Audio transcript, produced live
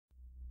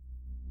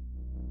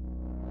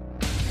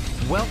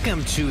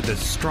Welcome to the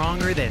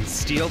Stronger Than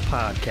Steel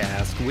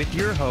podcast with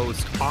your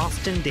host,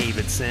 Austin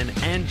Davidson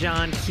and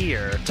John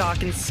Keir,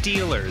 talking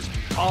Steelers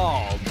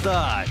all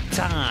the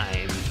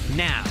time.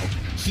 Now,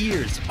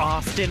 here's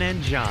Austin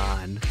and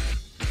John.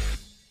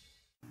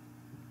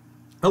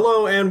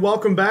 Hello, and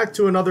welcome back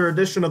to another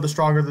edition of the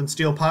Stronger Than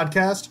Steel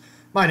podcast.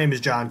 My name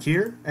is John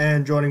Keir,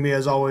 and joining me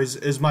as always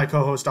is my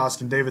co-host,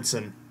 Austin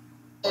Davidson.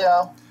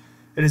 Yeah.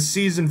 It is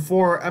Season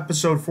 4,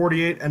 Episode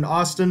 48, and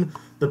Austin,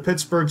 the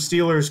Pittsburgh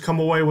Steelers come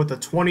away with a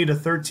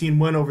 20-13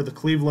 win over the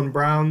Cleveland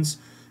Browns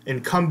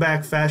in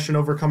comeback fashion,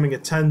 overcoming a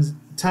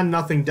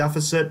 10-0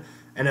 deficit,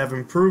 and have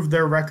improved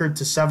their record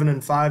to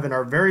 7-5 and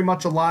are very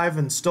much alive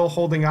and still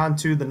holding on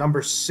to the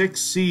number 6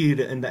 seed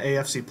in the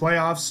AFC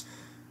playoffs.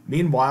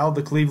 Meanwhile,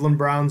 the Cleveland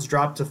Browns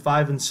dropped to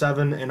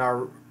 5-7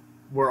 and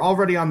were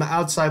already on the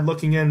outside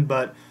looking in,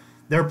 but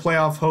their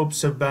playoff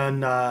hopes have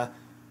been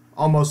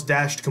almost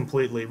dashed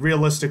completely.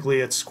 Realistically,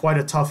 it's quite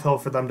a tough hill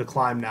for them to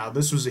climb now.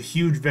 This was a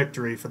huge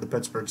victory for the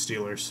Pittsburgh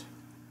Steelers.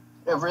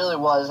 It really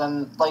was,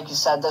 and like you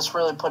said, this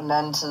really put an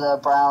end to the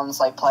Browns'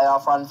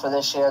 playoff run for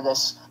this year.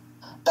 This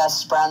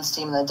best Browns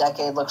team in the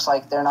decade looks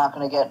like they're not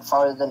going to get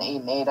farther than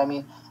 8-8. I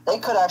mean, they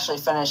could actually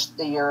finish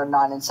the year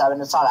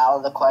 9-7. It's not out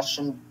of the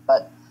question,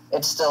 but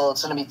it's going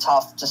to be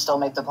tough to still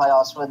make the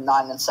playoffs with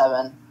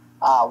 9-7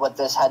 with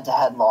this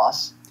head-to-head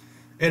loss.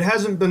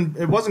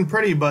 It wasn't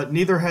pretty, but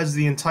neither has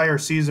the entire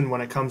season when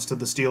it comes to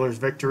the Steelers'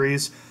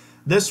 victories.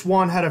 This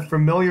one had a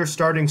familiar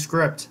starting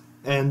script,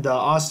 and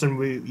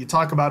Austin, you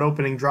talk about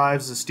opening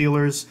drives. The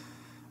Steelers'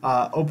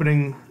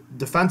 opening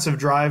defensive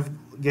drive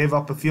gave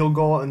up a field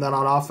goal, and then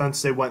on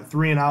offense they went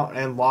 3-and-out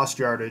and lost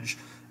yardage.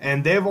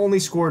 And they've only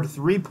scored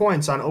 3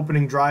 points on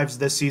opening drives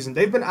this season.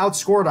 They've been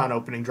outscored on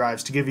opening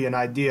drives, to give you an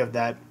idea of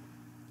that,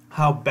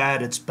 how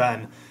bad it's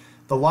been.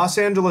 The Los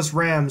Angeles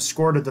Rams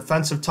scored a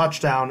defensive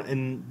touchdown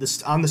on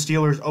the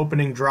Steelers'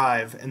 opening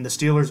drive, and the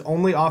Steelers'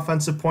 only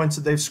offensive points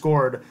that they've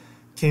scored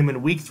came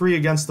in Week 3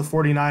 against the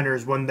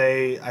 49ers when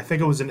I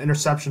think it was an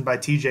interception by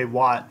T.J.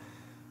 Watt,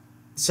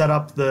 set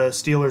up the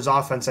Steelers'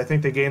 offense. I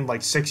think they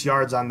gained 6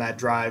 yards on that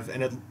drive,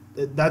 and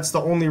that's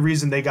the only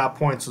reason they got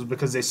points was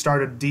because they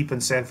started deep in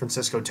San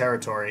Francisco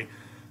territory.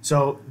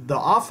 So the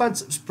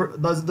offense,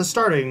 the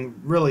starting,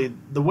 really,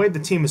 the way the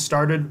team has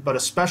started, but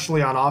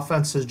especially on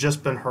offense, has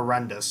just been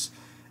horrendous.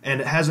 And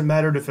it hasn't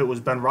mattered if it was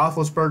Ben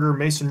Roethlisberger,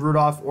 Mason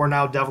Rudolph, or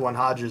now Devlin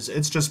Hodges.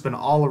 It's just been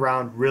all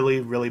around really,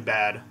 really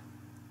bad.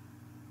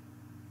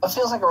 It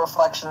feels like a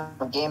reflection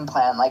of game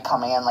plan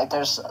coming in.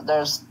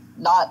 There's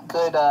not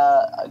good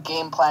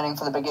game planning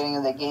for the beginning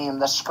of the game.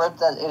 The script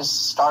that is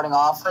starting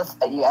off with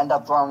that you end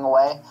up throwing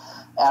away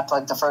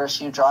after the first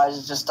few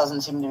drives, it just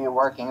doesn't seem to be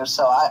working.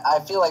 So I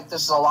feel like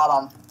this is a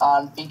lot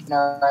on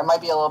Fichtner. It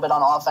might be a little bit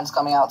on offense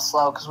coming out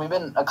slow because we've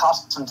been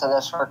accustomed to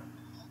this for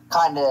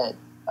kind of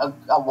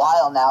a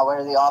while now,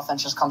 where the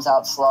offense just comes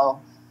out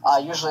slow,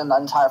 usually in the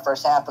entire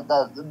first half. But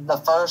the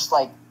first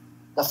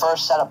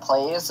set of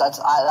plays, that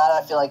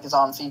I feel like is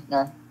on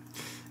Fichtner.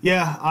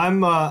 Yeah,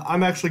 I'm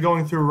actually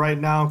going through right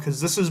now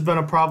because this has been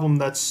a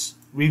problem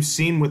we've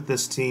seen with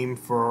this team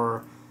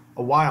for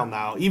a while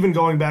now, even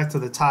going back to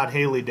the Todd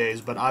Haley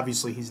days. But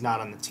obviously he's not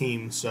on the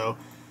team, so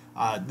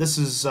this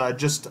is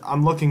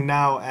I'm looking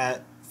now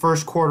at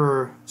first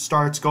quarter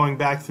starts going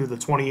back through the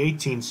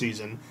 2018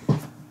 season.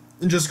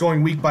 And just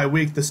going week by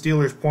week, the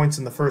Steelers' points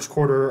in the first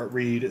quarter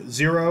read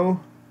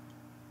 0,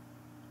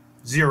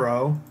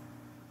 0.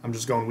 I'm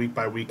just going week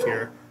by week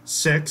here.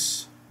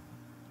 6,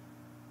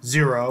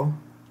 0.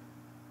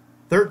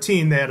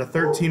 13, they had a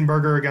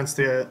 13-burger against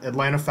the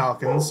Atlanta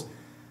Falcons.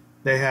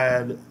 They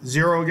had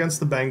 0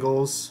 against the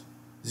Bengals,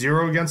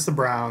 0 against the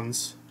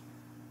Browns,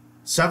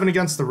 7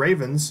 against the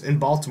Ravens in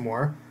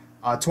Baltimore,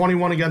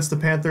 21 against the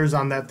Panthers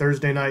on that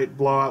Thursday night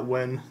blowout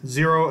win,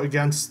 0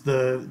 against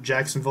the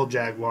Jacksonville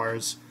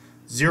Jaguars,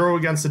 0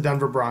 against the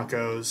Denver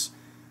Broncos.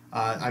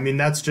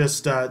 That's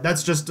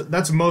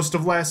most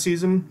of last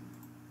season.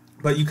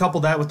 But you couple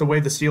that with the way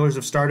the Steelers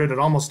have started, it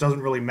almost doesn't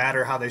really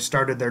matter how they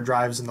started their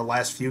drives in the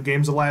last few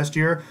games of last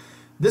year.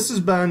 This has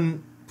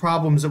been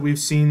problems that we've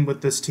seen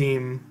with this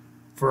team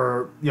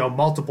for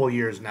multiple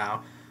years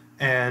now.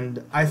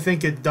 And I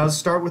think it does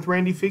start with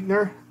Randy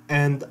Fichtner.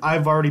 And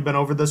I've already been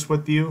over this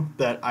with you,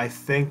 that I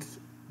think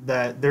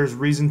that there's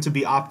reason to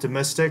be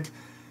optimistic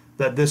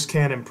that this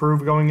can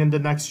improve going into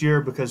next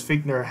year, because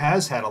Fichtner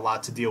has had a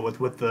lot to deal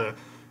with the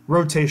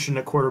rotation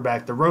at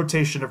quarterback, the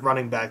rotation at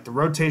running back, the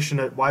rotation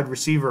at wide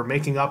receiver,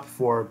 making up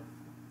for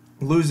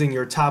losing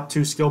your top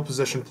 2 skill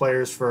position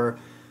players for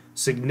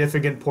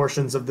significant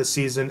portions of the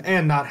season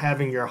and not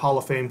having your Hall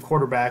of Fame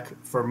quarterback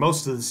for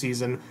most of the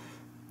season.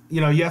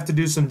 You have to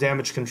do some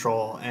damage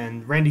control,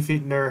 and Randy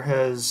Fichtner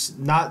has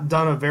not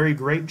done a very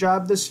great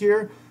job this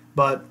year.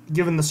 But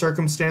given the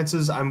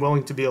circumstances, I'm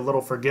willing to be a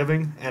little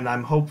forgiving, and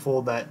I'm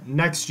hopeful that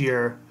next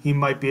year he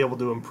might be able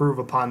to improve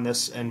upon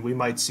this, and we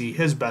might see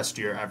his best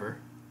year ever.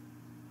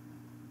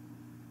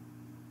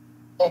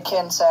 I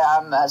can't say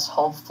I'm as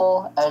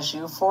hopeful as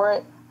you for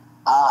it.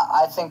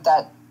 I think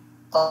that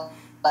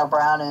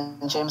Brown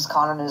and James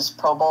Conner in his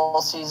Pro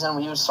Bowl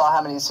season, you saw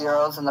how many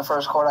zeros in the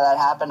first quarter that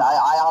happened.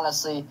 I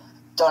honestly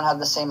don't have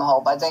the same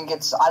hope. I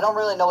don't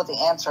really know what the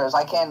answer is.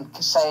 I can't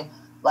say,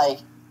 like,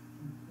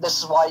 this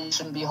is why you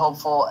shouldn't be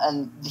hopeful,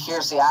 and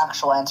here's the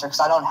actual answer, because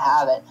I don't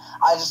have it.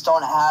 I just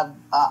don't have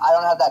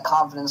that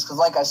confidence, because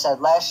like I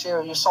said, last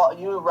year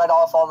you read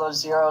off all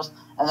those zeros,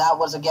 and that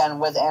was, again,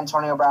 with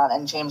Antonio Brown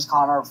and James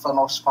Conner, for the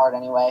most part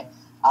anyway,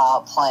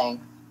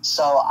 playing.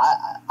 So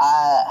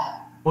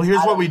well,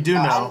 here's what we do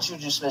know. And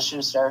Juju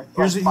Smith-Schuster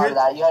was part of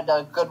that. You had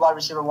a good wide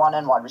receiver 1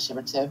 and wide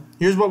receiver 2.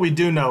 Here's what we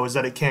do know is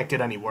that it can't get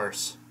any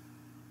worse.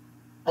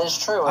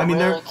 It's true. It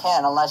really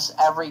can, unless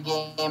every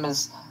game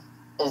is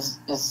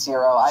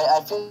zero.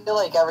 I feel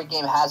like every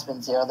game has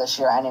been zero this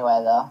year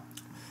anyway, though.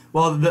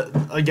 Well,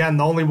 the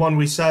only one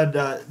we said,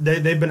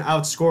 they've been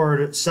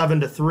outscored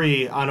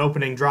 7-3 on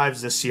opening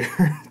drives this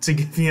year, to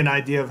give you an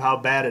idea of how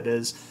bad it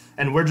is.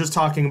 And we're just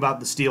talking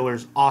about the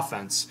Steelers'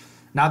 offense,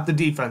 not the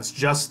defense,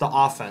 just the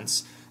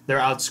offense. They're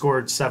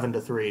outscored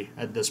 7-3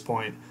 at this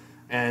point.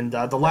 And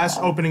the last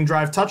opening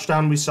drive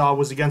touchdown we saw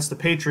was against the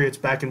Patriots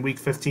back in Week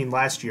 15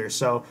 last year.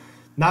 So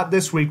not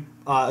this week.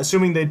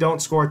 Assuming they don't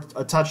score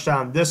a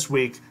touchdown this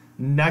week,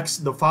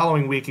 the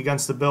following week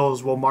against the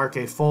Bills will mark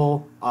a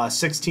full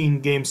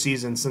 16-game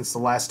season since the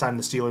last time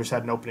the Steelers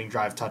had an opening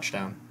drive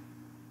touchdown.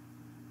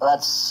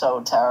 That's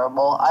so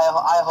terrible.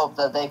 I hope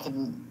that they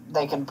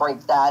can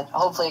break that.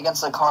 Hopefully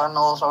against the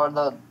Cardinals or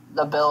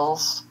the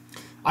Bills.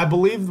 I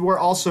believe we're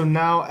also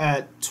now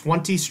at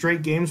 20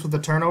 straight games with a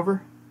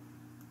turnover.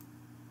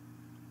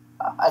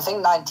 I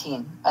think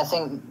 19. I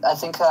think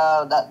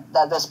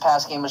that this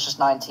past game was just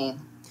 19.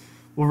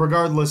 Well,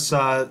 regardless,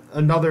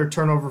 another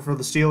turnover for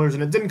the Steelers,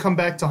 and it didn't come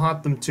back to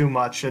haunt them too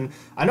much. And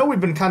I know we've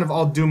been kind of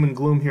all doom and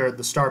gloom here at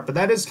the start, but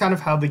that is kind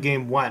of how the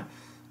game went.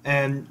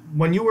 And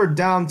when you were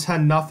down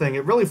 10-0,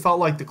 it really felt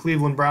like the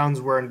Cleveland Browns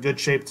were in good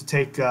shape to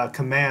take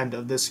command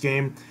of this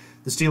game.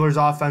 The Steelers'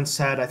 offense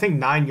had, I think,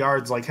 9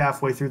 yards like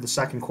halfway through the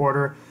second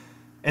quarter.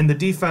 And the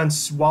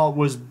defense, while it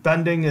was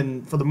bending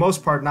and for the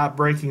most part not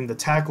breaking, the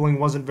tackling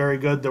wasn't very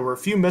good. There were a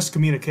few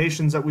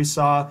miscommunications that we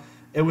saw.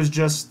 It was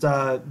just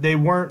they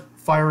weren't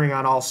firing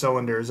on all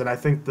cylinders, and I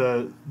think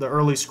the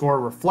early score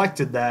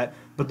reflected that.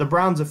 But the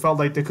Browns, it felt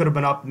like they could have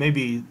been up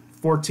maybe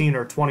 14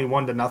 or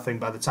 21-0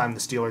 by the time the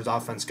Steelers'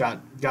 offense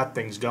got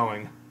things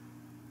going.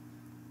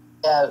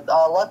 Yeah,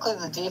 luckily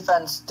the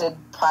defense did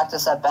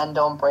practice that bend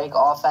don't break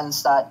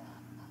offense that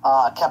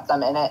kept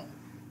them in it.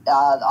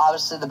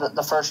 Obviously,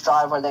 the first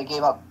drive where they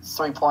gave up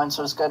 3 points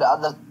was good.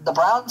 The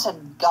Browns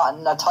had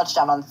gotten a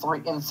touchdown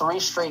in three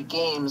straight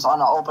games on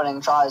the opening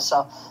drive.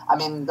 So, I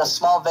mean, the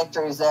small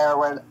victories there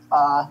where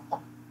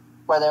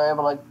they were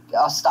able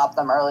to stop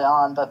them early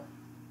on. But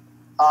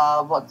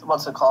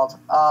what's it called?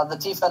 The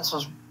defense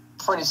was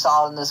pretty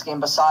solid in this game.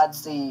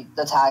 Besides the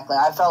tackling,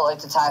 I felt like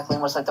the tackling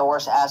was like the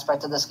worst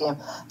aspect of this game,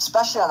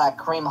 especially on that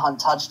Kareem Hunt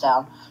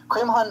touchdown.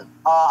 Kareem Hunt,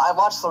 I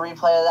watched the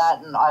replay of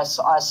that, and I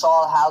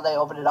saw how they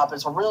opened it up.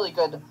 It's a really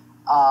good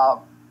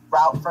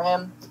route for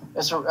him.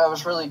 It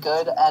was really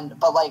good,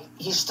 but like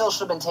he still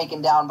should have been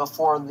taken down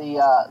before the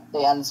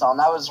end zone.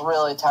 That was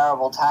really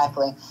terrible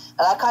tackling, and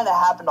that kind of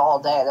happened all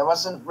day. There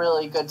wasn't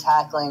really good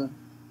tackling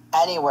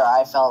anywhere.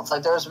 I felt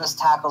like there was missed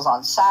tackles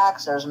on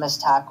sacks. There was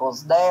missed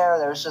tackles there.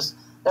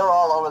 They were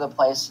all over the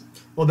place.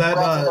 Well,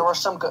 granted, there were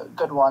some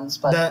good ones,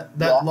 but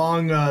that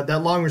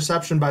long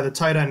reception by the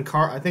tight end,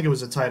 I think it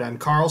was a tight end,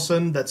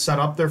 Carlson, that set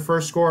up their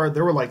first score.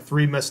 There were like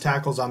 3 missed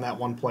tackles on that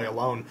one play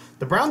alone.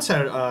 The Browns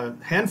had a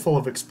handful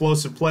of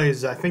explosive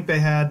plays. I think they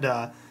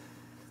had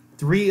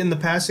 3 in the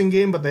passing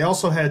game, but they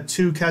also had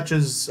 2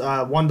 catches,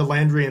 one to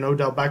Landry and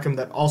Odell Beckham,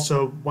 that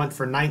also went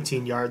for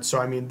 19 yards. So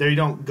I mean, they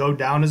don't go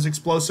down as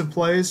explosive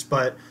plays,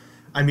 but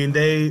I mean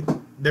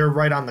they're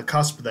right on the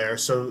cusp there.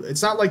 So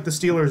it's not like the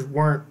Steelers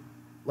weren't.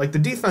 Like, the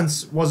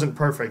defense wasn't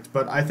perfect,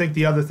 but I think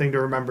the other thing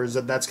to remember is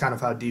that that's kind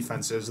of how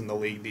defense is in the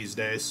league these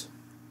days.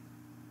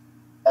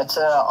 It's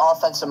an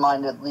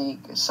offensive-minded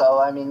league,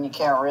 so, I mean, you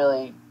can't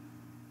really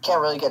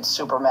get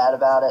super mad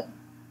about it.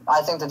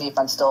 I think the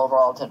defense still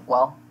overall did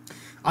well.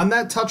 On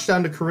that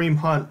touchdown to Kareem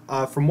Hunt,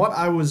 from what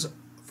I was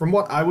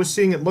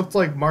seeing, it looked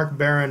like Mark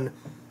Barron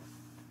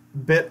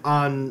bit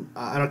on,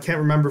 I can't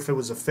remember if it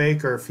was a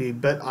fake or if he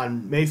bit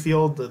on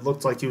Mayfield. It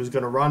looked like he was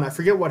going to run. I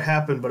forget what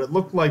happened, but it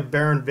looked like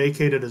Barron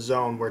vacated a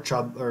zone where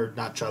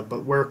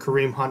where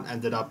Kareem Hunt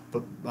ended up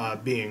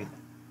being.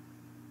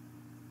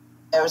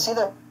 It was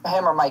either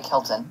him or Mike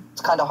Hilton.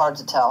 It's kind of hard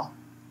to tell.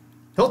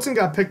 Hilton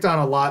got picked on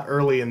a lot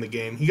early in the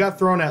game. He got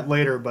thrown at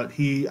later, but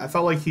I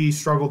felt like he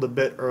struggled a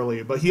bit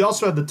early. But he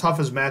also had the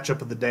toughest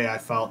matchup of the day, I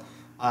felt.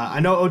 I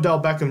know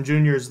Odell Beckham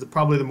Jr. is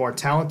probably the more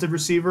talented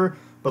receiver,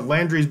 but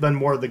Landry's been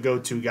more the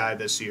go-to guy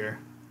this year.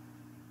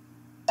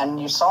 And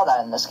you saw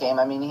that in this game.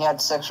 I mean, he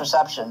had 6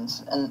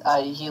 receptions, and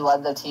he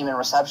led the team in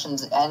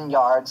receptions and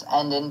yards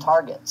and in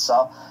targets.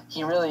 So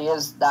he really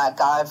is that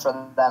guy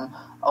for them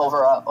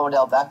over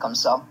Odell Beckham.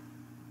 So,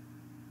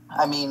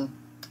 I mean,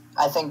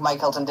 I think Mike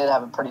Hilton did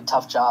have a pretty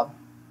tough job.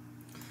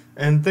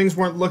 And things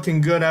weren't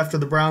looking good after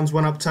the Browns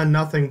went up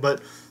 10-0,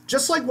 but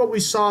just like what we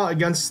saw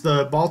against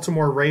the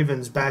Baltimore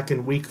Ravens back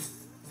in week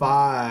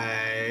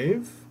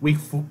 5. Week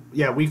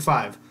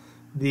 5.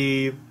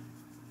 The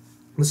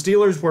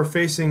Steelers were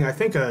facing, I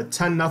think, a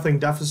 10-0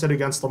 deficit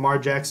against Lamar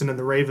Jackson and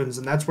the Ravens,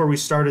 and that's where we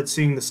started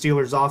seeing the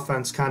Steelers'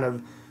 offense kind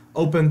of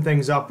open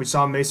things up. We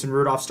saw Mason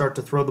Rudolph start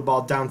to throw the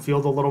ball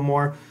downfield a little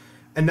more,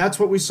 and that's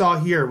what we saw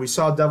here. We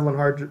saw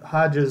Devlin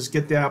Hodges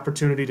get the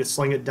opportunity to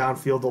sling it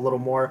downfield a little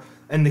more,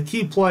 and the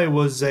key play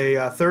was a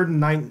 3rd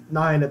and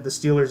 9 at the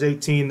Steelers'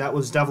 18. That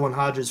was Devlin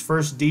Hodges'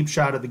 first deep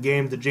shot of the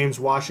game to James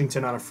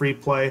Washington on a free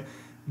play.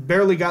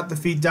 Barely got the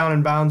feet down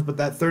in bounds, but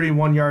that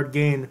 31-yard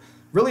gain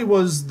really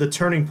was the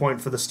turning point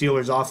for the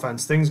Steelers'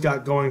 offense. Things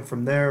got going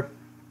from there.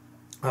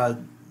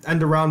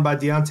 End around by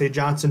Deontay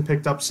Johnson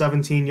picked up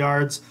 17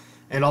 yards,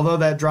 and although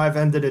that drive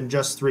ended in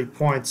just 3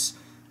 points,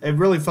 it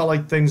really felt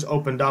like things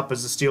opened up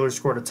as the Steelers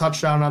scored a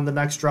touchdown on the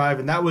next drive,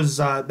 and that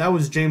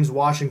was James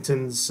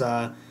Washington's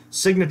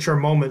signature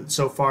moment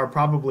so far,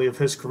 probably of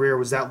his career,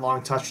 was that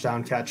long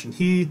touchdown catch, and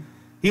he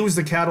was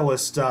the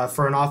catalyst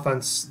for an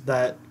offense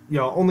that,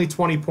 only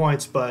 20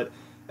 points, but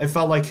it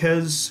felt like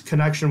his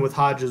connection with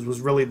Hodges was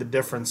really the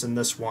difference in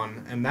this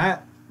one, and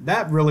that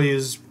really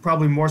is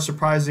probably more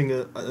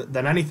surprising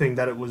than anything,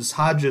 that it was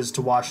Hodges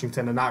to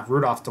Washington and not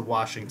Rudolph to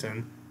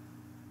Washington.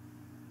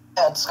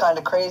 Yeah, it's kind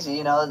of crazy.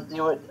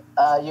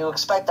 You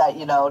expect that,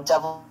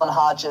 Devlin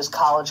Hodges'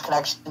 college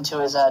connection to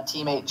his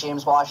teammate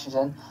James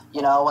Washington,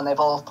 when they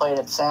both played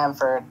at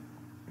Samford.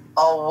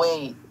 Oh,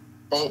 wait,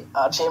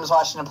 James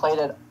Washington played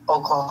at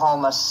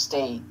Oklahoma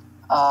State.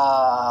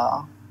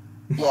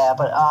 Yeah,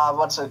 but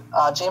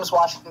James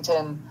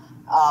Washington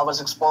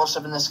was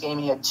explosive in this game.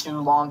 He had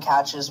 2 long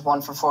catches,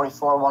 one for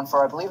 44, one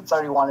for, I believe,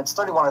 31. It's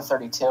 31 or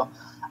 32.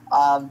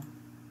 I'm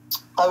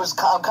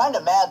kind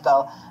of mad,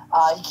 though.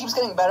 He keeps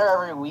getting better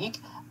every week,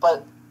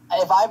 but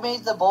if I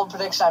made the bold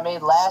prediction I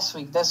made last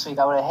week, this week,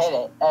 I would have hit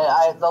it.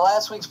 The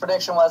last week's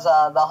prediction was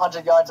the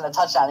 100 yards and a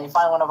touchdown, and he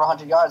finally went over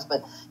 100 yards,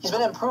 but he's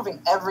been improving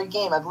every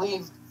game. I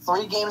believe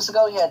 3 games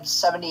ago he had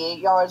 78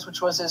 yards,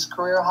 which was his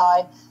career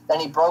high. Then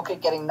he broke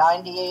it, getting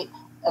 98,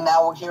 and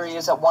now here he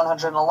is at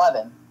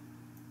 111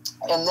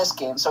 in this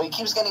game. So he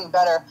keeps getting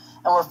better,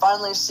 and we're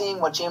finally seeing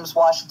what James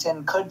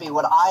Washington could be,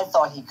 what I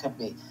thought he could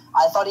be.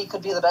 I thought he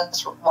could be the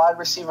best wide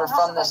receiver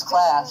from his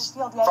class,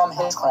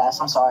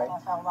 I'm sorry.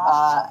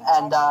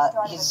 And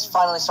he's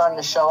finally starting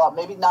to show up.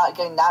 Maybe not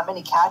getting that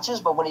many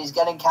catches, but when he's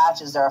getting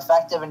catches, they're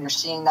effective, and you're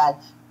seeing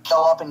that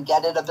show up and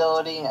get it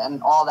ability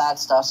and all that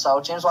stuff. So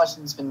James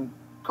Washington's been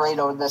great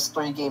over this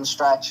 3-game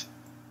stretch.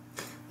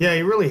 Yeah,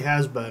 he really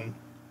has been.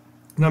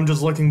 And I'm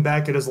just looking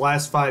back at his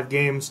last 5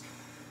 games.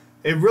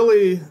 It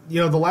really,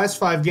 the last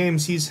 5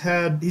 games he's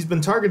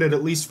been targeted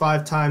at least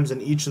 5 times in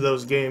each of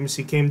those games.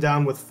 He came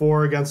down with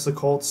 4 against the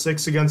Colts,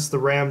 6 against the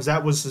Rams.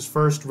 That was his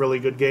first really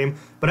good game.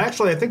 But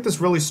actually, I think this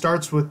really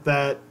starts with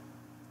that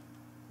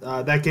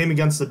game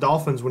against the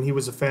Dolphins when he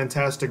was a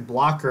fantastic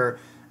blocker.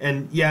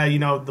 And yeah,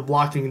 the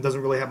blocking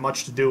doesn't really have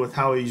much to do with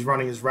how he's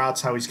running his routes,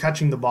 how he's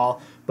catching the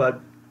ball,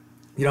 but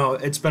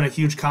it's been a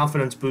huge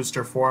confidence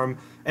booster for him.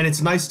 And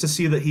it's nice to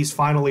see that he's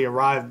finally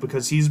arrived,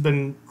 because he's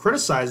been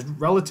criticized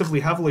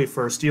relatively heavily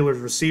for a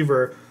Steelers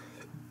receiver.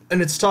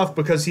 And it's tough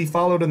because he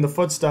followed in the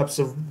footsteps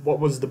of what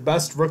was the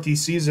best rookie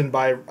season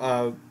by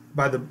a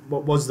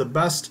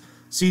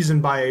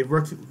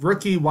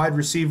rookie wide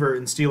receiver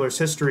in Steelers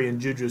history in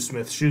Juju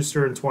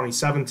Smith-Schuster in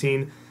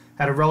 2017.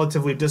 Had a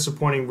relatively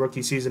disappointing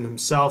rookie season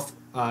himself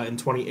in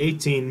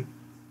 2018.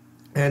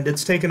 And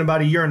it's taken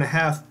about a year and a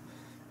half.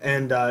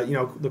 And,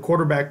 the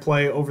quarterback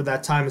play over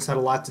that time has had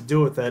a lot to do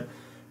with it.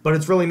 But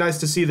it's really nice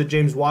to see that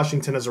James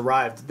Washington has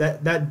arrived.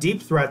 That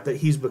deep threat that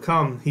he's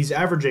become, he's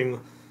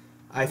averaging,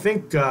 I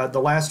think,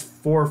 the last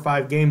 4 or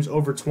 5 games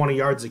over 20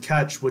 yards a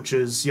catch, which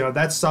is,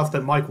 that's stuff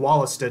that Mike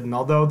Wallace did. And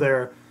although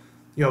they're,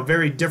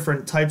 very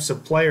different types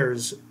of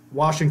players,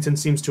 Washington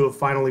seems to have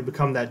finally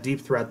become that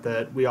deep threat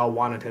that we all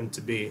wanted him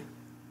to be.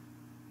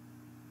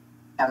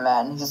 Yeah,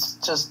 man, he's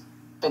just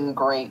been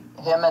great.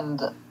 Him and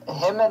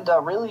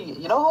really,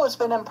 who has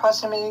been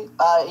impressing me?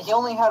 He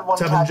only had 1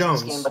 catch in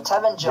this game, but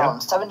Tevin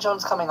Jones. Yep. Tevin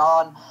Jones coming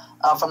on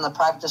from the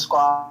practice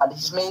squad.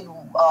 He's made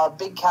a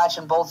big catch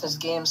in both his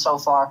games so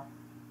far.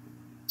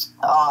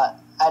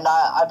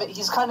 And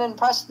he's kind of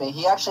impressed me.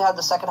 He actually had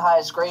the second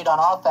highest grade on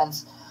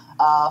offense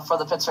for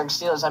the Pittsburgh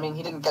Steelers. I mean,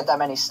 he didn't get that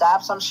many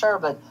snaps, I'm sure,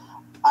 but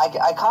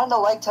I kind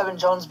of like Tevin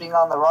Jones being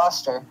on the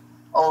roster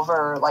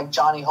over like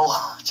Johnny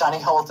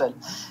Holton.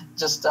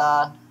 Just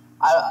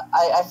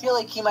I feel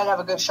like he might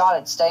have a good shot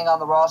at staying on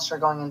the roster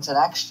going into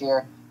next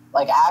year,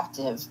 like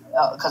active.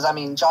 Because,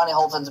 Johnny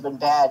Holton's been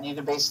bad. You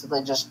could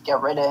basically just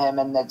get rid of him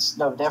and it's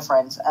no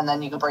difference. And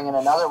then you could bring in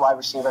another wide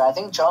receiver. I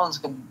think Jones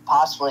could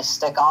possibly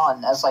stick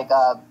on as like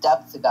a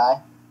depth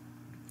guy.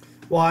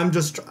 Well, I'm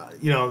just,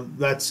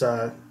 that's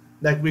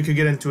that we could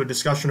get into a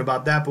discussion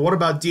about that. But what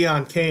about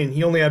Deon Cain?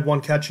 He only had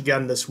 1 catch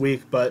again this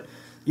week, but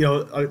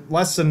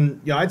less than,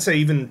 I'd say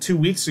even 2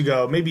 weeks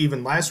ago, maybe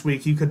even last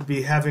week, you could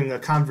be having a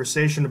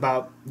conversation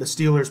about the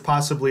Steelers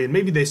possibly, and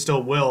maybe they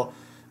still will,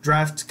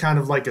 draft kind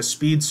of like a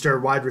speedster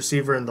wide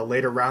receiver in the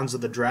later rounds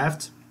of the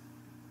draft.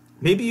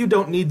 maybe you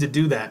don't need to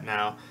do that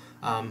now.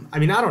 I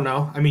don't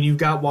know. You've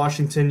got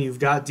Washington, you've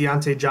got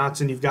Deontay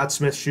Johnson, you've got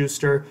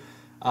Smith-Schuster.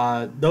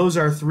 Those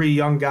are three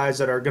young guys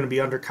that are going to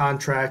be under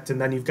contract, and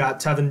then you've got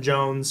Tevin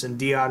Jones and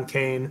Deion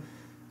Kane.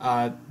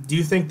 Do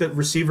you think that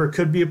receiver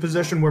could be a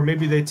position where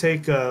maybe they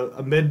take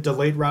a mid to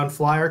late round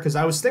flyer? Because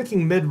I was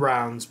thinking mid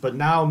rounds, but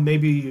now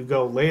maybe you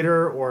go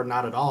later or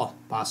not at all,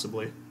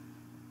 possibly.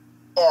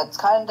 Yeah, it's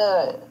kind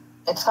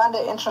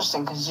of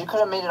interesting because you could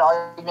have made an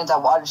argument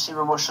that wide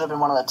receiver should have been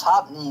one of the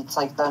top needs.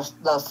 Like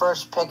the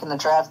first pick in the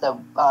draft that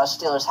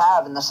Steelers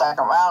have in the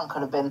second round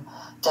could have been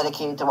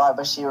dedicated to wide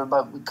receiver,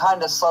 but we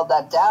kind of slowed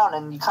that down,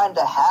 and you kind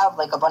of have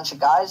like a bunch of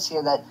guys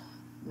here that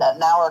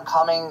now are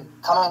coming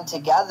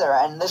together,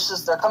 and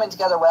they're coming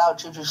together without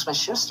Juju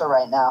Smith-Schuster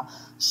right now.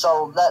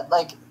 So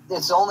that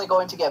it's only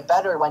going to get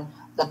better when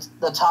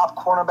the top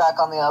cornerback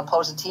on the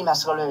opposing team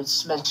has to go to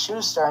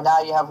Smith-Schuster, and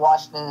now you have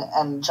Washington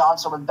and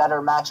Johnson with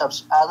better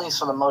matchups, at least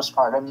for the most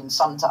part.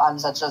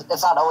 Sometimes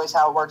it's not always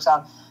how it works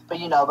out,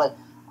 but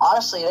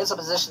honestly, it is a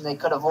position they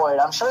could avoid.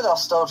 I'm sure they'll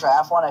still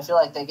draft one. I feel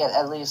like they get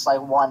at least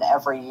one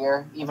every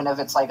year, even if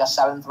it's a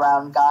seventh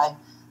round guy.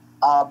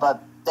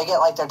 But they get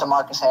their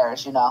DeMarcus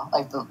Harris,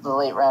 the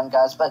late round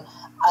guys. But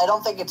I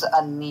don't think it's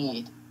a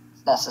need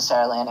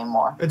necessarily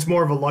anymore. It's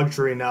more of a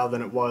luxury now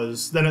than it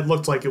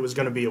looked like it was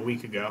going to be a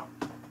week ago.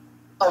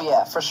 Oh,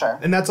 yeah, for sure.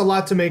 And that's a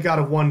lot to make out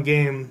of one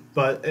game,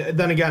 but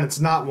then again, it's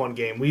not one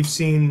game. We've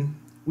seen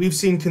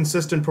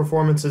consistent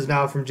performances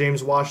now from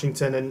James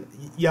Washington, and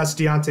yes,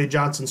 Deontay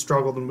Johnson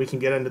struggled, and we can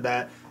get into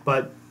that,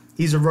 but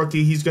he's a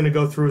rookie. He's going to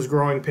go through his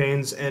growing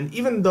pains, and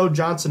even though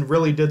Johnson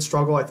really did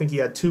struggle, I think he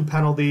had 2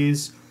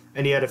 penalties,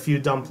 and he had a few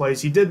dumb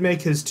plays. He did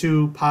make his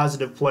 2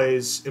 positive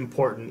plays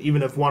important,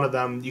 even if one of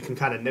them you can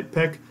kind of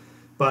nitpick.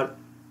 But,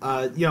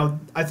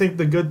 I think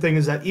the good thing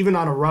is that even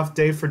on a rough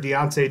day for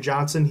Deontay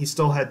Johnson, he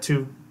still had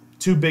two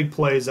big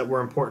plays that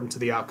were important to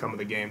the outcome of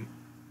the game.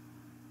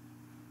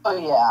 Oh,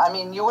 yeah.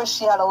 You wish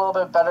he had a little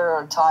bit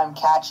better time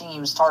catching. He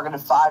was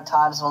targeted 5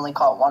 times and only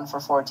caught 1 for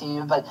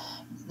 14. But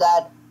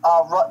that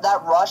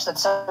rush, that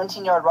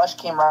 17-yard rush,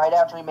 came right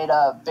after he made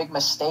a big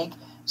mistake.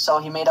 So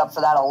he made up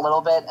for that a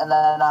little bit. And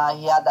then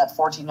he had that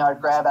 14-yard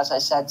grab, as I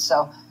said.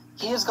 So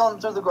he is going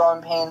through the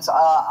growing pains.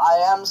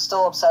 I am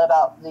still upset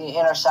about the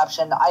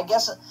interception. I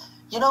guess,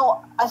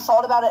 I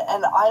thought about it,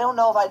 and I don't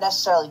know if I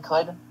necessarily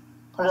could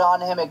put it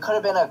on him. It could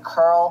have been a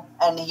curl,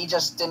 and he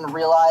just didn't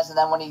realize. And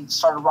then when he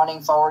started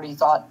running forward, he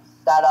thought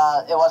that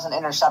it wasn't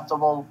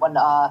interceptable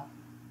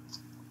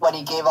when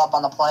he gave up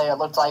on the play, it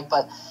looked like.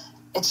 But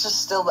it's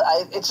just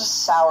it's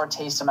just sour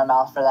taste in my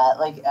mouth for that.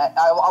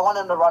 I want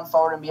him to run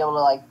forward and be able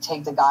to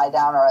take the guy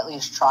down, or at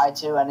least try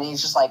to. And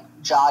he's just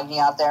jogging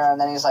out there, and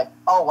then he's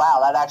oh wow,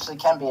 that actually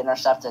can be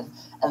intercepted,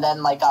 and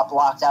then got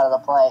blocked out of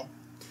the play.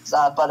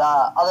 But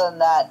other than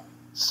that,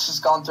 it's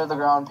just going through the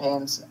growing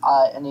pains,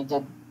 and he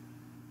did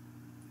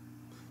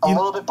a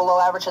little bit below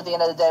average at the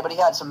end of the day, but he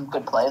had some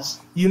good plays.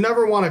 You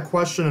never want to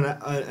question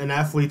an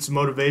athlete's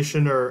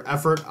motivation or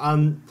effort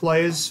on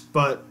plays,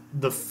 but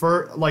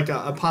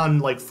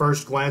upon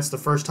first glance, the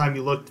first time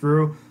you look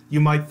through, you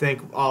might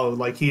think,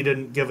 he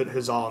didn't give it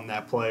his all in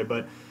that play,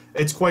 but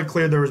it's quite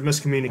clear there was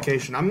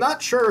miscommunication. I'm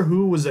not sure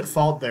who was at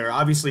fault there.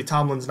 Obviously,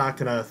 Tomlin's not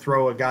going to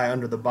throw a guy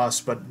under the bus,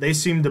 but they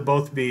seem to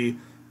both be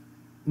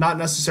not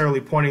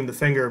necessarily pointing the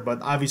finger,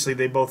 but obviously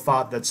they both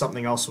thought that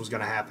something else was going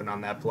to happen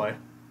on that play.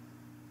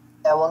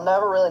 Yeah, we'll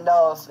never really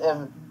know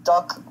if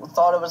Duck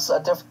thought it was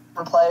a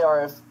different play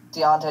or if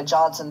Deontay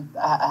Johnson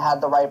had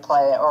the right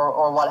play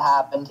or what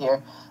happened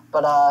here.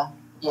 But,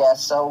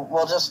 so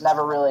we'll just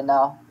never really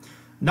know.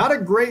 Not a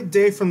great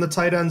day from the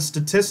tight ends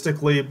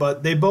statistically,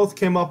 but they both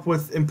came up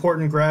with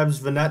important grabs.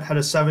 Vannett had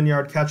a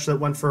 7-yard catch that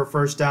went for a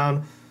first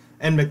down,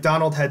 and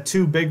McDonald had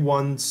 2 big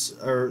ones,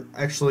 or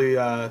actually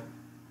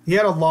he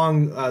had a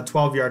long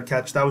 12-yard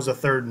catch. That was a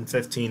 3rd and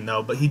 15,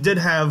 though. But he did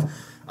have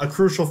a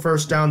crucial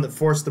first down that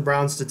forced the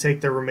Browns to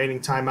take their remaining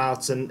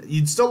timeouts, and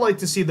you'd still like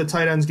to see the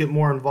tight ends get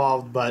more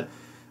involved, but,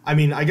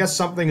 I guess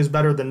something is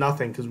better than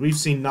nothing because we've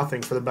seen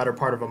nothing for the better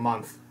part of a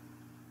month.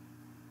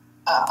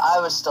 I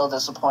was still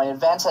disappointed.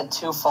 Vance had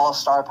 2 false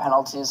start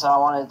penalties, and I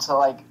wanted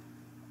to,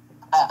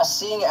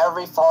 seeing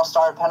every false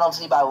start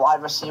penalty by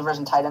wide receivers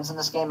and tight ends in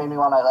this game made me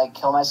want to,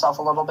 kill myself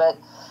a little bit.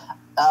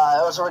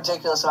 It was a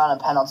ridiculous amount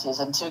of penalties,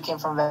 and 2 came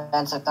from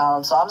Vance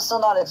McDonald, so I'm still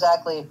not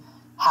exactly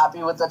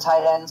happy with the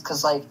tight ends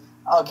because,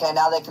 okay,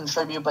 now they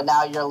contribute, but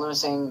now you're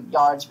losing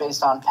yards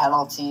based on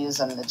penalties,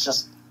 and it's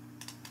just,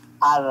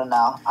 I don't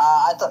know.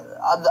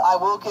 I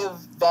will give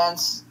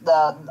Vance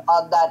that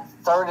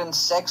 3rd and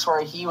 6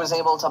 where he was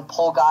able to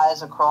pull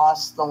guys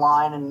across the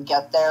line and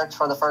get there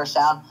for the first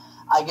down.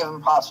 I give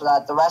him props for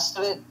that. The rest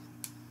of it,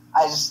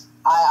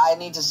 I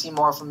need to see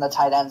more from the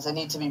tight ends. They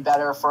need to be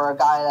better for a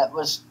guy that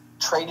was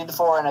traded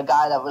for and a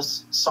guy that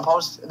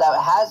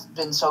has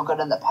been so good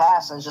in the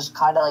past and has just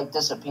kind of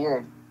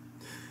disappeared.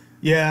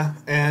 Yeah,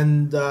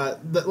 and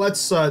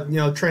let's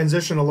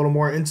transition a little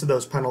more into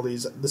those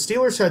penalties. The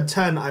Steelers had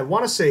 10. I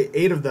want to say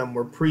 8 of them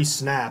were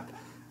pre-snap,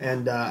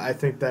 and I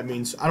think that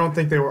means I don't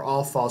think they were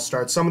all false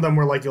starts. Some of them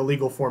were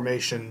illegal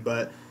formation,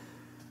 but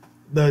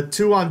The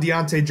two on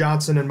Deontay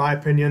Johnson, in my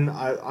opinion,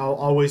 I'll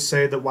always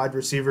say that wide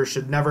receivers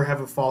should never have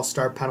a false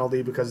start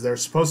penalty because they're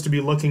supposed to be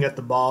looking at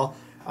the ball.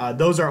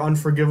 Those are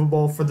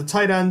unforgivable. For the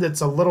tight end,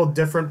 it's a little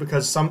different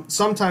because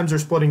sometimes they're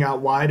splitting out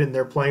wide and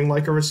they're playing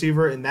like a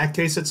receiver. In that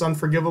case, it's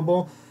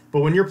unforgivable. But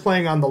when you're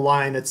playing on the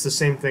line, it's the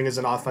same thing as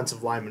an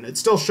offensive lineman. It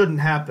still shouldn't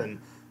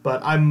happen, but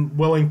I'm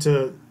willing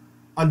to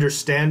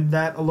understand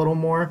that a little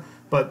more.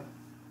 But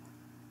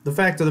the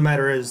fact of the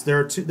matter is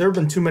there have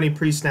been too many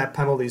pre-snap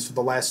penalties for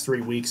the last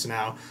 3 weeks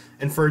now.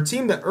 And for a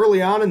team that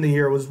early on in the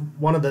year was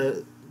one of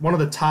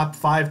the top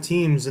 5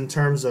 teams in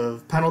terms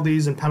of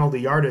penalties and penalty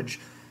yardage,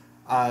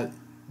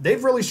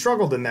 they've really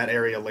struggled in that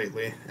area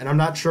lately. And I'm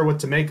not sure what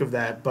to make of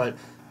that, but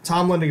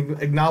Tomlin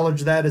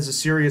acknowledged that as a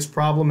serious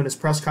problem in his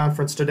press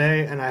conference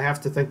today, and I have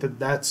to think that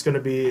that's going to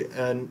be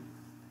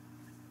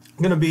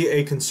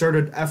a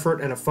concerted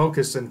effort and a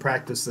focus in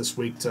practice this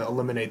week to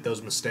eliminate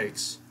those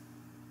mistakes.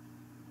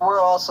 We're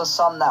also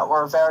some that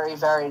were very,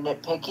 very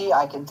nitpicky.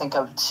 I can think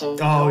of two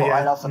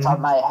right off the top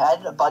of my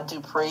head. Bud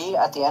Dupree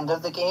at the end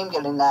of the game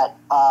getting that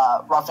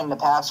roughing the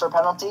passer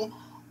penalty.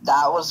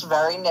 That was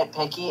very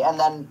nitpicky. And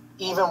then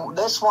even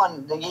this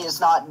one, he is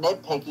not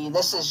nitpicky.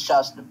 This is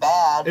just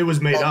bad. It was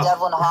made up.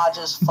 Devlin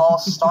Hodges'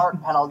 false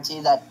start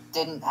penalty that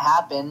didn't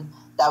happen,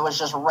 that was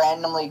just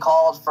randomly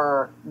called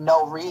for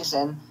no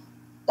reason,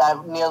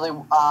 that nearly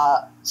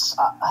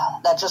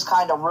that just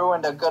kind of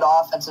ruined a good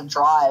offensive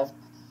drive.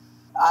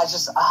 I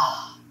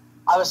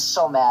was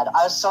so mad.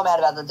 I was so mad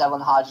about the Devlin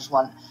Hodges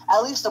one.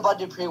 At least the Bud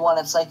Dupree one,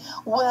 it's like,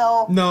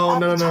 well, no.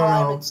 That's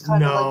I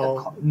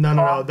know.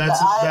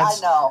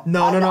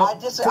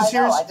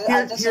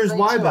 Here's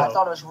why though. I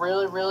thought it was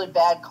really, really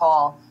bad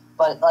call,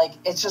 but like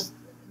it's just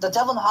the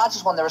Devlin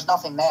Hodges one. There was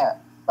nothing there.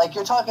 Like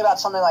you're talking about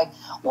something like,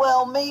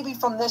 well, maybe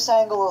from this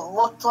angle it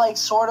looked like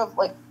sort of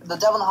like the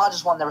Devlin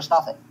Hodges one. There was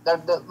nothing.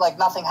 Like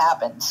nothing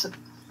happened.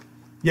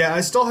 Yeah, I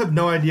still have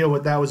no idea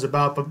what that was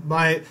about, but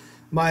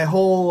my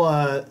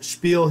whole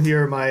spiel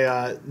here,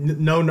 my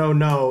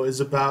no,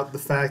 is about the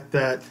fact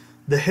that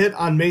the hit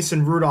on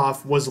Mason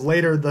Rudolph was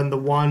later than the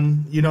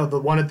one, the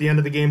one at the end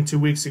of the game 2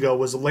 weeks ago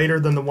was later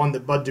than the one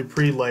that Bud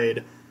Dupree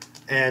laid,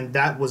 and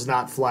that was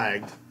not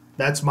flagged.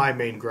 That's my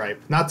main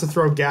gripe. Not to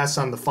throw gas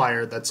on the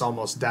fire that's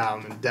almost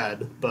down and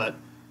dead, but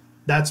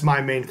that's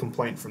my main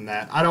complaint from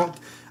that.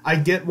 I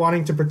get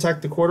wanting to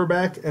protect the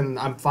quarterback, and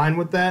I'm fine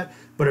with that,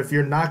 but if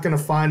you're not going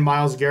to fine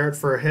Myles Garrett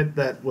for a hit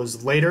that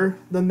was later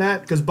than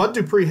that, because Bud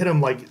Dupree hit him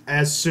like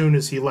as soon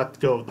as he let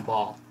go of the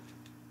ball.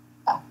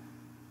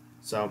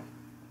 So,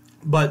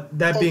 but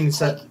that being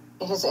said,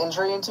 take his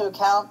injury into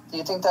account. Do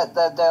you think that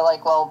they're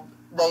like, well,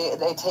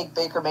 they take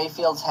Baker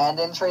Mayfield's hand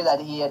injury that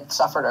he had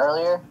suffered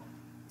earlier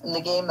in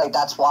the game, like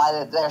that's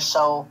why they're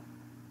so?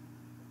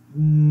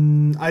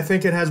 I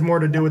think it has more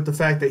to do with the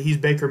fact that he's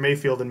Baker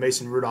Mayfield and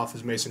Mason Rudolph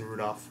is Mason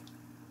Rudolph.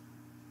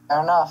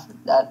 Fair enough.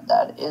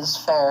 That is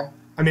fair.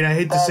 I mean, I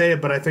hate to say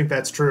it, but I think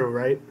that's true,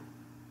 right?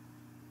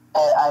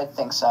 I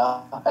think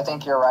so. I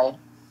think you're right.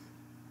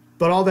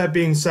 But all that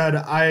being said,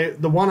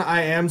 the one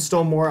I am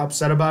still more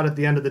upset about at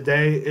the end of the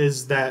day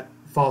is that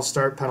false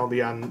start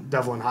penalty on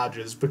Devlin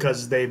Hodges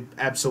because they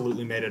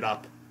absolutely made it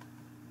up.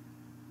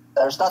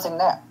 There's nothing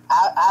there.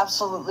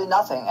 Absolutely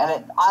nothing.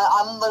 And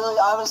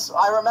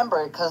I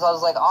remember it because I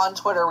was like on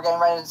Twitter, we're getting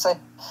ready to say,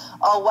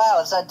 oh,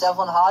 wow, is that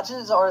Devlin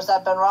Hodges or is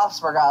that Ben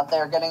Roethlisberger out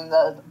there getting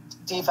the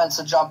defense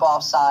to jump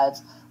off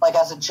sides, like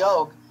as a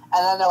joke?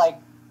 And then they're like,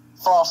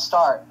 false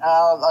start. And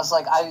I was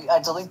like,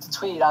 I deleted the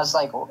tweet. I was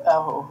like,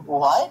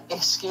 what?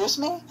 Excuse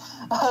me?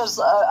 Because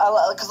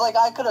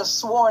I could have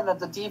sworn that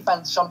the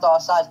defense jumped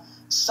off sides.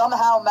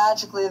 Somehow,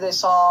 magically, they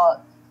saw...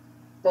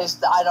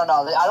 I don't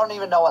know. I don't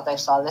even know what they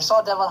saw. They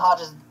saw Devlin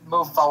Hodges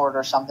move forward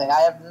or something.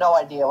 I have no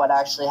idea what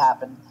actually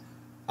happened.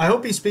 I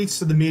hope he speaks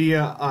to the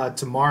media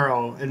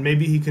tomorrow, and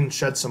maybe he can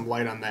shed some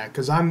light on that,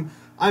 because I'm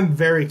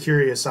very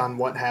curious on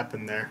what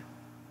happened there.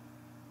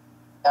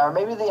 Or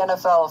maybe the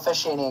NFL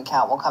officiating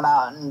account will come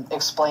out and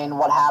explain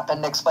what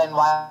happened, explain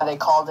why they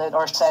called it,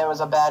 or say it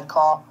was a bad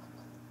call.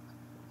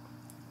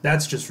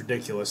 That's just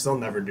ridiculous. They'll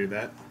never do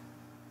that.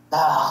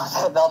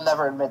 No, they'll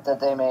never admit that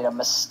they made a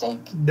mistake.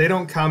 They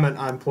don't comment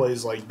on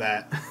plays like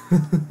that.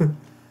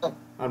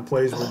 On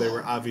plays where they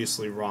were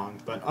obviously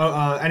wrong. But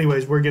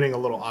anyways, we're getting a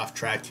little off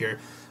track here.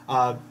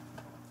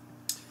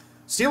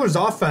 Steelers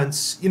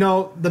offense,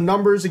 the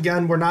numbers,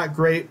 again, were not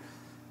great,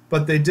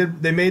 but they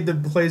made the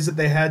plays that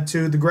they had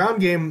to. The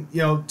ground game,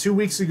 2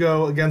 weeks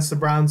ago against the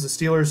Browns, the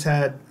Steelers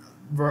had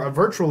a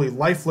virtually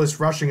lifeless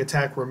rushing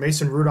attack where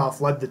Mason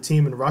Rudolph led the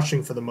team in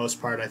rushing for the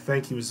most part. I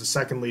think he was the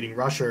second leading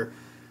rusher.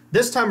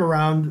 This time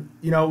around,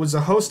 it was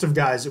a host of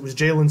guys. It was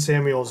Jalen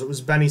Samuels. It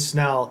was Benny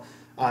Snell,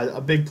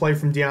 a big play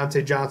from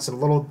Deontay Johnson, a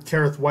little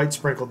Kareth White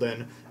sprinkled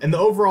in. And the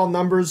overall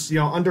numbers,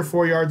 under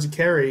 4 yards a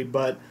carry,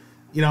 but,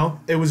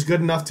 it was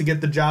good enough to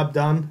get the job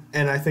done.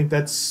 And I think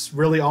that's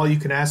really all you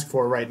can ask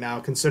for right now,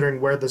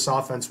 considering where this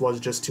offense was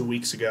just 2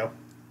 weeks ago.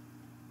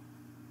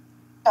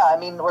 Yeah, I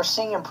mean, we're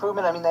seeing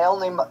improvement. I mean, they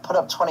only put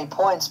up 20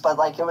 points, but,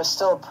 it was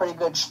still a pretty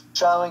good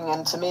showing.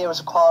 And to me, it was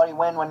a quality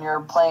win when you're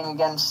playing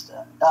against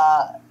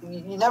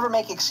you never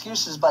make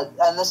excuses,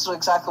 and this is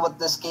exactly what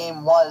this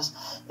game was.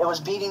 It was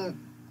beating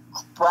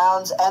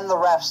Browns and the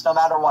refs no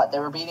matter what. They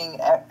were beating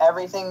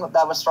everything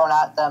that was thrown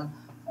at them.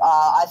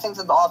 I think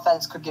that the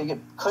offense could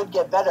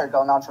get better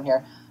going on from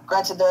here.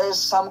 Granted, there is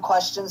some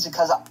questions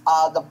because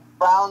the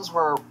Browns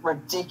were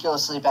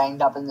ridiculously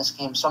banged up in this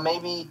game, so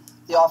maybe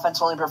the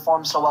offense only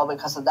performed so well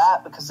because of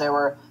that, because they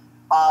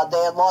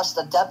had lost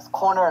the depth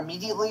corner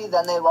immediately,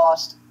 then they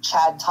lost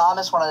Chad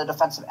Thomas, one of the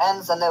defensive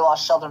ends, then they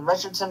lost Sheldon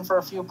Richardson for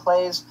a few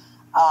plays.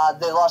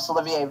 They lost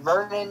Olivier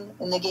Vernon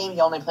in the game.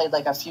 He only played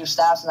like a few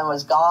snaps and then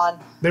was gone.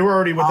 They were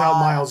already without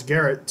Myles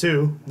Garrett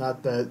too.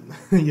 Not that,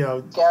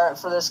 Garrett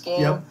for this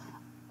game. Yep.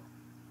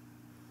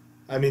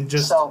 I mean,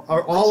 just so,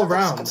 all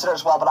around. Consider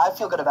as well, but I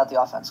feel good about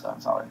the offense going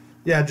forward.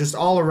 Yeah, just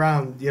all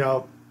around.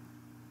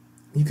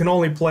 You can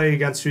only play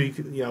against who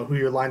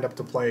you're lined up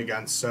to play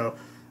against. So,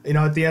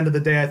 at the end of the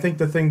day, I think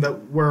the thing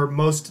that we're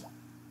most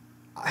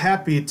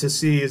happy to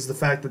see is the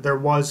fact that there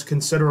was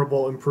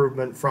considerable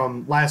improvement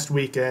from last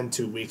weekend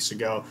 2 weeks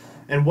ago.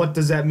 And what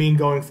does that mean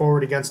going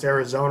forward against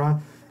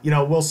Arizona?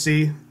 We'll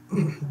see.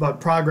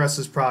 But progress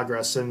is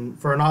progress. And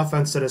for an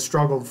offense that has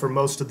struggled for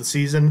most of the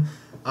season,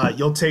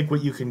 you'll take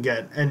what you can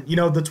get. And,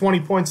 the 20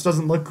 points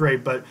doesn't look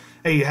great, but,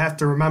 hey, you have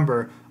to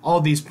remember, all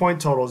these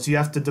point totals, you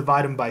have to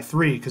divide them by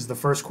 3 because the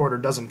first quarter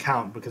doesn't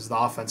count because the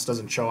offense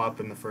doesn't show up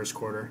in the first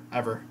quarter,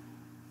 ever.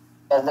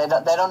 Yeah,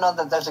 they don't know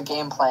that there's a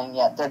game plan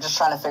yet. They're just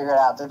trying to figure it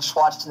out. They're just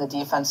watching the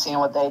defense, seeing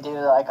what they do.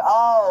 They're like,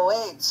 oh,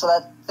 wait, so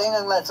that thing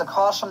that's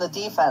across from the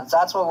defense,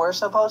 that's what we're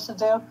supposed to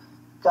do?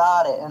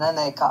 Got it. And then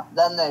they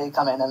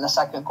come in the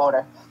second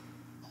quarter.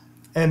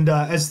 And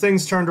as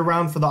things turned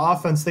around for the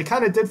offense, they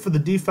kind of did for the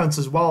defense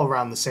as well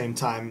around the same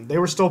time. They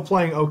were still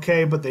playing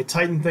okay, but they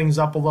tightened things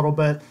up a little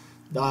bit.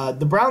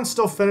 The Browns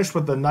still finished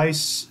with a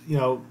nice,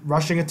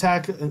 rushing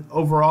attack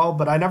overall,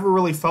 but I never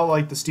really felt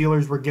like the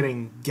Steelers were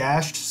getting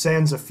gashed,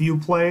 sans a few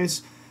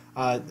plays.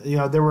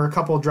 There were a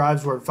couple of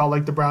drives where it felt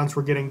like the Browns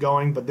were getting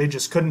going, but they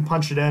just couldn't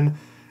punch it in.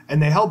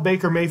 And they held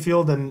Baker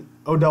Mayfield and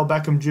Odell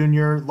Beckham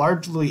Jr.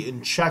 largely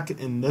in check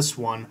in this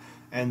one.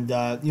 And,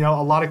 a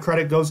lot of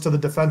credit goes to the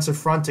defensive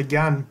front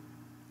again,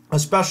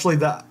 especially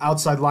the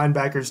outside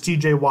linebackers,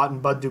 T.J. Watt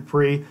and Bud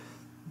Dupree,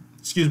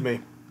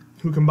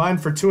 who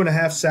combined for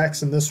 2.5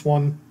 sacks in this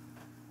one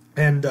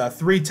and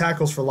 3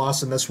 tackles for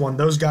loss in this one.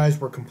 Those guys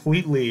were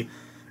completely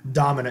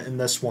dominant in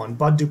this one.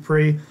 Bud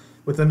Dupree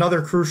with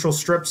another crucial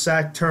strip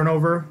sack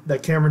turnover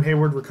that Cameron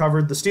Hayward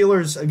recovered. The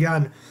Steelers,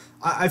 again,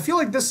 I feel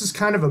like this is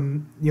kind of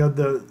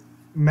the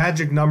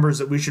magic numbers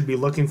that we should be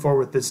looking for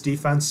with this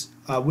defense.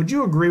 Would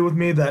you agree with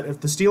me that if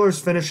the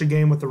Steelers finish a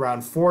game with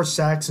around 4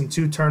 sacks and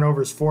 2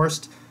 turnovers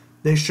forced,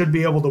 they should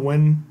be able to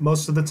win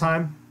most of the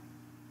time?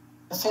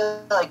 I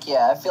feel like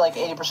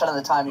 80% of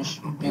the time you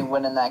should be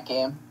winning that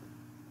game.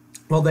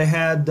 Well, they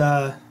had,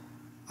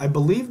 I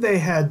believe they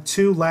had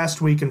 2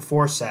 last week and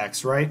 4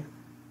 sacks, right?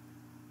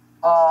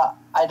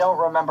 I don't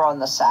remember on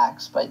the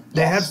sacks, but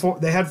yes.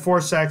 They had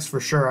 4 sacks for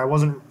sure. I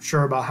wasn't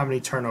sure about how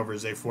many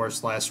turnovers they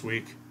forced last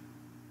week.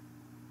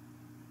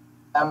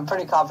 I'm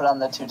pretty confident on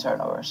the 2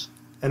 turnovers.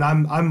 And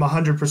I'm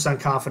 100%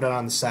 confident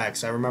on the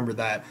sacks. I remember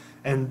that.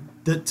 And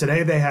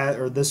today they had,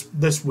 or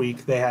this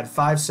week, they had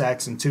 5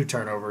 sacks and 2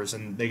 turnovers,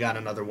 and they got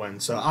another win.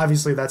 So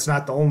obviously that's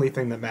not the only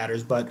thing that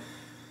matters, but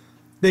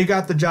they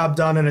got the job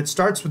done, and it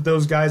starts with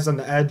those guys on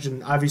the edge,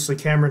 and obviously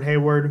Cameron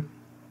Hayward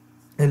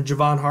and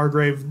Javon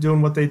Hargrave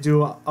doing what they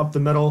do up the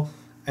middle,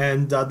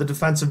 and the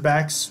defensive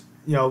backs,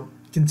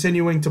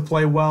 continuing to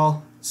play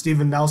well.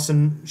 Steven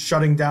Nelson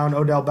shutting down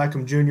Odell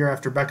Beckham Jr.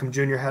 after Beckham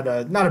Jr.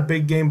 had not a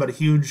big game, but a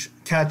huge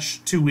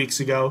catch 2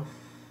 weeks ago.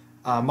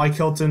 Mike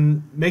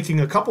Hilton making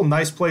a couple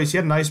nice plays. He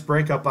had a nice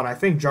breakup on, I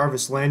think,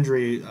 Jarvis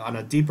Landry on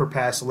a deeper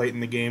pass late in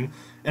the game.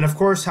 And, of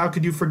course, how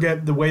could you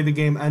forget the way the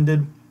game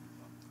ended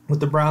with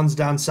the Browns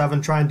down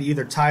 7, trying to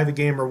either tie the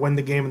game or win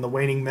the game in the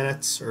waning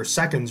minutes, or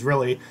seconds,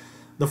 really.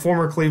 The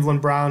former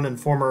Cleveland Brown and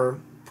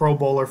former Pro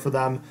Bowler for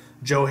them,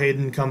 Joe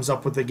Hayden, comes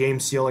up with the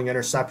game-sealing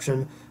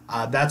interception.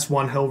 That's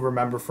one he'll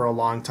remember for a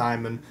long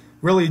time. And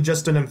really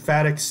just an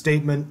emphatic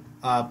statement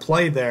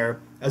play there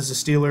as the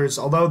Steelers.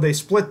 Although they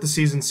split the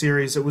season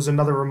series, it was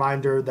another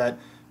reminder that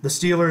the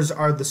Steelers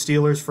are the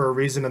Steelers for a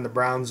reason, and the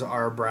Browns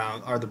are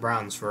the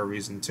Browns for a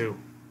reason too.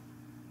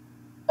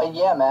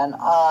 Yeah, man.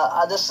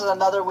 This is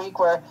another week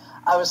where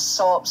I was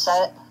so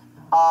upset.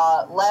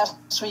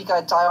 Last week,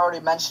 I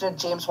already mentioned it,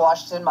 James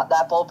Washington,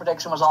 that bold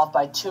prediction was off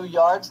by 2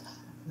 yards.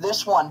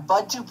 This one,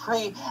 Bud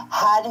Dupree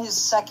had his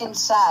second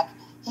sack.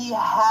 He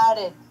had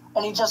it,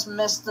 and he just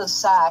missed the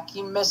sack.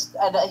 He missed,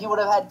 and he would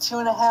have had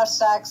 2.5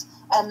 sacks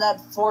and that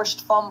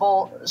forced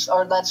fumble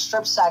or that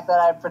strip sack that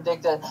I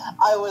predicted.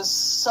 I was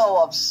so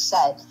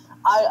upset.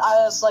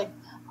 I was like,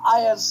 I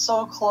am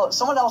so close.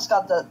 Someone else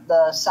got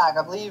the sack.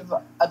 I believe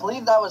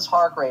that was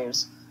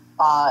Hargraves,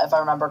 if I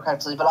remember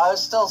correctly. But I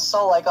was still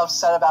so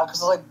upset about it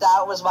because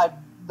that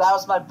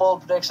was my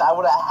bold prediction. I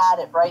would have had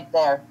it right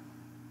there.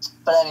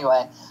 But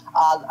anyway,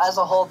 as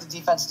a whole, the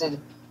defense did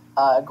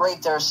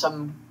great. There were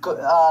some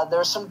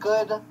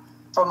good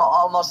from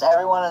almost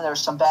everyone, and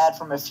there's some bad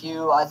from a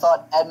few. I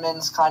thought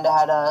Edmonds kind of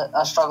had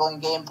a struggling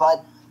game,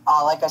 but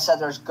like I said,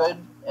 there's good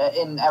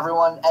in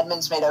everyone.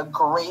 Edmonds made a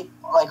great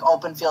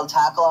open field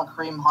tackle on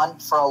Kareem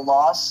Hunt for a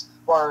loss,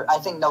 or I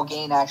think no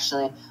gain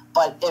actually.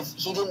 But if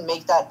he didn't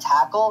make that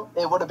tackle,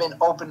 it would have been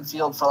open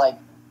field for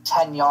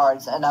 10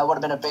 yards, and that would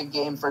have been a big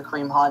game for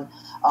Kareem Hunt.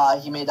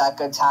 He made that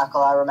good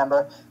tackle, I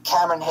remember.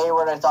 Cameron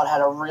Hayward, I thought,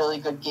 had a really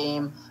good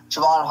game.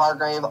 Javon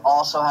Hargrave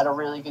also had a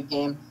really good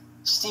game.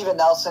 Steven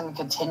Nelson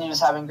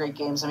continues having great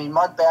games. I mean,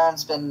 Mark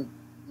Barron's been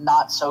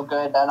not so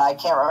good, and I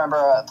can't remember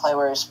a play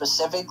where he was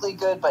specifically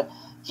good, but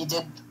he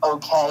did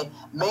okay.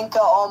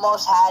 Minka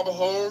almost had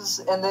his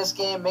in this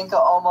game. Minka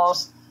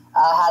almost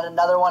had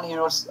another one. He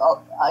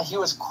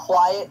was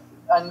quiet,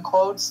 in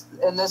quotes,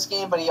 in this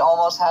game, but he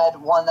almost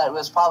had one that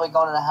was probably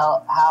going in the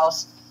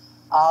house.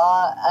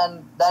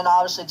 And then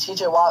obviously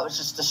T.J. Watt was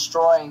just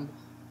destroying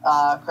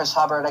Chris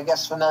Hubbard. I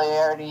guess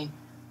familiarity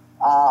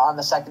on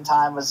the second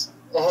time was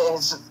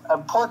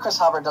poor Chris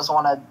Hubbard doesn't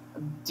want to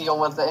deal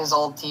with his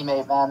old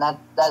teammate, man. That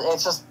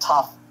it's just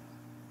tough.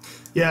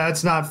 Yeah,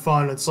 it's not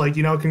fun. It's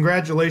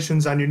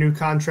congratulations on your new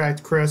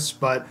contract, Chris,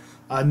 but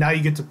now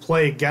you get to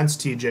play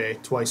against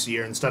TJ twice a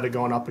year instead of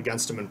going up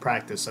against him in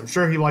practice. I'm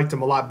sure he liked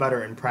him a lot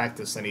better in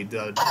practice than he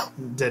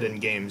did in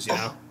games,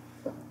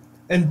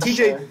 And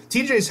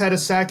TJ's had a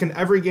sack in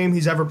every game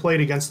he's ever played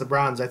against the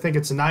Browns. I think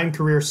it's 9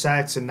 career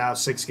sacks in now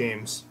 6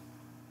 games.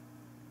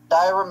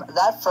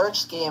 That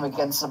first game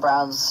against the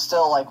Browns is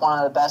still one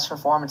of the best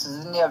performances.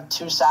 Didn't he have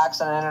 2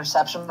 sacks and an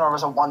interception, or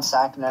was it 1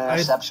 sack and an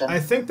interception? I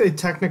think they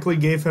technically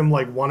gave him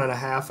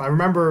 1.5. I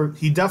remember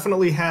he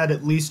definitely had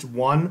at least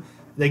 1.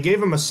 They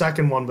gave him a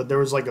second one, but there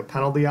was a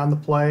penalty on the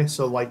play,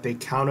 so they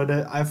counted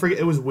it. I forget,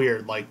 it was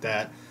weird like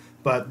that.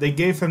 But they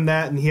gave him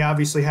that, and he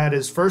obviously had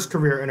his first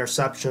career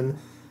interception.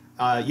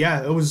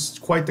 It was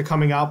quite the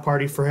coming out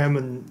party for him,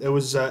 and it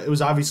was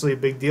obviously a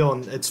big deal.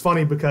 And it's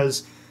funny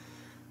because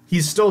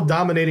he's still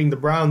dominating the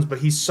Browns, but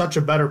he's such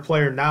a better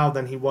player now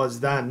than he was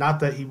then. Not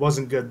that he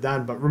wasn't good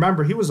then, but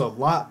remember, he was a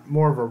lot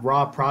more of a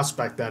raw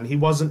prospect then. He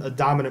wasn't a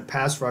dominant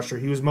pass rusher.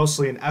 He was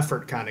mostly an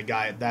effort kind of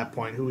guy at that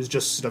point, who was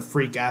just a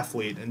freak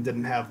athlete and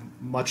didn't have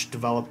much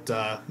developed,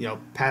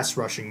 pass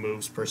rushing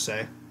moves per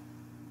se.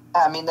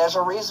 I mean, there's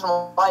a reason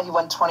why he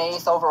went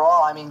 28th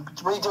overall. I mean,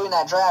 redoing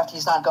that draft,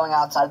 he's not going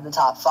outside the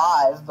top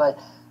 5, but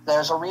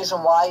there's a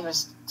reason why he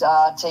was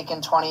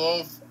taken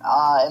 28th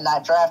in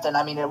that draft. And,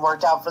 I mean, it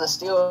worked out for the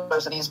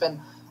Steelers, and he's been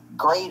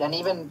great. And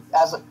even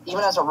as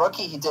a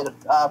rookie, he did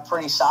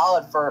pretty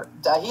solid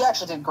he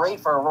actually did great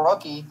for a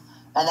rookie,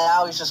 and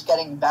now he's just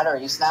getting better.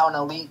 He's now an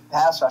elite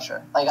pass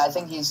rusher. I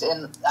think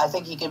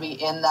he could be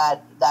in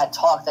that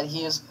talk that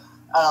he is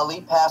an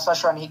elite pass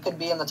rusher, and he could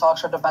be in the talks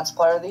for Defensive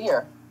Player of the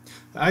Year.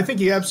 I think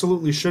he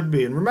absolutely should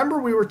be. And remember,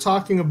 we were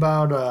talking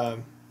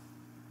about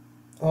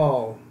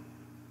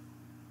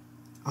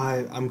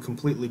I'm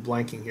completely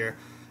blanking here.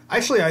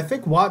 Actually, I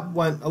think Watt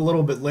went a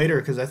little bit later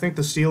because I think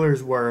the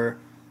Steelers were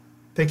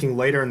picking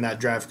later in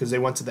that draft because they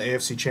went to the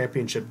AFC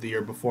Championship the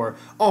year before.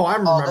 Oh, I'm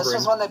remembering. Oh, this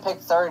is when they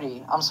picked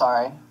 30. I'm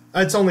sorry.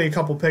 It's only a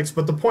couple picks,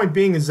 but the point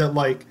being is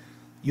that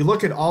you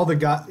look at all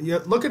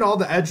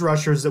the edge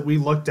rushers that we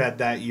looked at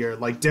that year.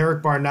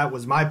 Derek Barnett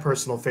was my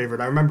personal favorite.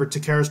 I remember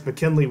Takaris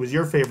McKinley was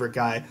your favorite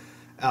guy.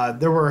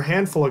 There were a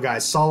handful of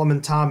guys.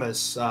 Solomon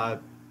Thomas. I'm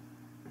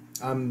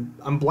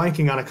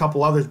blanking on a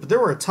couple others, but there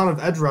were a ton of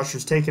edge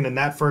rushers taken in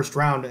that first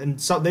round,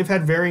 and so they've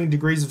had varying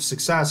degrees of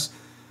success.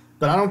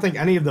 But I don't think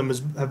any of them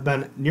have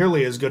been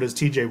nearly as good as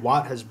T.J.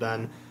 Watt has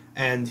been,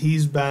 and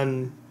he's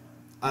been.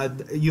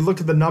 You look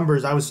at the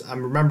numbers.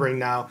 I'm remembering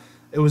now.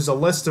 It was a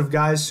list of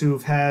guys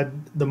who've had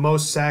the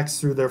most sacks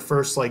through their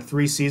first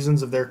 3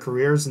 seasons of their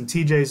careers, and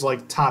TJ's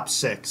top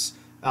 6.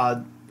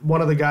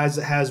 One of the guys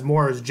that has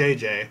more is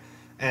JJ,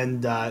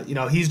 and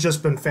he's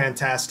just been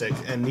fantastic,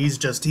 and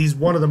he's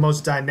one of the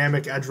most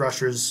dynamic edge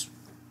rushers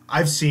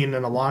I've seen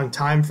in a long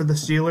time for the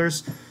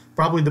Steelers,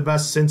 probably the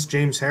best since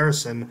James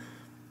Harrison.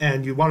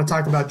 And you want to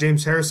talk about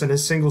James Harrison,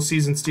 his single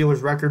season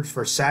Steelers record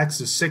for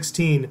sacks is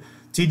 16.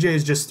 TJ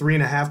is just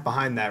 3.5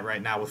 behind that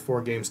right now with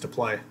 4 games to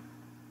play.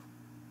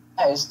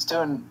 Yeah, he's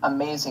doing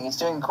amazing. He's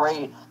doing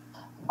great.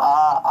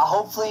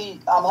 I'm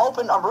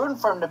rooting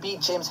for him to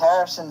beat James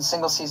Harrison's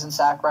single season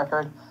sack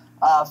record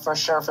for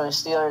sure for the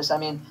Steelers. I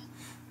mean,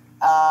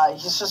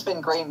 he's just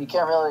been great, and you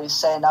can't really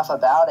say enough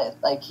about it.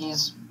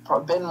 He's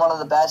been one of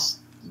the best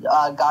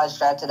guys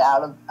drafted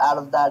out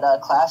of that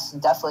class,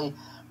 and definitely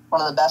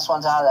one of the best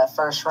ones out of that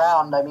first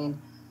round. I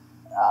mean,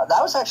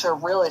 that was actually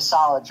a really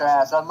solid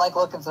draft. I'm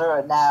looking through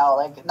it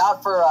now,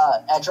 not for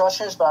edge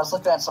rushers, but I was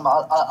looking at some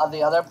of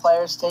the other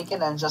players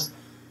taken, and just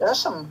there's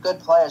some good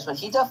players, but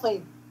he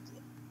definitely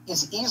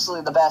is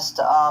easily the best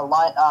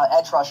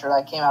edge rusher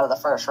that came out of the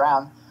first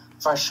round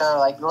for sure.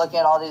 Looking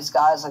at all these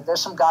guys,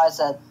 there's some guys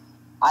that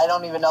I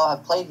don't even know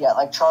have played yet,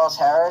 like Charles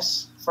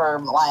Harris for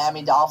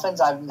Miami Dolphins.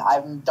 I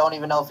don't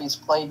even know if he's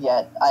played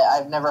yet.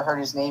 I've never heard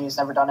his name. He's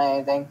never done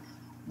anything.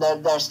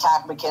 There's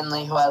Tack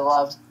McKinley, who I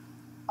loved.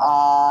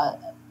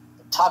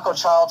 Taco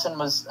Charlton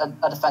was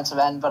a defensive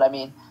end, but I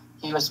mean,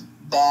 he was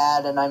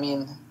bad, and I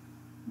mean,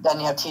 then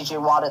you have T.J.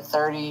 Watt at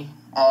 30,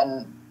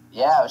 and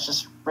yeah, it was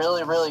just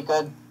really, really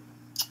good.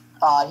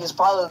 He's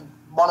probably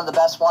one of the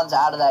best ones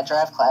out of that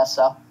draft class,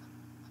 so.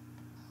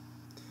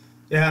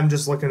 Yeah, I'm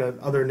just looking at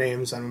other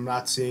names, and I'm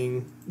not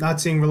seeing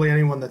really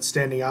anyone that's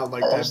standing out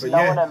like There's that.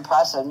 But no one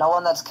impressive, no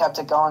one that's kept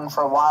it going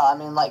for a while. I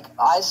mean, like,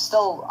 I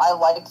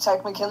like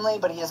Tech McKinley,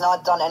 but he has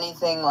not done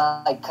anything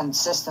like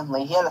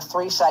consistently. He had a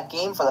 3-sack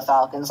game for the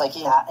Falcons. Like,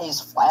 he's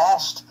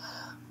flashed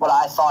what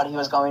I thought he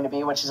was going to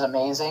be, which is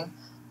amazing.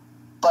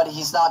 But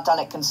he's not done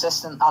it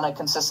on a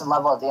consistent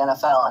level at the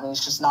NFL, and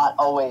he's just not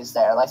always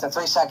there. Like, the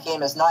 3-sack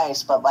game is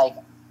nice, but, like,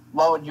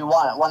 what would you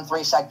want? 1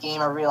 3-sack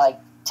game every, like,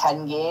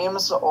 10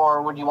 games,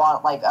 or would you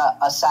want, like,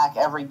 a sack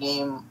every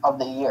game of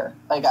the year?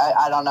 Like,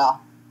 I don't know.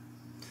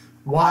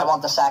 I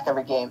want the sack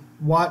every game.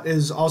 Watt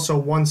is also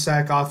 1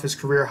 sack off his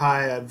career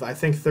high of, I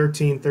think,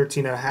 13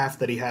 and a half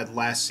that he had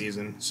last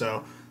season.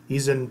 So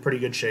he's in pretty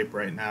good shape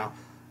right now.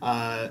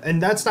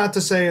 And that's not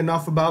to say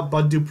enough about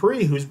Bud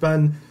Dupree, who's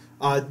been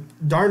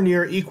darn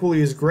near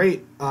equally as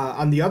great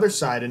on the other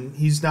side, and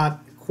he's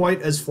not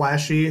quite as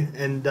flashy,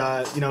 and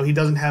he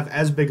doesn't have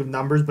as big of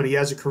numbers, but he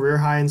has a career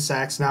high in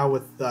sacks now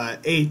with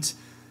 8,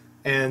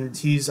 and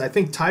he's, I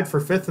think, tied for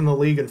 5th in the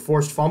league in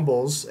forced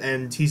fumbles,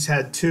 and he's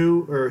had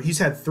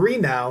 3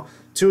 now,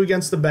 2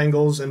 against the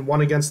Bengals and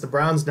 1 against the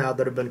Browns now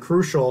that have been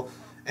crucial,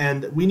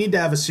 and we need to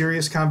have a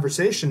serious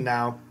conversation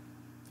now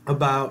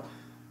about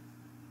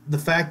the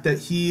fact that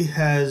he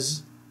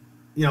has,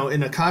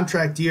 in a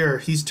contract year,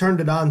 he's turned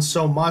it on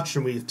so much,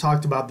 and we've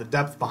talked about the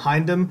depth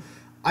behind him.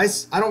 I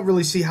don't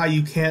really see how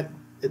you can't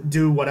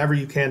do whatever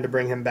you can to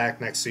bring him back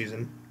next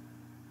season.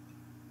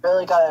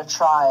 Really got to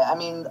try. I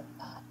mean,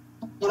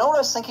 you know what I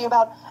was thinking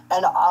about?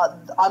 And I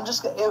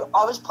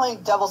was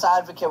playing devil's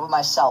advocate with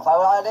myself.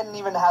 I didn't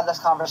even have this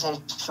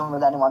conversation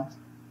with anyone.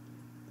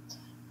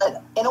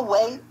 But in a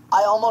way,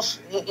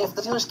 if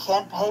the Steelers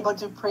can't pay Bud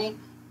Dupree,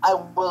 I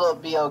will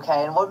be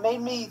okay. And what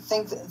made me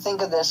think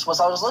of this was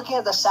I was looking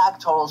at the sack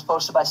totals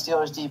posted by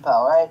Steelers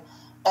Depot, right?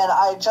 And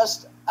I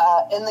just...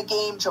 in the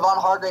game, Javon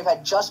Hargrave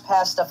had just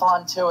passed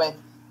Stephon Tuitt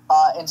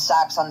in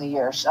sacks on the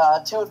year.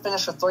 Tuitt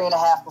finished with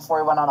 3.5 before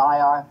he went on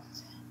IR.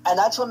 And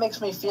that's what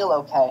makes me feel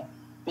okay,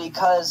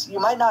 because you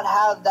might not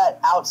have that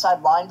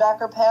outside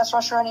linebacker pass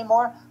rusher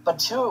anymore, but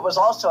Tuitt was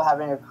also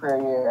having a career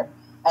year.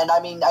 And,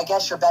 I mean, I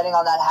guess you're betting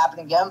on that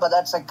happening again, but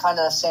that's like kind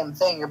of the same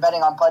thing. You're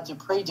betting on Bud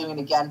Dupree doing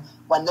it again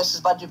when this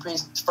is Bud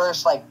Dupree's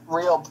first, like,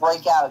 real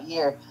breakout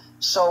year.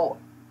 So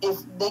if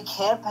they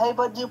can't pay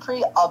Bud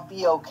Dupree, I'll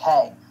be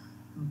okay.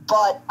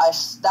 But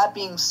that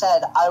being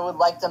said, I would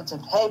like them to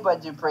pay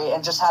Bud Dupree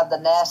and just have the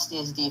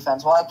nastiest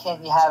defense. Why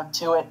can't you have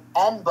Tuitt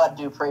and Bud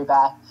Dupree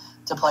back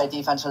to play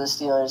defense for the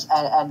Steelers?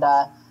 And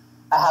I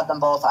have them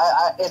both.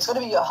 It's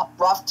going to be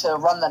rough to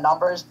run the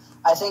numbers.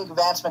 I think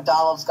Vance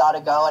McDonald's got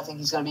to go. I think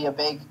he's going to be a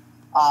big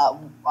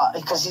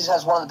because he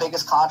has one of the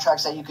biggest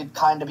contracts that you could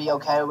kind of be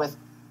okay with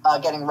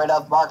getting rid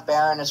of. Mark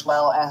Barron as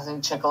well,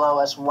 Anthony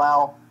Chickillo as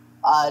well.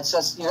 It's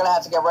just you're going to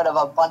have to get rid of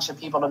a bunch of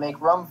people to make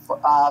room for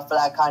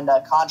that kind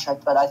of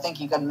contract, but I think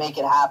you can make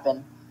it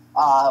happen.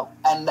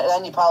 And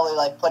then you probably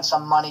like put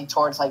some money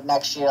towards like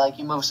next year, like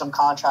you move some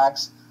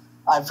contracts.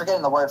 I'm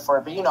forgetting the word for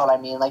it, but you know what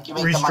I mean. Like you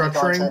make the money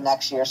go into the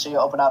next year, so you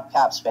open up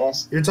cap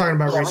space. You're talking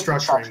about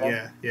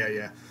restructuring.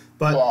 Yeah.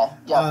 But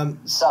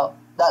so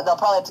they'll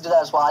probably have to do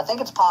that as well. I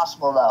think it's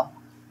possible though.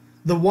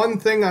 The one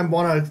thing I'm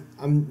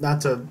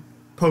not to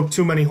poke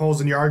too many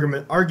holes in your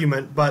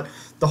argument, but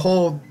the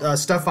whole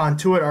Stephon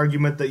Tuitt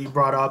argument that you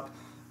brought up,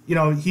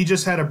 he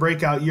just had a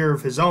breakout year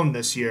of his own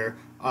this year.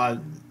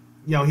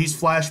 He's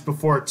flashed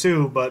before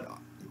too, but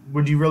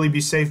would you really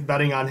be safe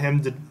betting on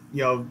him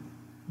to,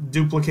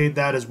 duplicate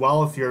that as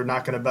well if you're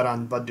not going to bet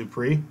on Bud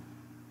Dupree?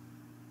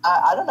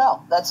 I don't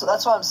know. That's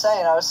what I'm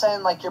saying. I was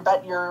saying like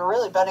you're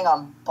really betting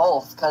on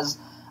both because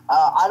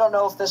I don't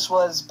know if this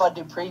was Bud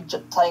Dupree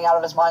playing out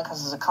of his mind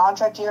because it's a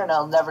contract year and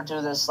he'll never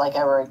do this like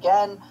ever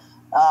again.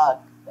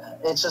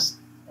 It's just,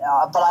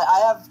 but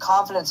I have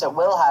confidence it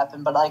will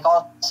happen. But like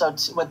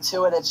also with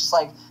Tuitt, it's just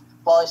like,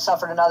 well, he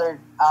suffered another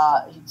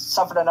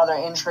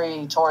injury.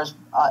 He tore his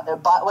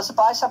was it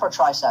bicep or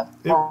tricep,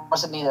 or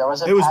was it neither?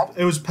 Was it?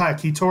 It was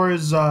pec. He tore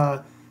his.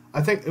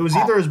 I think it was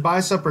either his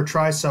bicep or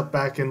tricep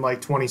back in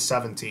like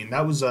 2017.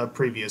 That was a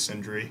previous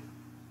injury.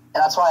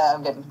 And that's why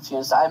I'm getting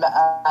confused.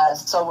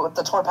 So with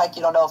the torn pec,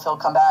 you don't know if he'll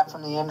come back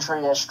from the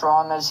injury as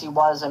strong as he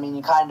was. I mean,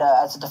 you kind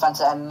of, as a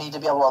defensive end, need to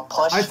be able to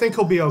push. I think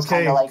he'll be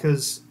okay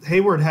because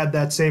Hayward had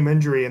that same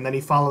injury, and then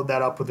he followed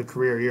that up with a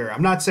career year.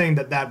 I'm not saying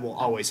that will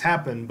always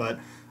happen, but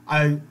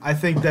I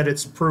think that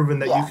it's proven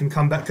that you can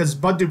come back because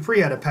Bud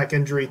Dupree had a pec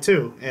injury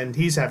too, and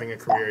he's having a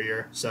career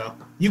year. So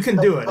you can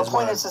do it. The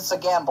point is it's a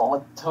gamble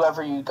with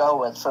whoever you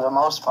go with for the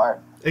most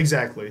part.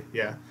 Exactly,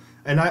 yeah.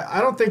 And I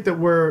don't think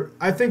that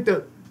I think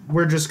that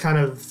we're just kind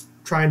of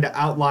trying to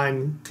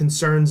outline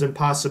concerns and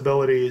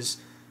possibilities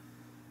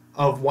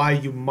of why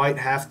you might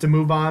have to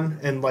move on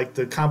and like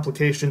the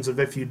complications of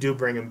if you do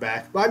bring him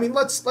back. But I mean,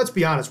 let's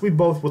be honest. We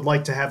both would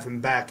like to have him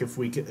back if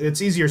we can.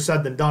 It's easier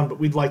said than done, but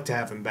we'd like to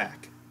have him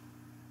back.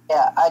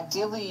 Yeah,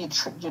 ideally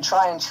you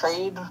try and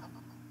trade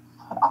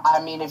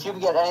I mean, if you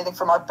could get anything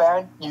for Mark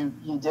Barron, you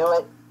do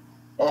it.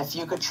 If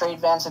you could trade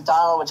Vance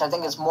McDonald, which I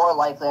think is more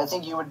likely, I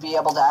think you would be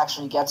able to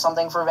actually get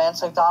something for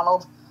Vance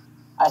McDonald.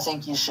 I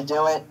think you should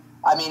do it.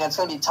 I mean, it's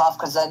going to be tough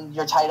because then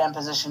your tight end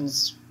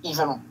position's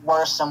even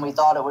worse than we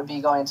thought it would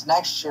be going into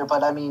next year.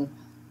 But I mean,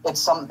 it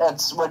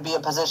would be a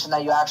position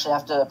that you actually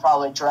have to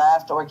probably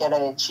draft or get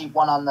a cheap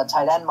one on the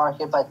tight end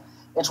market. But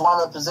it's one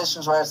of the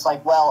positions where it's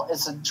like, well,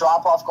 is the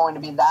drop off going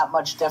to be that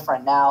much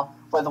different now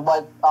with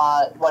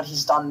what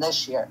he's done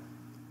this year?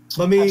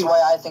 That's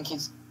why I think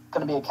he's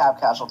going to be a cap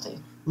casualty.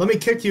 Let me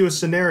kick you a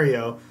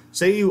scenario.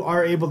 Say you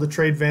are able to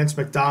trade Vance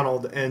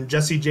McDonald and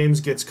Jesse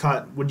James gets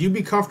cut. Would you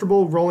be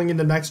comfortable rolling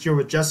into next year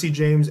with Jesse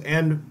James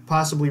and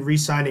possibly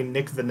re-signing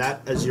Nick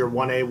Vannett as your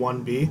 1A,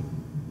 1B?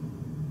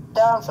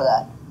 Down for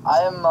that.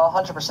 I am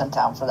 100%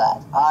 down for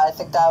that. I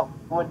think that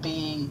would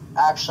be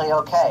actually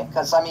okay.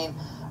 Because, I mean,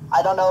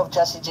 I don't know if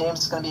Jesse James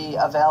is going to be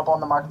available in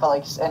the market, but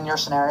like in your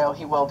scenario,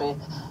 he will be.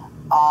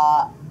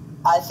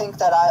 I think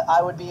that I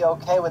would be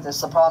okay with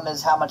this. The problem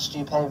is, how much do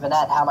you pay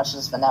Vannett? How much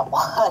does Vannett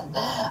want?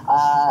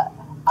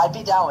 I'd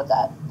be down with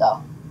that,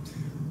 though.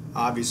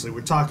 Obviously,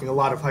 we're talking a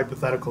lot of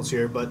hypotheticals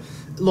here, but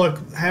look,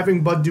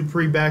 having Bud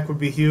Dupree back would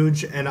be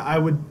huge, and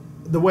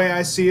the way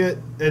I see it,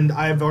 and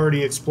I've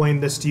already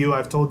explained this to you,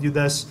 I've told you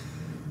this,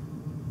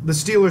 the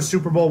Steelers'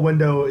 Super Bowl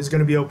window is going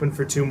to be open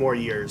for 2 more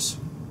years.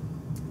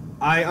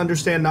 I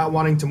understand not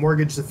wanting to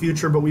mortgage the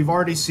future, but we've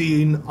already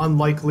seen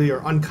unlikely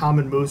or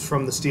uncommon moves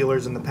from the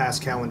Steelers in the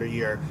past calendar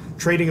year.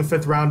 Trading a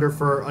 5th rounder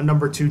for a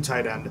number 2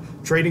 tight end,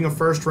 trading a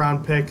 1st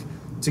round pick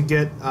to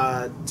get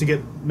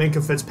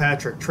Minkah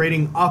Fitzpatrick,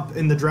 trading up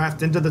in the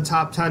draft into the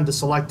top 10 to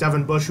select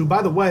Devin Bush, who,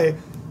 by the way,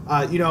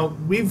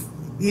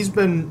 he's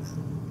been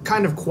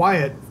kind of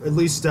quiet, at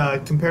least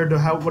compared to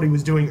what he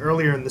was doing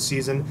earlier in the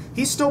season.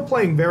 He's still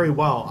playing very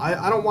well.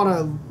 I don't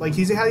want to,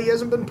 he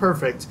hasn't been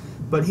perfect,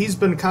 but he's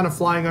been kind of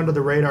flying under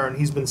the radar and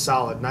he's been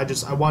solid. And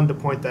I wanted to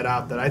point that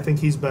out, that I think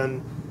he's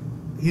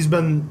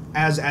been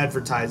as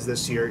advertised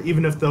this year,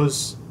 even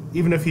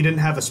if he didn't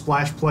have a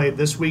splash play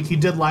this week. He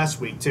did last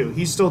week too.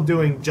 He's still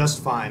doing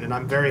just fine, and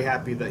I'm very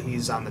happy that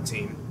he's on the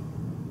team.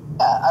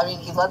 Yeah, I mean,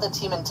 he led the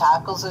team in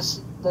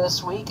tackles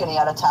this week, and he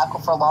had a tackle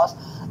for loss.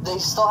 He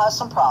still has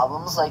some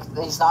problems.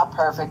 He's not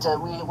perfect.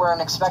 We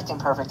weren't expecting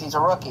perfect. He's a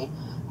rookie.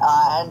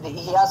 And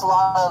he has a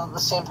lot of the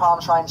same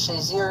problems Ryan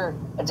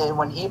Shazier did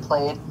when he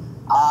played.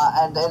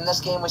 And in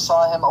this game, we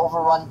saw him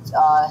overrun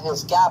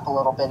his gap a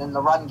little bit in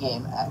the run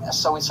game.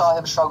 So we saw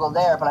him struggle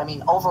there. But, I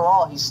mean,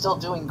 overall, he's still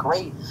doing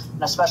great,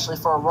 and especially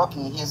for a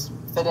rookie. He's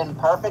fit in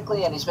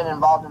perfectly, and he's been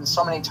involved in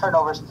so many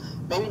turnovers.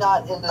 Maybe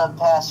not in the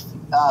past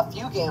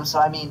few games, but,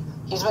 I mean,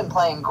 he's been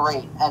playing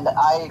great. And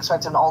I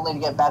expect him only to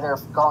get better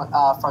going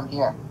from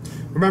here.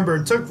 Remember,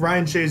 it took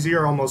Ryan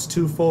Shazier almost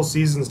 2 full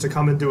seasons to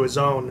come into his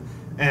own,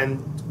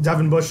 and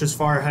Devin Bush is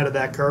far ahead of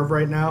that curve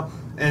right now.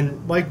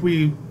 And like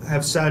we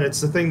have said, it's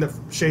the thing that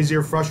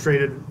Shazier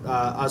frustrated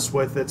us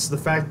with. It's the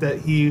fact that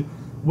he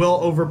will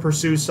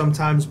over-pursue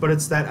sometimes, but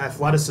it's that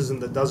athleticism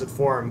that does it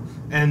for him.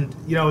 And,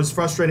 as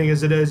frustrating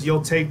as it is,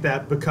 you'll take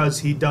that because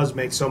he does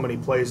make so many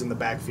plays in the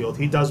backfield.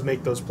 He does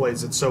make those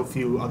plays that so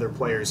few other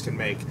players can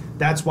make.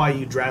 That's why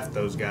you draft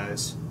those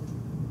guys.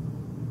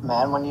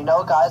 Man, when you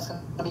know a guy's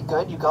going to be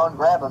good, you go and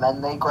grab him.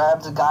 And they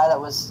grabbed a guy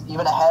that was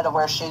even ahead of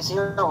where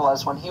Shazier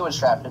was when he was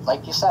drafted,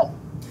 like you said.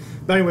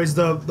 But anyways,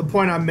 the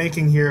point I'm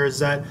making here is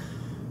that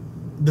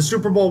the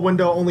Super Bowl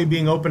window only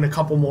being open a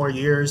couple more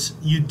years,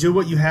 you do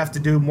what you have to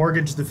do,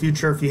 mortgage the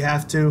future if you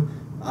have to,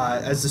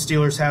 as the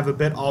Steelers have a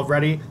bit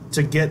already,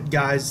 to get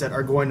guys that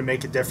are going to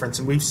make a difference.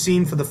 And we've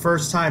seen for the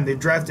first time, they've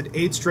drafted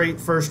 8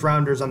 straight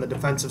first-rounders on the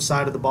defensive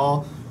side of the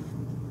ball.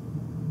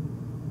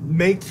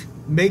 Make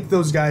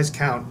those guys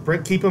count.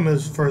 Keep them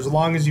for as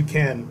long as you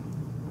can.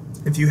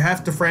 If you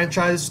have to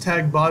franchise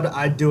tag Bud,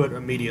 I'd do it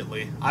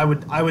immediately. I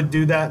would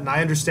do that, and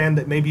I understand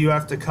that maybe you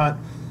have to cut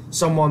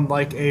someone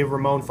like a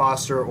Ramon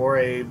Foster or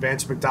a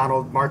Vance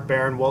McDonald, Mark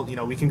Barron. Well,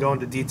 we can go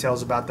into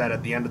details about that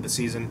at the end of the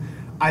season.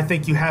 I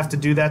think you have to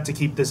do that to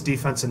keep this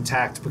defense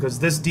intact, because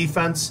this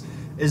defense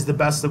is the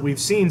best that we've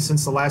seen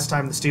since the last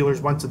time the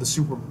Steelers went to the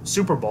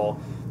Super Bowl.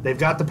 They've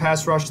got the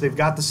pass rush, they've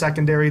got the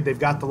secondary, they've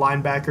got the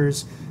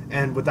linebackers,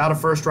 and without a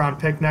first-round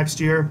pick next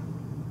year,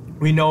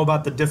 we know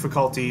about the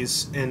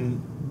difficulties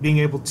in being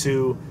able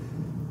to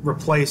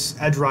replace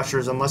edge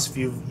rushers unless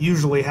you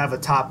usually have a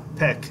top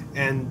pick.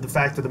 And the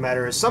fact of the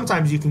matter is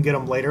sometimes you can get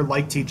them later,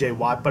 like T.J.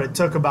 Watt, but it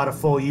took about a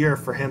full year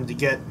for him to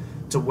get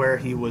to where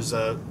he was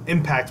an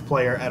impact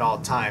player at all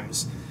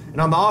times.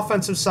 And on the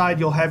offensive side,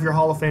 you'll have your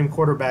Hall of Fame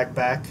quarterback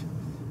back,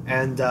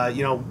 and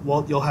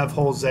you'll have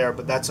holes there,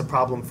 but that's a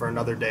problem for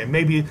another day.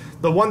 Maybe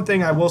the one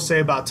thing I will say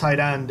about tight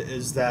end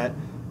is that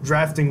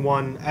drafting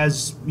one,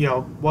 as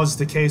was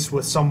the case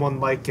with someone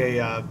like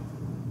a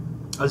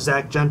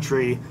Zach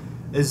Gentry,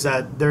 is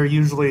that they're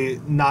usually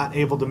not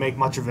able to make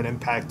much of an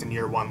impact in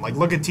year one. Like,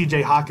 look at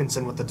T.J.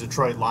 Hawkinson with the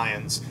Detroit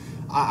Lions.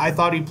 I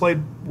thought he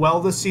played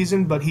well this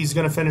season, but he's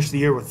going to finish the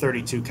year with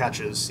 32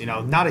 catches.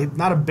 Not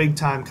a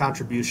big-time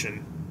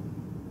contribution.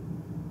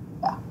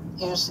 Yeah,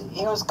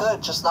 he was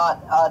good, just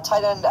not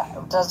tight end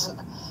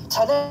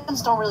tight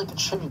ends don't really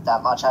contribute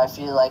that much, I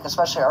feel like,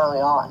 especially early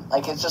on.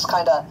 Like, it's just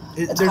kind of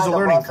there's a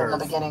learning rough curve in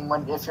the beginning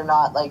if you're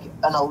not, like,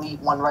 an elite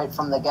one right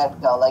from the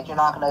get-go. Like, you're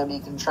not going to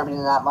be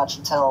contributing that much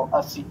until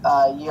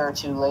a year or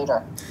two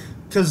later.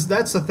 Because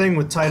that's the thing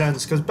with tight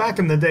ends, because back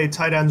in the day,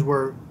 tight ends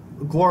were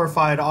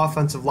glorified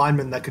offensive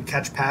linemen that could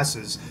catch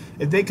passes.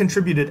 If they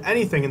contributed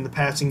anything in the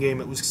passing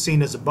game, it was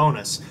seen as a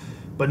bonus.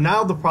 But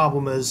now the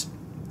problem is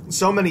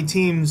so many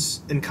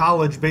teams in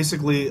college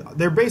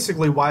they're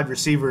basically wide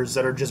receivers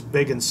that are just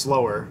big and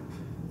slower.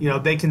 You know,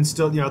 they can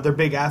still, they're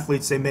big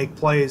athletes, they make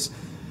plays,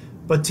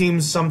 but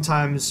teams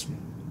sometimes,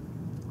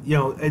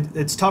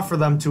 it's tough for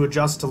them to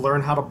adjust to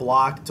learn how to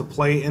block, to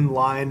play in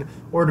line,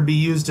 or to be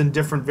used in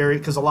different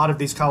because a lot of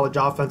these college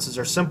offenses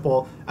are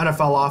simple.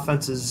 NFL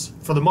offenses,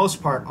 for the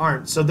most part,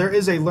 aren't. So there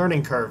is a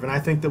learning curve, and I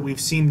think that we've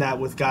seen that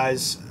with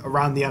guys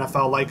around the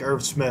NFL like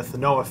Irv Smith,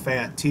 Noah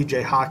Fant,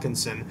 T.J.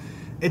 Hawkinson.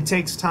 It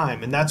takes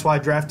time, and that's why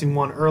drafting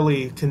one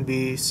early can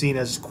be seen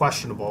as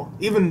questionable.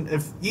 Even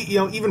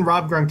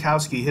Rob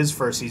Gronkowski, his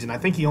first season, I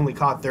think he only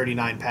caught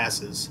 39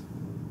 passes.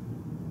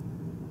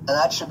 And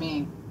that should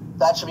be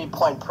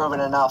point proven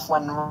enough.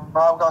 When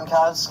Rob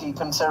Gronkowski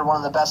considered one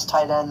of the best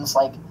tight ends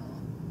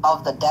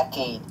of the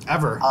decade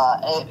ever.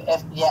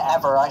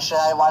 Ever. I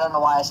don't know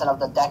why I said of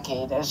the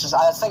decade. It's just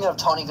I was thinking of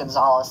Tony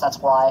Gonzalez. That's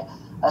why.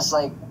 That's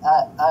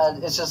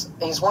it's just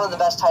he's one of the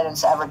best tight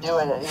ends to ever do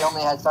it. He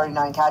only had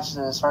 39 catches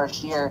in his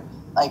first year.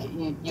 Like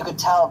you could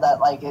tell that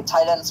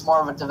tight end's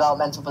more of a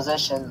developmental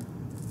position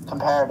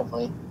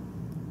comparatively.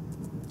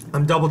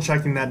 I'm double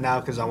checking that now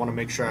because I want to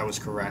make sure I was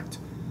correct.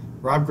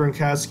 Rob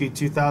Gronkowski,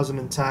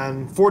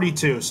 2010,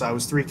 42, so I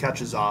was 3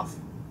 catches off.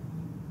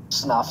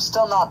 Enough.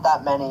 Still not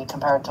that many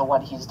compared to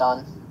what he's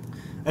done.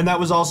 And that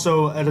was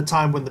also at a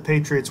time when the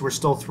Patriots were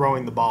still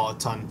throwing the ball a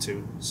ton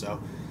too.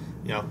 So,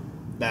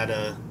 that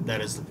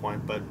is the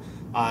point. But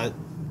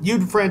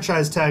you'd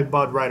franchise tag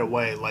Bud right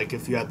away,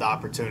 if you had the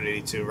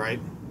opportunity to, right?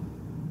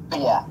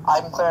 Yeah,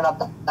 I'm clearing up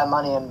that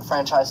money and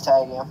franchise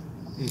tagging him.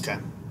 Okay.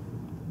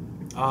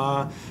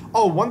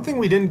 One thing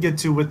we didn't get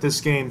to with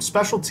this game,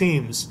 special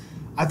teams.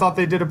 I thought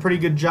they did a pretty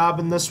good job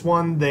in this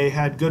one. They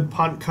had good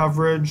punt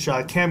coverage.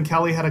 Cam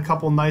Kelly had a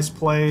couple nice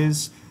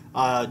plays.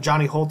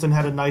 Johnny Holton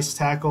had a nice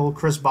tackle.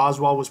 Chris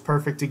Boswell was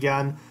perfect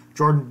again.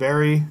 Jordan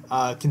Berry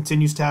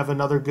continues to have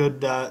another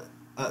good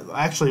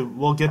actually,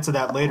 we'll get to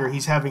that later.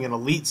 He's having an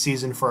elite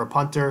season for a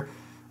punter.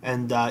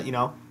 And,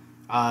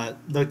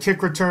 the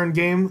kick return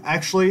game,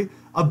 actually,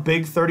 a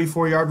big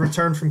 34-yard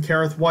return from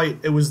Kareth White.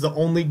 It was the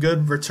only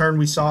good return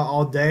we saw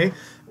all day.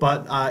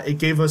 But it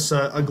gave us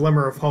a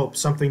glimmer of hope,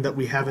 something that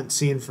we haven't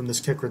seen from this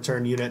kick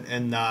return unit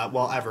in,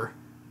 ever.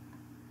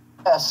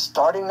 Yeah,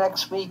 starting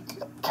next week,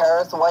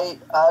 Kareth White,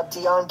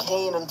 Deion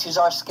Kane, and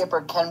Tuzar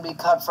Skipper can be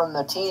cut from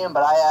the team,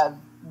 but I have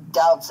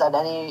doubts that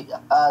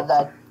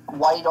that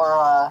White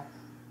or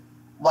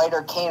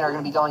Kane are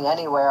going to be going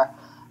anywhere.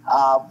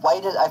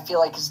 White, I feel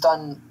like, has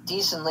done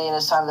decently in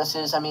his time this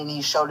season. I mean,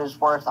 he showed his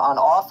worth on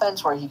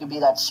offense, where he could be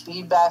that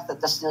speed back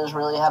that the Steelers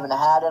really haven't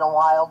had in a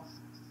while.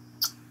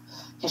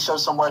 He showed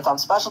some worth on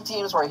special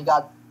teams where he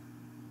got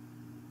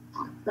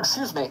that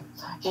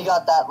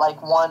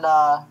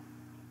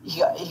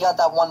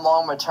one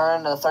long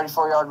return, a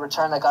 34-yard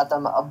return that got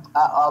them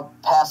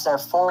past their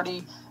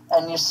 40,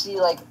 and you see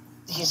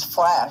he's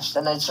flashed,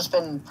 and it's just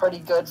been pretty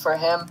good for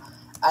him.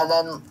 And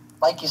then,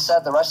 like you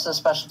said, the rest of the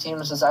special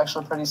teams is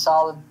actually pretty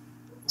solid.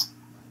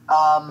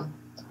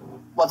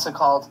 What's it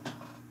called?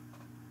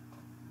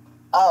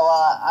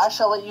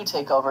 Actually, I'll let you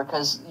take over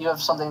because you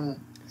have something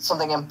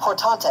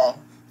importante.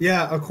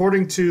 Yeah,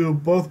 according to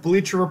both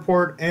Bleacher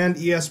Report and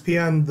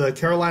ESPN, the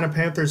Carolina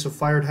Panthers have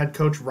fired head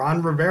coach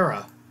Ron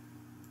Rivera.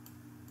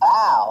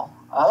 Wow.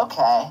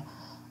 Okay.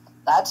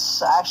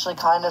 That's actually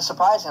kind of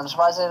surprising. I'm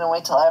surprised they didn't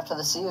wait till after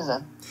the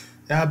season.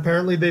 Yeah,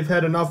 apparently they've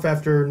had enough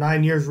after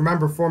 9 years.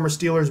 Remember, former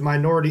Steelers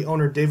minority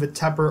owner David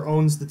Tepper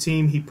owns the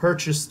team. He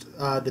purchased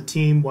the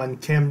team when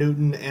Cam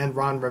Newton and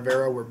Ron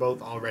Rivera were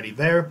both already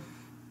there.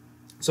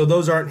 So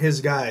those aren't his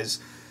guys.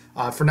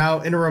 For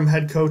now, interim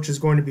head coach is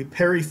going to be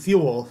Perry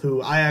Fewell,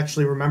 who I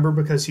actually remember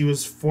because he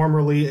was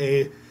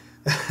formerly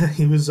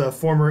a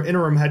former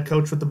interim head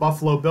coach with the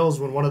Buffalo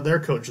Bills when one of their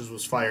coaches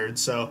was fired.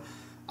 So,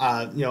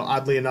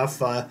 oddly enough,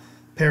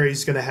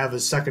 Perry's going to have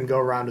his second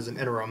go-around as an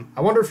interim.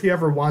 I wonder if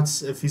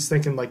if he's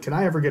thinking, can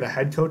I ever get a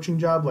head coaching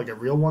job, a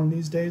real one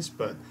these days?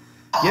 But,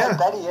 yeah. I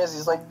bet he is.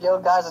 He's like, yo,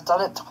 guys, I've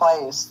done it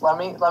twice. Let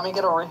me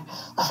get a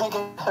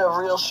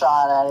real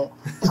shot at it.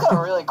 He's got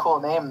a really cool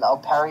name, though,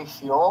 Perry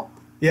Fewell.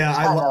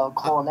 Yeah, a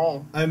cool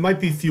name. It might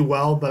be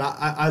Fewell, but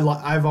I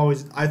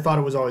thought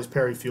it was always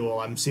Perry Fewell.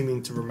 I'm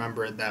seeming to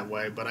remember it that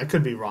way, but I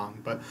could be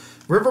wrong. But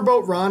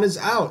Riverboat Ron is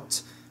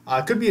out.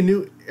 Could be a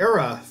new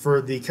era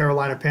for the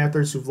Carolina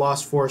Panthers, who've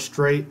lost 4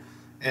 straight,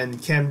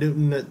 and Cam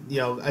Newton,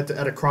 at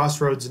a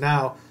crossroads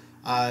now.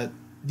 Do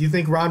you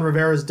think Ron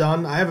Rivera's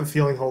done? I have a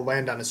feeling he'll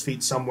land on his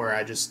feet somewhere.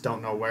 I just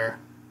don't know where.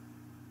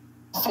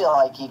 I feel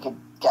like he could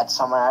get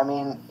somewhere. I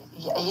mean,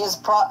 he's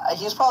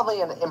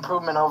probably an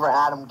improvement over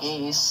Adam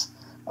Gase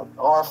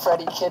or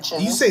Freddie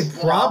Kitchens. You say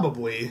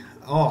probably.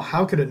 Oh,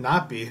 how could it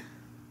not be?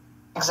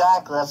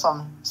 Exactly, that's what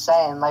I'm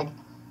saying. Like,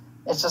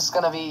 it's just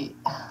going to be...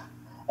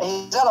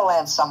 He's going to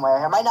land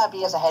somewhere. It might not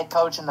be as a head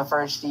coach in the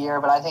first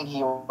year, but I think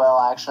he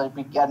will actually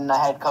be getting a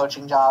head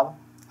coaching job.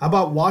 How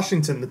about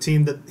Washington, the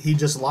team that he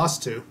just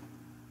lost to?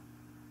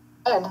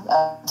 Good.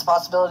 That's a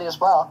possibility as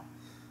well.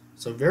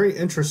 So very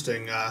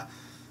interesting.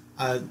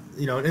 An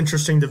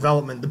interesting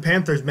development. The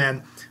Panthers,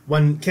 man,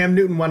 when Cam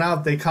Newton went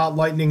out, they caught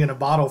lightning in a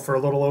bottle for a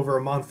little over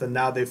a month, and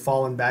now they've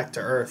fallen back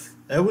to earth.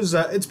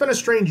 It's been a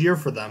strange year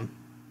for them.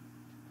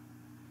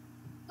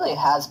 It really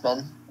has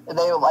been.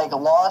 They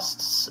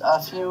lost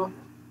a few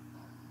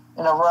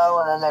in a row,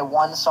 and then they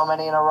won so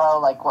many in a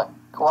row.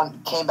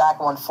 Came back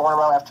and won 4 in a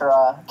row after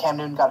Cam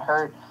Newton got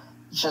hurt.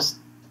 It's just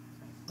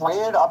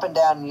weird up and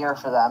down year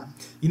for them.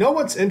 You know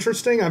what's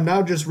interesting? I'm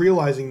now just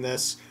realizing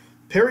this.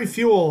 Perry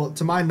Fewell,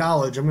 to my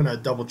knowledge, I'm going to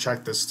double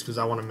check this because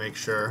I want to make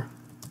sure.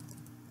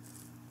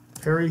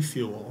 Perry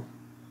Fewell.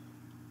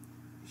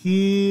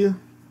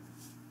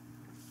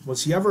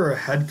 Was he ever a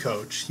head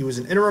coach? He was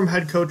an interim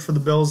head coach for the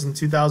Bills in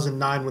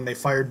 2009 when they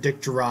fired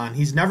Dick Duran.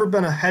 He's never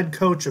been a head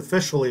coach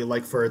officially,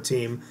 for a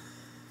team.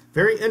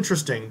 Very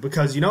interesting,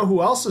 because you know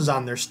who else is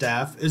on their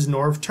staff is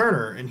Norv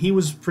Turner, and he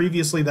was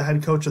previously the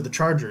head coach of the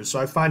Chargers. So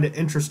I find it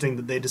interesting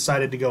that they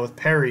decided to go with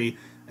Perry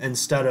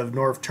instead of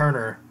Norv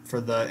Turner for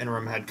the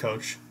interim head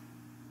coach.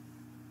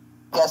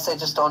 I guess they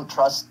just don't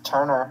trust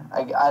Turner.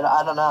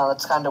 I don't know.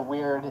 That's kind of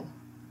weird.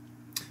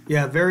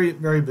 Yeah, very,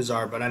 very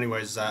bizarre. But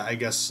anyways, I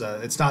guess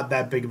it's not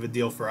that big of a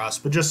deal for us.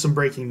 But just some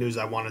breaking news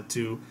I wanted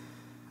to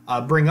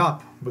bring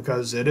up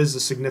because it is a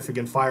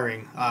significant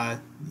firing.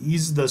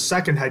 He's the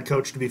second head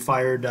coach to be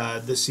fired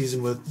this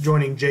season, with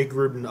joining Jay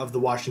Gruden of the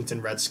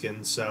Washington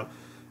Redskins. So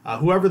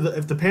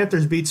if the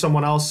Panthers beat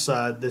someone else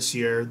this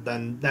year,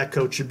 then that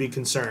coach should be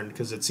concerned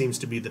because it seems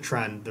to be the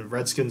trend. The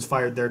Redskins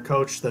fired their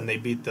coach, then they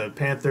beat the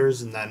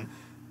Panthers, and then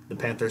the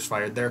Panthers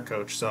fired their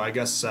coach. So I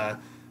guess...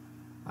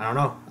 I don't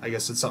know. I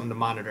guess it's something to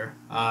monitor.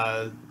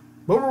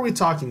 What were we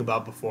talking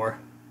about before?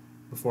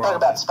 Talk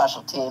about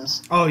special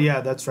teams. Oh,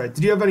 yeah, that's right.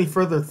 Did you have any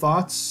further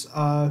thoughts?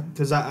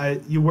 Because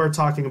you were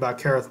talking about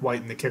Kareth White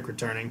and the kick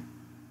returning.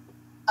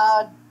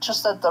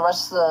 Just that the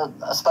rest of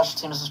the special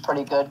teams was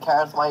pretty good.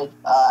 Kareth White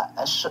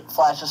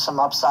flashes some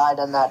upside,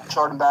 and that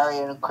Jordan Berry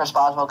and Chris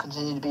Boswell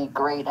continue to be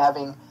great,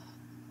 having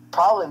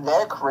probably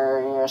their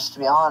career years, to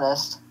be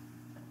honest.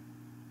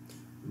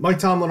 Mike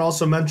Tomlin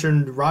also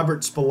mentioned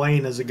Robert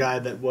Spillane as a guy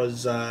that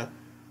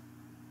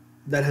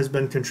has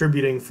been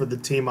contributing for the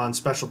team on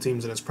special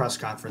teams in his press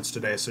conference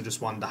today, so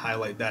just wanted to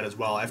highlight that as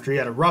well. After he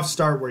had a rough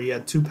start where he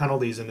had 2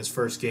 penalties in his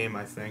first game,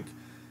 I think.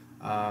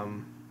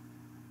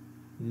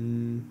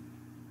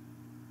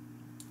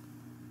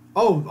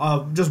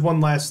 Just one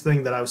last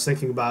thing that I was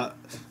thinking about.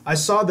 I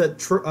saw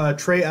that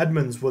Trey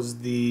Edmonds was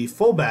the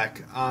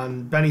fullback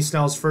on Benny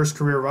Snell's first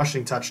career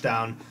rushing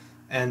touchdown,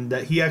 and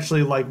that he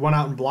actually went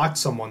out and blocked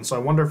someone. So I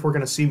wonder if we're going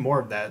to see more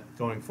of that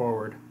going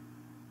forward.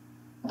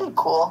 It'd be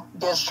cool.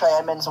 Gives Trey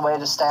Edmonds a way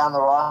to stay on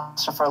the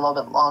roster for a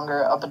little bit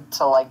longer, up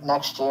until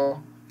next year.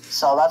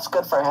 So that's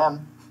good for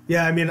him.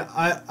 Yeah, I mean,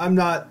 I'm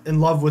not in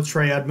love with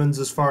Trey Edmonds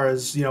as far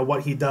as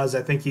what he does.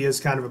 I think he is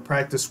kind of a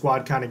practice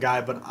squad kind of guy,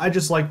 but I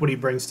just like what he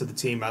brings to the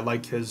team. I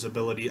like his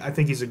ability. I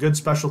think he's a good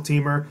special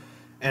teamer,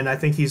 and I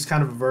think he's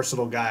kind of a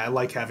versatile guy. I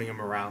like having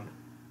him around.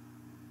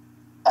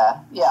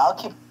 Yeah, I'll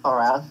keep him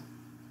around.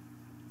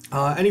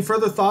 Any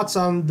further thoughts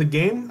on the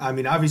game? I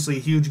mean, obviously a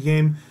huge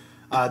game.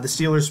 The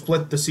Steelers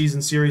split the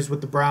season series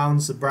with the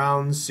Browns. The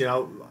Browns,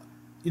 not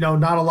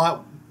a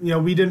lot.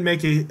 We didn't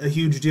make a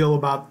huge deal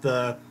about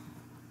the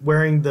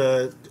wearing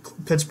the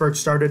Pittsburgh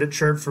started it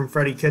shirt from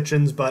Freddie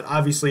Kitchens, but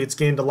obviously it's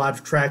gained a lot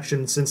of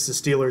traction since the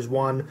Steelers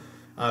won.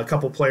 A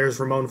couple players,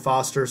 Ramon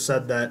Foster,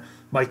 said that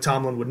Mike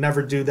Tomlin would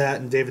never do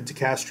that, and David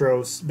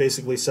DeCastro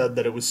basically said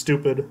that it was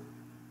stupid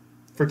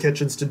for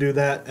Kitchens to do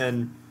that.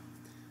 And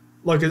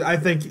look,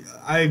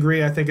 I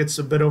agree. I think it's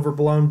a bit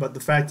overblown, but the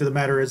fact of the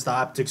matter is the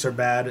optics are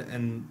bad.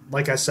 And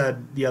like I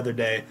said the other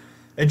day,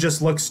 it just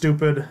looks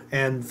stupid,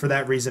 and for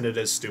that reason it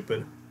is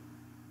stupid.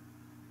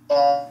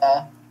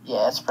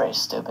 Yeah, it's pretty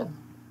stupid.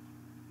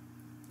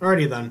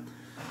 Alrighty then.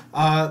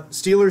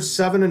 Steelers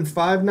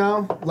 7-5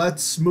 now.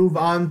 Let's move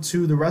on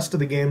to the rest of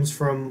the games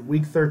from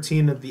Week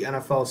 13 of the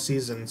NFL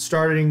season.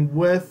 Starting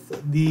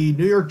with the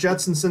New York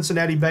Jets and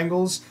Cincinnati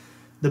Bengals.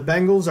 The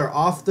Bengals are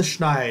off the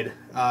schneid.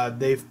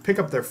 They've picked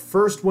up their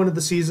first win of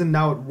the season,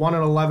 now at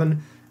 1-11.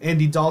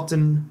 Andy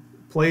Dalton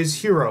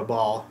plays hero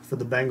ball for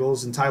the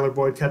Bengals, and Tyler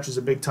Boyd catches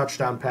a big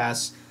touchdown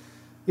pass.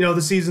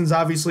 The season's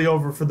obviously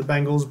over for the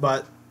Bengals,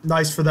 but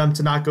nice for them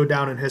to not go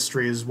down in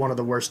history as one of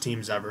the worst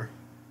teams ever.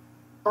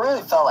 It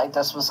really felt like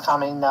this was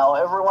coming,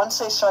 though. Once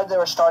they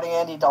were starting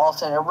Andy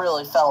Dalton, it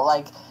really felt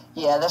like,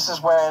 yeah, this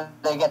is where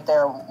they get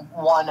their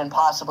one and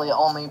possibly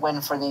only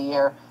win for the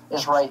year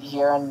is right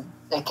here. And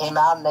they came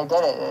out and they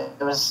did it.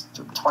 It was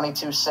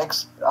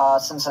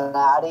 22-6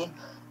 Cincinnati.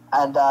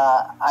 And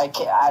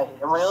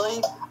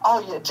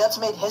Jets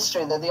made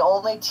history. They're the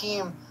only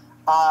team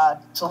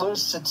to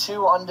lose to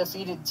 2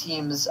 undefeated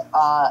teams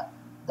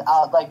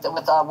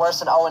with a worse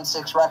than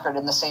 0-6 record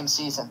in the same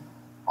season.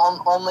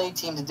 Only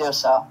team to do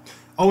so.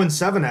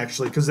 0-7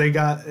 actually, because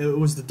it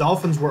was the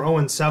Dolphins were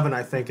 0-7,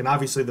 I think, and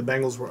obviously the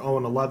Bengals were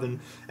 0-11.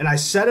 And I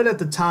said it at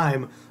the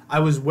time, I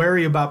was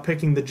wary about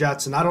picking the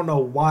Jets, and I don't know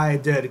why I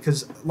did,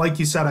 because like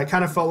you said, I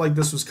kind of felt like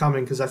this was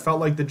coming, because I felt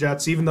like the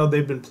Jets, even though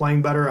they've been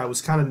playing better, I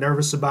was kind of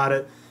nervous about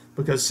it,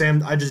 because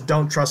I just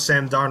don't trust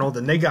Sam Darnold,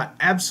 and they got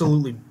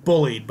absolutely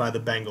bullied by the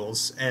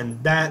Bengals,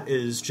 and that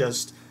is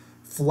just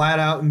flat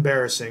out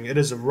embarrassing. It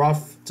is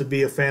rough to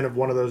be a fan of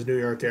one of those New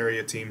York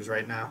area teams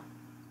right now.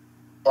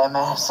 Yeah,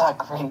 man, it's not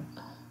great.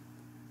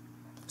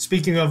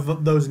 Speaking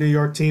of those New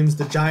York teams,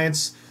 the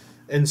Giants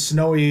in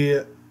snowy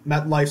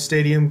MetLife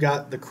Stadium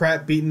got the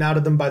crap beaten out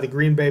of them by the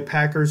Green Bay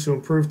Packers, who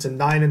improved to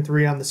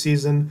 9-3 on the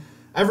season.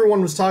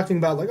 Everyone was talking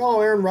about, like,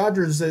 oh, Aaron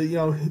Rodgers,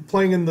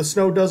 playing in the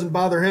snow doesn't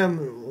bother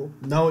him.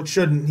 No, it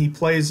shouldn't. He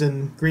plays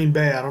in Green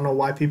Bay. I don't know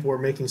why people were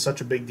making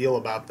such a big deal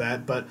about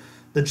that, but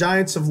the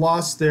Giants have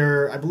lost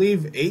their, I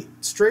believe, eighth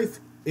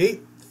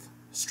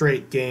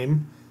straight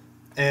game.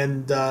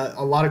 And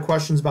a lot of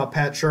questions about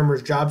Pat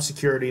Shurmur's job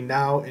security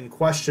now in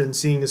question,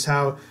 seeing as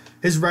how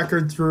his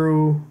record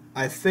through,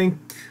 I think,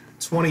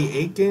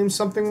 28 games,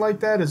 something like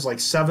that, is like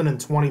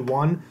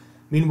 7-21.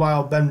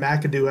 Meanwhile, Ben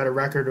McAdoo had a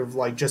record of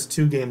like just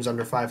 2 games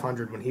under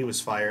 500 when he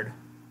was fired.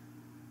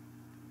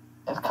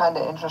 It's kind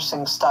of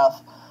interesting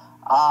stuff.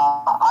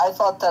 I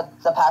thought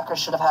that the Packers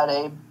should have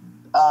had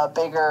a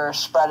bigger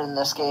spread in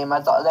this game.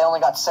 I thought they only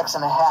got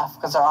 6.5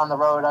 because they're on the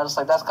road. I was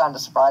like, that's kind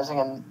of surprising.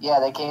 And yeah,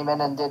 they came in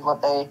and did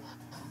what they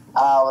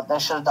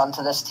should have done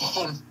to this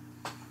team.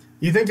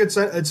 You think it's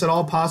at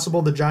all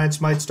possible the Giants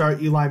might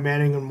start Eli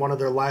Manning in one of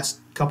their last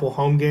couple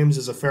home games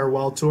as a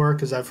farewell tour?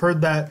 Because I've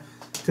heard that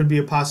could be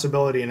a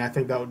possibility, and I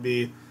think that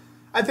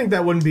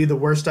wouldn't be the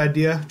worst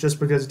idea,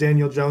 just because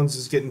Daniel Jones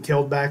is getting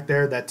killed back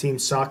there. That team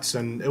sucks,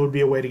 and it would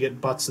be a way to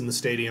get butts in the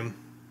stadium.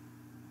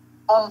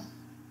 I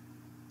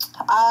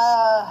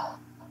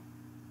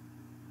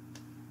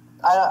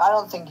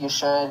don't think you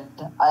should.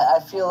 I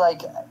feel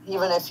like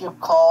even if you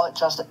call it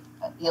just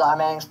Eli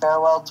Manning's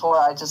farewell tour,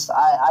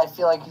 I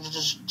feel like you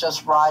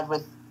just ride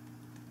with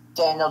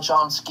Daniel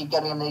Jones, keep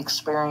getting him the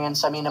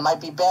experience. I mean, it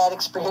might be bad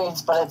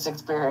experience, but it's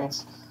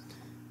experience.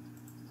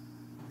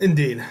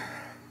 Indeed.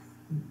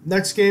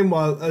 Next game,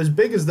 well, as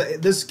big as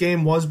this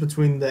game was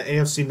between the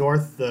AFC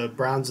North, the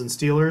Browns and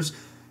Steelers,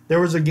 there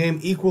was a game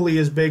equally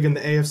as big in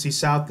the AFC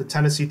South, the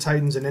Tennessee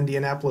Titans and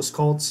Indianapolis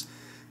Colts.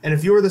 And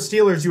if you were the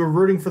Steelers, you were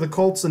rooting for the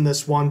Colts in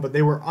this one, but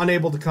they were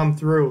unable to come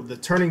through. The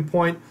turning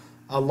point,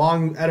 a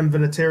long Adam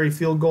Vinatieri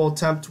field goal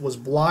attempt, was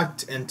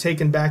blocked and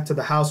taken back to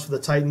the house for the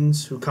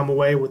Titans, who come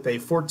away with a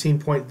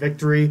 14-point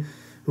victory,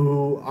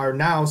 who are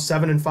now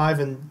 7-5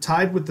 and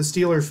tied with the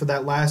Steelers for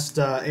that last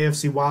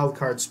AFC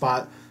wildcard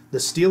spot. The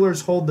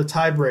Steelers hold the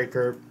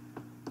tiebreaker,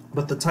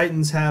 but the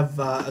Titans have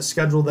a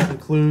schedule that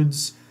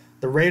includes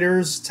the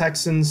Raiders,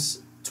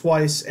 Texans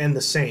twice, and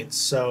the Saints.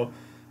 So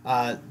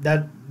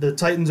that the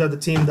Titans are the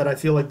team that I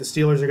feel like the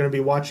Steelers are going to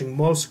be watching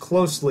most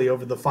closely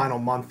over the final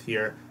month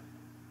here.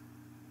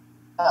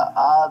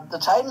 The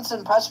Titans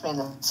impressed me in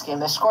this game.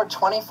 They scored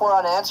 24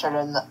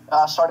 unanswered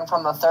starting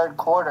from the third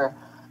quarter.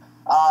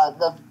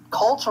 The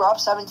Colts were up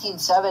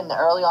 17-7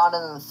 early on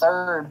in the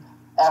third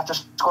after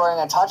scoring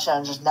a touchdown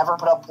and just never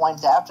put up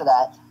points after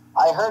that.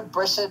 I heard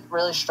Brissett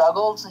really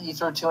struggled. He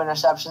threw 2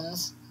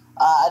 interceptions.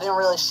 I didn't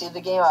really see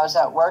the game. I was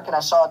at work, and I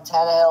saw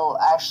Tannehill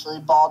actually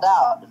balled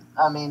out.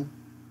 I mean,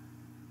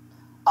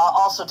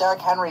 also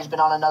Derrick Henry's been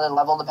on another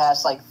level the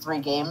past, 3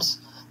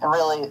 games. And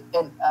really,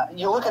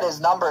 you look at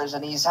his numbers,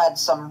 and he's had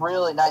some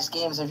really nice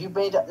games. If you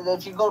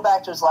go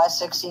back to his last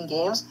 16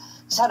 games,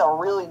 he's had a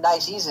really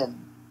nice season.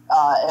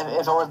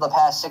 If it were the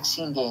past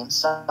 16 games,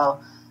 so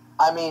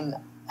I mean,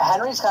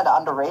 Henry's kind of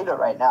underrated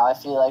right now, I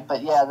feel like.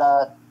 But yeah,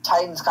 the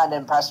Titans kind of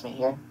impressed me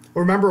here.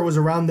 Remember, it was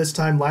around this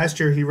time last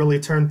year he really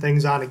turned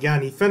things on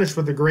again. He finished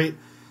with a great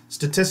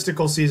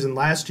statistical season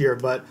last year,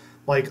 but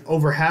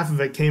over half of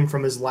it came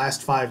from his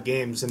last 5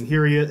 games. And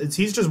here he is.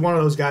 He's just one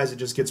of those guys that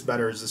just gets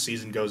better as the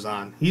season goes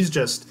on. He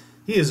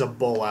is a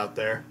bull out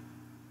there.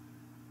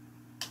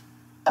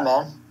 Yeah,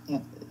 man.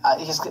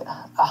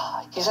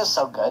 He's just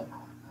so good.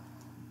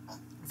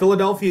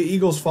 Philadelphia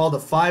Eagles fall to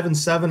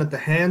 5-7 at the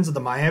hands of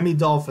the Miami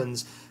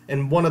Dolphins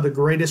in one of the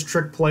greatest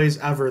trick plays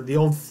ever. The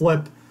old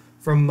flip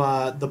from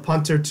the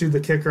punter to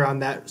the kicker on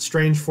that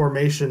strange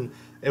formation.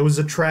 It was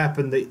a trap,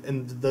 and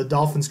the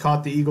Dolphins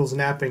caught the Eagles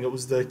napping. It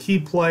was the key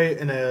play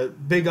and a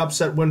big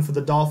upset win for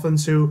the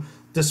Dolphins, who,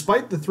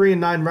 despite the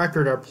 3-9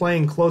 record, are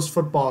playing close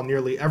football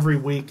nearly every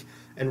week.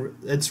 And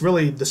it's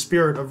really the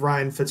spirit of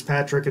Ryan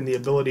Fitzpatrick and the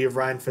ability of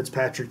Ryan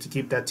Fitzpatrick to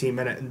keep that team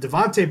in it. And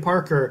Devontae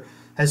Parker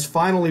has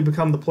finally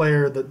become the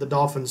player that the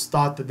Dolphins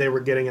thought that they were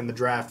getting in the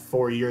draft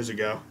 4 years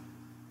ago.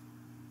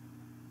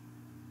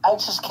 I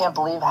just can't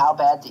believe how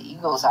bad the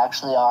Eagles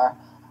actually are.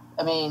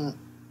 I mean,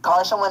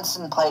 Carson Wentz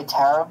didn't play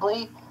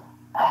terribly.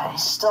 He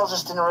still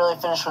just didn't really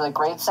finish with a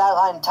great stat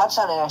line.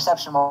 Touchdown and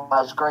interception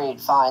was great,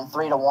 fine,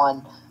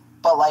 3-1.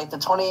 But the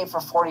 28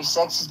 for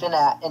 46, he's been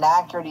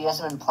inaccurate. He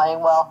hasn't been playing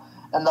well.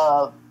 And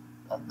the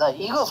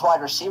Eagles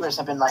wide receivers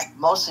have been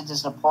mostly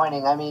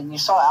disappointing. I mean, you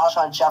saw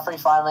Alshon Jeffrey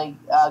finally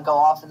go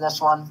off in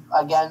this one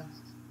again.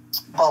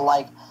 But,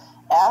 like,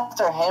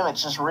 after him,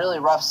 it's just really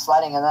rough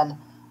sledding. And then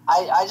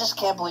I just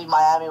can't believe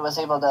Miami was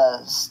able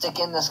to stick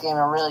in this game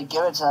and really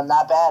give it to them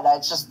that bad.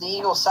 It's just the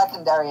Eagles'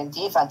 secondary and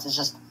defense is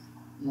just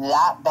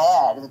that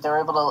bad that they're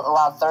able to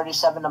allow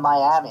 37 to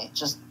Miami.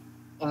 Just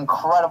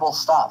incredible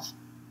stuff.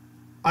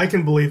 I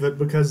can believe it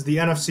because the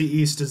NFC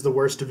East is the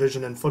worst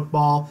division in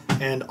football,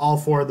 and all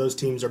 4 of those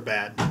teams are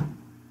bad.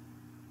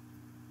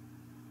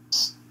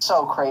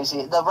 So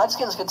crazy. The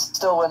Redskins could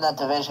still win that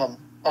division.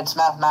 It's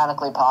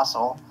mathematically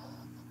possible.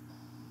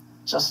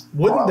 Just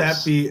wouldn't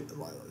gross. that be?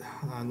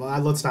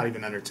 Let's not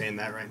even entertain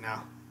that right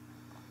now.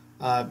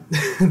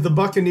 The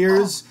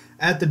Buccaneers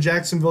at the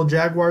Jacksonville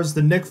Jaguars.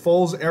 The Nick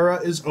Foles era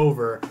is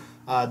over.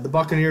 The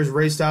Buccaneers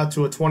raced out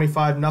to a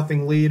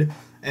 25-0 lead.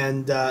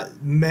 And,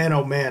 man,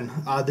 oh, man,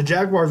 the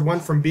Jaguars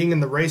went from being in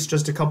the race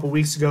just a couple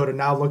weeks ago to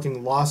now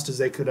looking lost as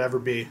they could ever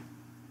be.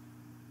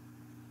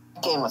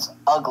 That game was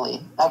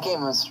ugly. That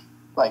game was,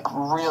 like,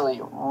 really,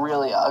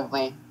 really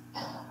ugly.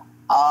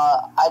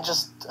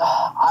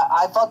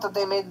 I thought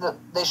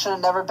that they should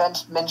have never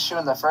benched Minshew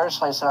in the first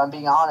place, if I'm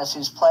being honest. He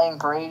was playing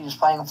great. He was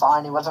playing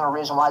fine. He wasn't a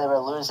reason why they were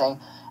losing. And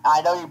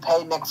I know you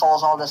paid Nick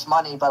Foles all this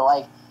money, but,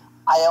 like,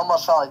 I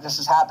almost felt like this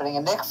is happening.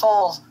 And Nick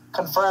Foles,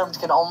 confirmed,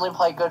 can only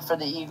play good for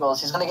the Eagles.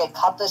 He's going to get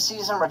cut this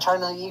season, return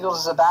to the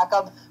Eagles as a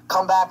backup,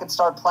 come back and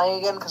start playing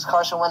again because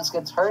Carson Wentz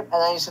gets hurt, and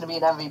then he's going to be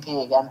an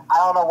MVP again. I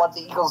don't know what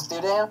the Eagles do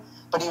to him,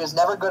 but he was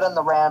never good on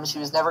the Rams. He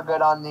was never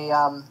good on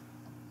the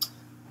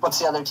what's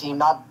the other team?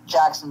 Not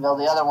Jacksonville.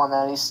 The other one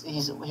that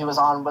he was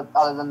on, but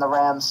other than the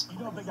Rams.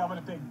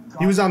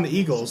 He was on the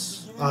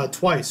Eagles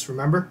twice.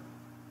 Remember?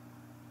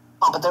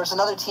 Oh, but there was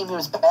another team he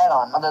was bad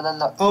on, other than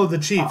the. Oh, the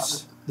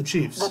Chiefs. The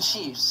Chiefs. The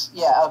Chiefs.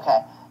 Yeah.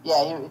 Okay.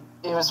 Yeah.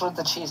 He was with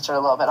the Chiefs for a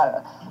little bit.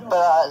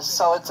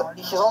 So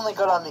he's only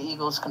good on the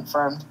Eagles,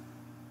 confirmed.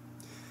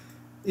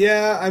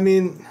 Yeah, I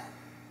mean,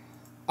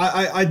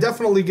 I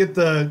definitely get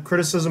the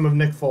criticism of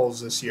Nick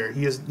Foles this year.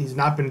 He's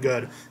not been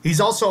good. He's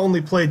also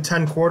only played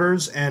 10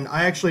 quarters, and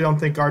I actually don't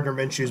think Gardner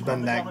Minshew's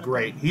been that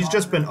great. He's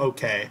just been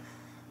okay.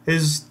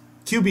 His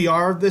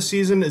QBR this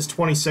season is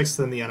 26th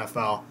in the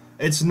NFL.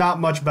 It's not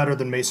much better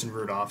than Mason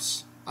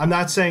Rudolph's. I'm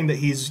not saying that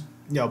he's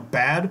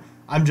bad.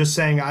 I'm just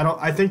saying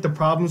I think the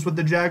problems with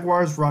the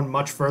Jaguars run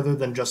much further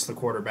than just the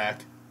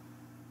quarterback.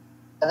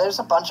 And there's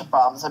a bunch of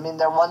problems. I mean,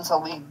 their once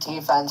elite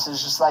defense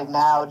is just like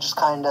now just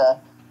kind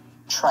of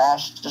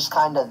trash, just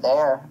kind of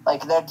there.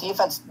 Like their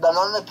defense, none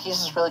of the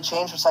pieces really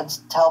changed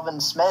besides Telvin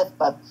Smith.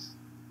 But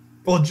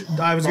well,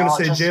 I was going to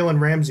say Jalen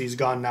Ramsey's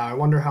gone now. I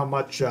wonder how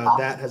much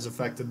that has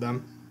affected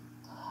them.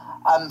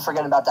 I'm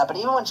forgetting about that. But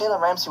even when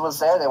Jalen Ramsey was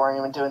there, they weren't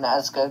even doing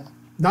as good.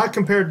 Not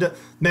compared to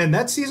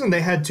that season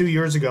they had 2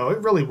 years ago. It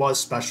really was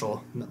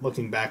special.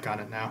 Looking back on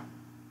it now,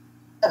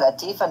 yeah, that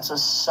defense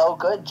was so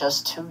good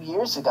just 2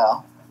 years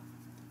ago.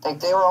 Like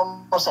they were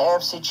almost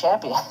AFC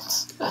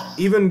champions.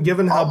 Even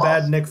given how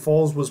bad Nick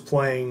Foles was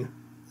playing,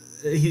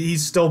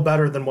 he's still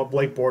better than what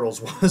Blake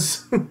Bortles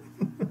was.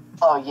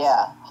 Oh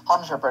yeah,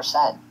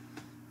 100%.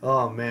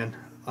 Oh man.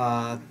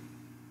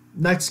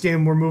 Next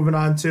game we're moving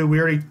on to, we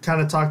already kind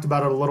of talked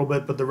about it a little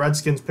bit, but the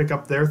Redskins pick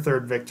up their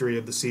third victory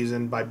of the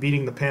season by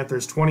beating the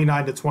Panthers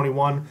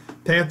 29-21.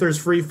 Panthers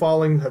free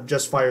falling, have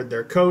just fired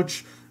their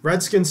coach.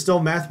 Redskins still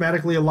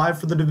mathematically alive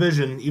for the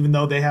division, even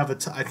though they have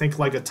I think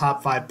like a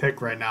top 5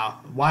 pick right now.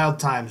 Wild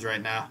times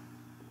right now.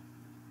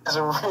 It's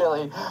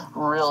really,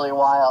 really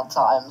wild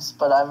times.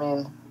 But I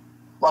mean,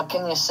 what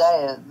can you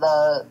say?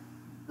 The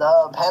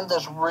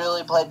Panthers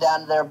really played down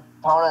to their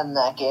opponent in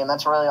that game.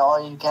 That's really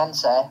all you can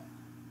say.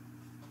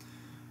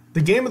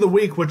 The game of the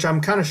week, which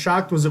I'm kind of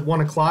shocked was at 1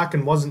 o'clock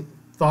and wasn't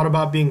thought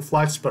about being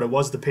flexed, but it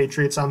was the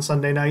Patriots on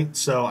Sunday night,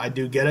 so I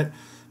do get it.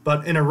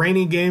 But in a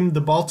rainy game,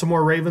 the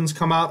Baltimore Ravens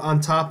come out on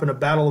top in a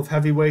battle of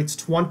heavyweights,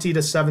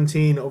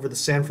 20-17 over the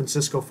San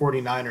Francisco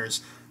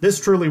 49ers. This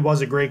truly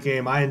was a great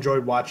game. I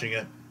enjoyed watching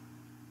it.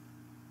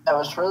 It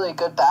was really a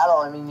good battle.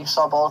 I mean, you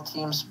saw both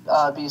teams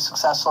be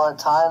successful at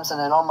times, and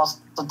it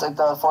almost looked like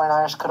the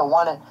 49ers could have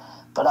won it.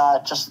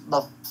 But just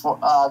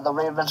the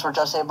Ravens were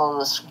just able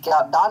to squeak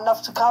out, not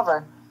enough to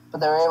cover, but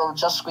they were able to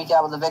just squeak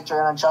out with a victory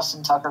on a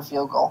Justin Tucker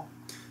field goal.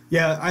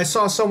 Yeah, I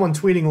saw someone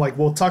tweeting, like,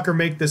 will Tucker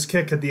make this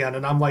kick at the end?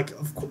 And I'm like,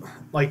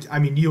 I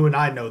mean, you and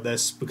I know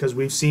this because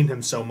we've seen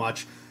him so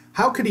much.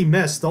 How could he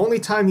miss? The only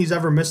time he's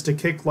ever missed a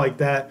kick like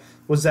that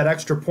was that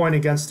extra point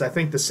against, I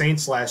think, the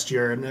Saints last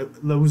year. And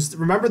it was,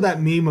 remember that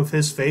meme of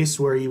his face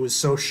where he was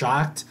so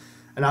shocked?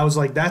 And I was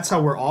like, that's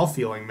how we're all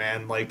feeling,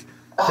 man. Like,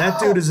 that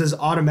dude is as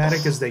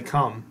automatic as they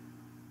come.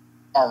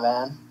 Yeah,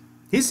 man.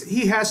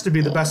 He has to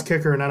be the best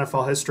kicker in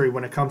NFL history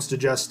when it comes to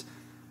just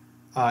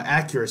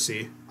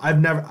accuracy. I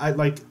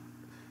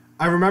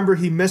remember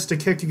he missed a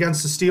kick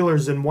against the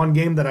Steelers in one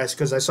game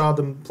because I saw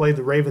them play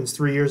the Ravens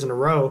 3 years in a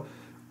row.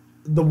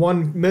 The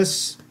one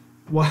miss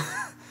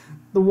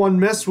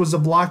was a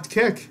blocked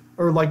kick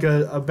or like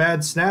a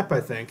bad snap, I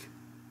think.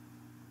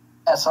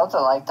 Yeah, something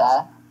like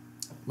that.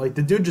 Like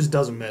the dude just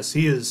doesn't miss.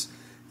 He's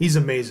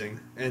amazing.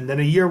 And then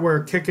a year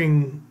where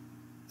kicking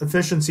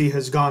efficiency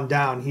has gone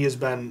down, he has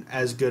been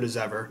as good as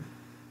ever.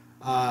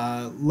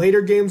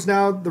 Later games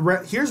now.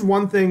 Here's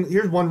one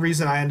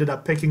reason I ended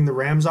up picking the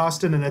Rams,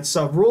 Austin, and it's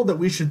a rule that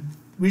we should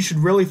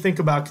really think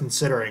about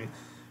considering.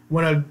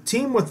 When a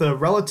team with a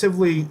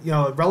relatively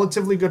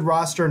good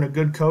roster and a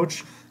good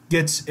coach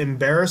gets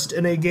embarrassed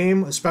in a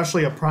game,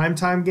 especially a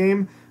primetime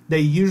game, they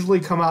usually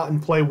come out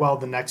and play well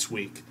the next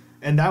week.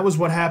 And that was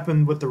what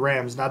happened with the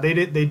Rams. Now they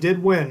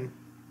did win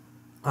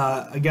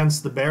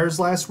against the Bears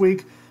last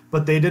week,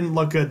 but they didn't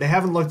look good. They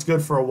haven't looked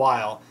good for a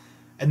while.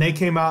 And they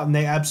came out and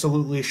they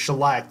absolutely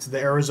shellacked the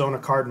Arizona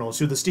Cardinals,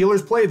 who the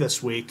Steelers play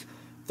this week,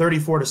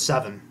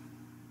 34-7.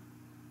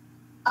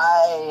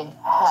 I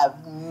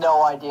have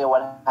no idea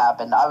what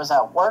happened. I was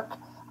at work.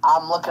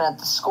 I'm looking at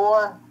the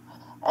score,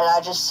 and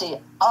I just see,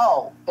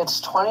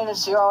 it's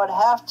 20-0 at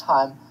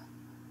halftime.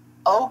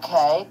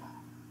 Okay.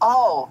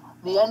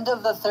 The end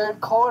of the third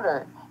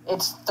quarter.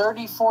 It's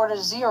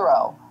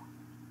 34-0.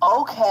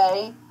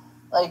 Okay.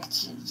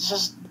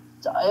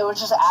 It was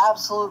just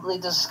absolutely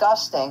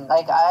disgusting.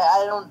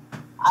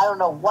 I don't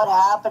know what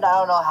happened. I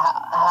don't know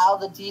how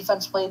the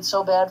defense played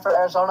so bad for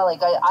Arizona.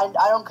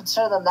 I don't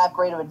consider them that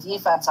great of a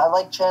defense. I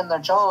like Chandler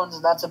Jones,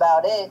 and that's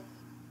about it.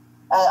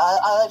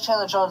 I like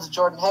Chandler Jones and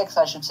Jordan Hicks,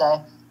 I should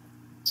say.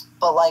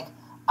 But,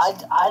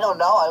 I don't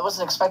know. I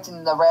wasn't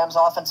expecting the Rams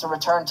offense to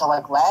return to,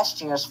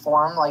 last year's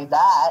form like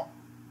that.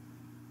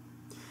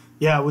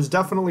 Yeah, it was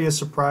definitely a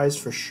surprise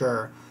for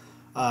sure.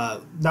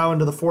 Now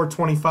into the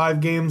 4:25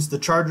 games, the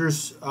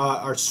Chargers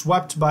are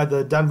swept by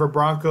the Denver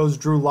Broncos.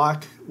 Drew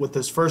Lock with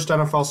his first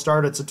NFL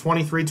start. It's a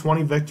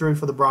 23-20 victory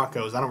for the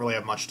Broncos. I don't really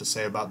have much to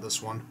say about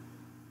this one.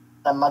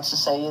 Not much to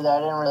say either. I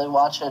didn't really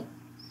watch it.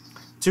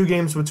 2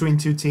 games between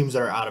 2 teams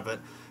that are out of it.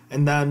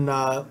 And then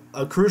a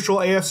crucial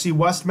AFC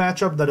West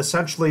matchup that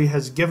essentially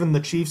has given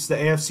the Chiefs the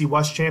AFC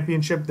West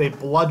championship. They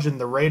bludgeoned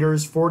the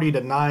Raiders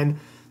 40-9.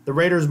 The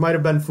Raiders might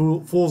have been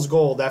fool's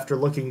gold after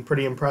looking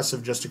pretty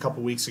impressive just a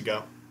couple weeks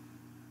ago.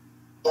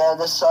 Yeah,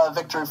 this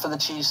victory for the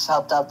Chiefs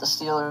helped out the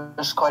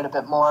Steelers quite a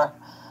bit more.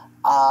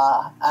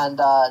 And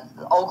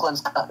Oakland's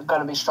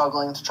going to be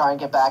struggling to try and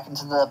get back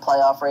into the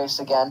playoff race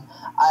again.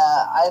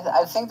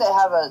 I think they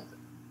have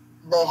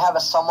a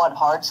somewhat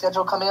hard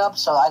schedule coming up,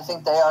 so I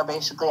think they are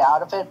basically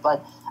out of it.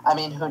 But,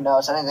 who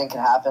knows? Anything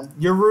can happen.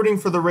 You're rooting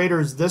for the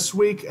Raiders this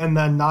week and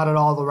then not at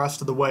all the rest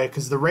of the way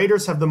because the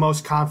Raiders have the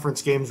most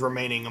conference games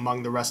remaining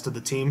among the rest of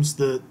the teams.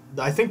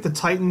 I think the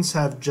Titans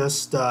have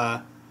just...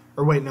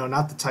 Or wait, no,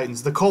 not the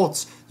Titans. The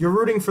Colts. You're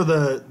rooting for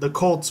the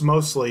Colts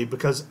mostly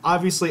because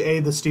obviously,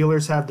 A, the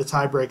Steelers have the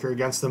tiebreaker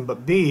against them,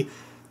 but B,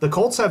 the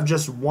Colts have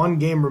just 1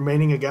 game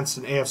remaining against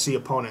an AFC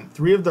opponent.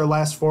 3 of their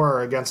last 4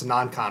 are against a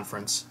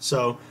non-conference.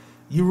 So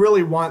you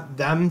really want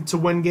them to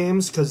win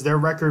games because their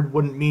record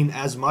wouldn't mean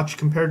as much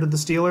compared to the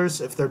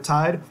Steelers if they're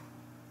tied.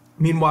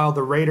 Meanwhile,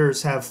 the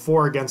Raiders have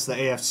 4 against the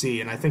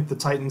AFC, and I think the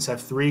Titans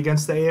have 3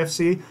 against the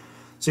AFC.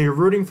 So you're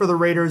rooting for the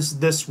Raiders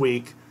this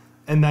week,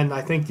 and then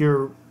I think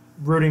you're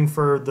rooting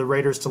for the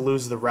Raiders to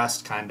lose the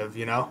rest, kind of,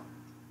 Yeah,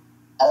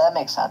 that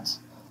makes sense.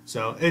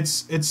 So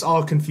it's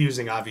all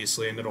confusing,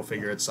 obviously, and it'll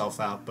figure itself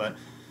out. But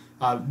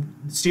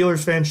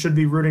Steelers fans should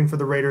be rooting for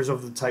the Raiders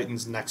over the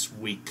Titans next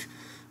week.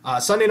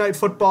 Sunday Night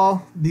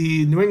Football,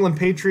 the New England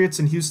Patriots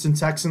and Houston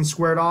Texans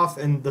squared off,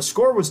 and the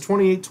score was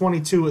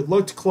 28-22. It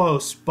looked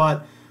close,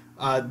 but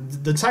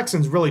the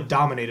Texans really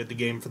dominated the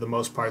game for the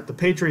most part. The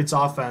Patriots'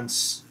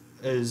 offense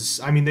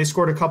they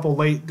scored a couple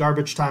late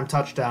garbage time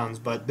touchdowns,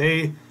 but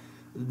they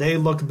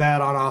look bad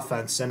on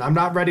offense, and I'm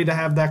not ready to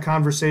have that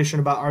conversation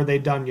about are they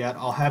done yet.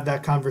 I'll have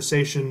that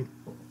conversation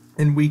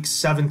in week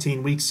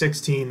 17, week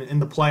 16 in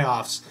the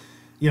playoffs.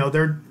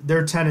 They're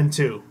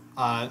 10-2.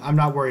 I'm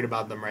not worried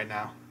about them right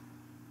now.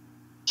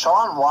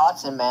 Sean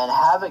Watson, man,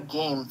 have a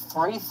game.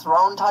 3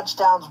 thrown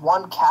touchdowns,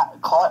 1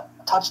 caught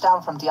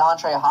touchdown from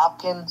DeAndre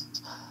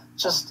Hopkins.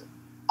 Just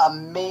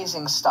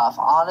amazing stuff.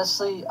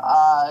 Honestly,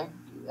 that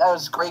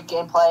was great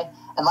gameplay,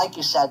 and like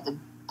you said,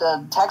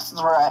 the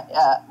Texans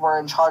were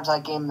in charge of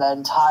that game the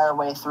entire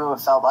way through, it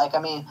felt like.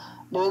 New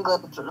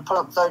England put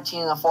up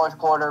 13 in the fourth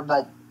quarter,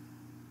 but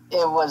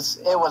it was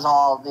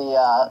all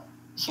the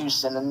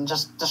Houston. And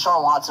just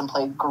Deshaun Watson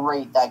played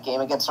great that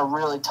game against a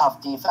really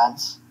tough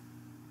defense.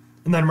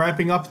 And then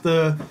wrapping up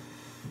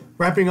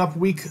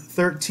week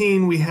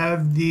 13, we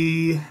have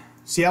the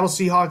Seattle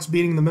Seahawks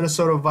beating the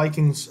Minnesota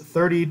Vikings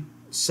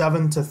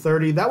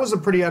 37-30. That was a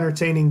pretty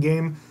entertaining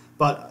game.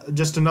 But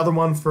just another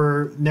one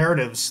for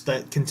narratives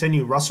that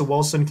continue. Russell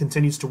Wilson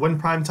continues to win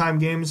primetime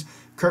games.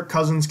 Kirk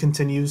Cousins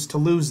continues to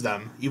lose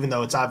them, even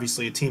though it's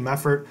obviously a team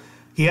effort.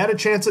 He had a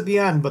chance at the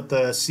end, but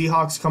the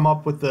Seahawks come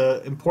up with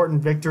the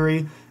important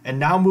victory and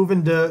now move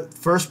into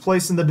first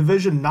place in the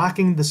division,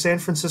 knocking the San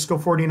Francisco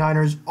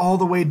 49ers all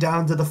the way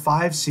down to the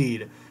 5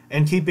 seed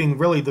and keeping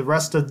really the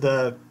rest of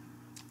the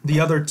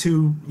other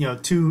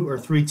 2 or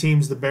 3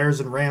 teams, the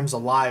Bears and Rams,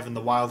 alive in the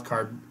wild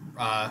card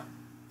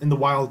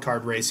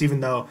race,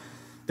 even though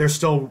they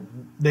still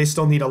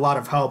need a lot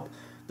of help.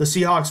 The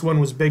Seahawks win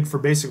was big for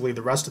basically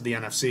the rest of the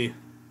NFC.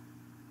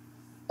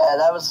 Yeah,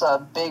 that was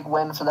a big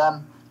win for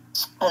them.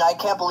 And I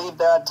can't believe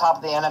they're on top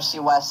of the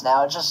NFC West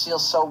now. It just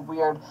feels so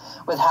weird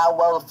with how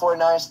well the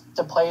 49ers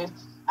have played.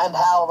 and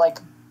how, like,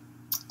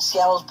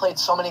 Seattle's played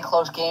so many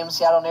close games.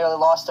 Seattle nearly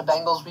lost to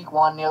Bengals week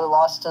 1, nearly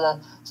lost to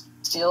the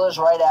Steelers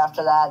right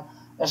after that.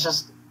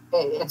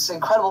 It's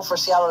incredible for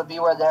Seattle to be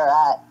where they're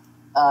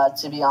at,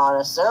 to be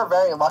honest. They're a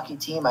very lucky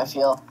team, I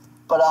feel.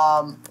 But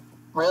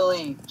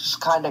really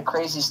just kind of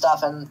crazy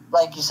stuff. And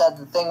like you said,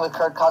 the thing with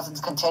Kirk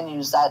Cousins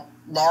continues, that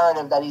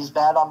narrative that he's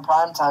bad on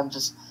primetime,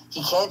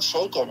 he can't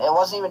shake it. It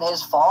wasn't even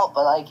his fault,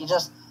 but, like, he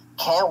just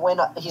can't win.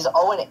 He's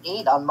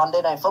 0-8 on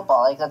Monday Night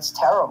Football. Like, that's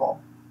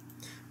terrible.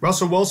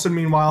 Russell Wilson,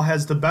 meanwhile,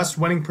 has the best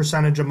winning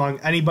percentage among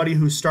anybody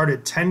who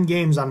started 10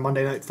 games on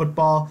Monday Night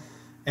Football.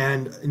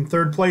 And in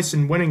third place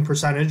in winning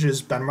percentage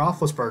is Ben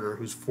Roethlisberger,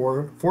 who's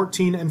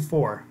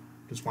 14-4.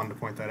 Just wanted to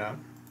point that out.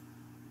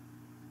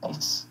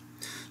 Nice.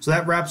 So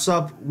that wraps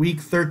up Week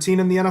 13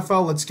 in the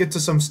NFL. Let's get to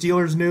some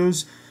Steelers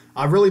news.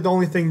 Really, the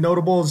only thing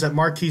notable is that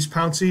Marquise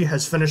Pouncey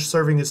has finished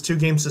serving his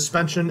 2-game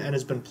suspension and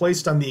has been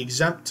placed on the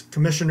exempt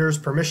commissioner's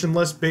permission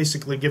list,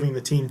 basically giving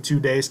the team 2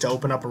 days to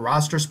open up a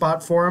roster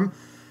spot for him.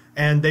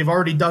 And they've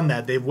already done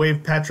that. They've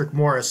waived Patrick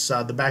Morris,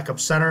 the backup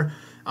center.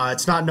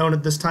 It's not known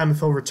at this time if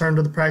he'll return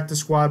to the practice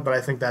squad, but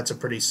I think that's a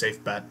pretty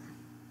safe bet.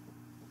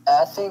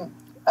 I think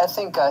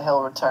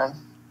he'll return.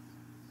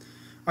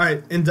 All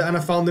right, into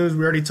NFL news,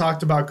 we already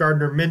talked about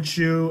Gardner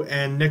Minshew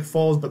and Nick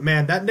Foles, but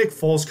man, that Nick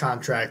Foles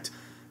contract,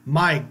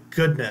 my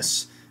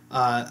goodness.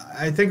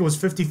 I think it was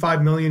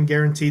 $55 million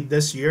guaranteed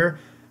this year.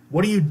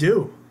 What do you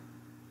do?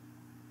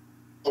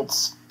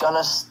 It's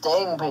gonna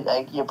sting, but,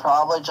 like, you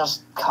probably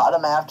just cut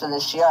him after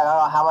this year. I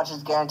don't know how much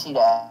is guaranteed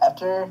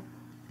after,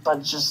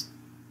 but you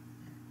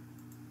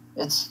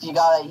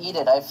gotta eat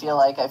it. I feel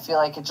like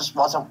it just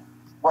wasn't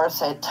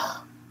worth it.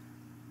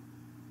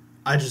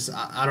 I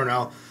don't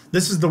know.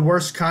 This is the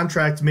worst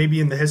contract maybe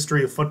in the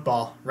history of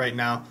football right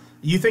now.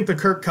 You think the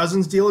Kirk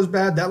Cousins deal is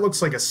bad? That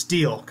looks like a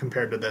steal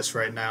compared to this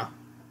right now.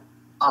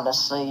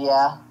 Honestly,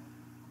 yeah.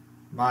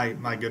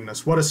 My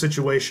goodness, what a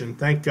situation.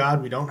 Thank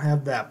God we don't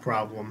have that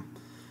problem.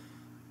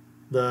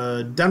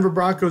 The Denver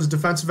Broncos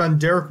defensive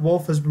end Derek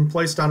Wolfe has been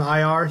placed on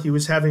IR. He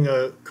was having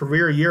a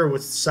career year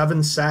with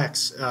 7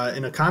 sacks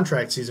in a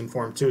contract season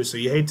for him, too, so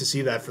you hate to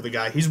see that for the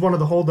guy. He's one of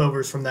the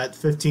holdovers from that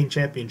 15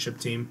 championship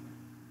team.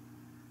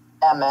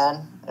 Yeah,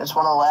 man. It's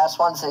one of the last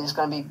ones that he's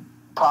going to be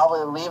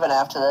probably leaving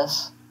after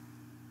this.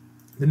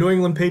 The New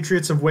England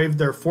Patriots have waived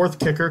their 4th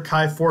kicker,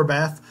 Kai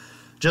Forbath.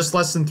 Just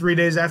less than 3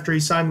 days after he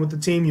signed with the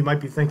team, you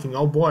might be thinking,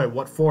 oh boy,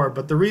 what for?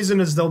 But the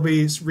reason is they'll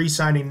be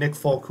re-signing Nick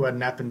Folk, who had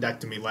an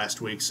appendectomy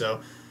last week. So,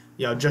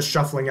 just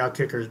shuffling out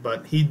kickers.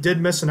 But he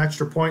did miss an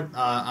extra point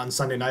on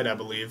Sunday night, I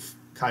believe.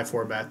 Kai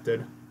Forbath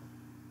did.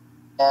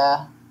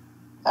 Yeah.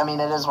 I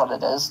mean, it is what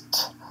it is.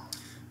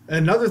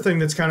 Another thing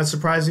that's kind of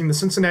surprising, the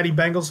Cincinnati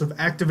Bengals have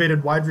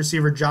activated wide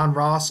receiver John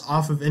Ross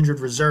off of injured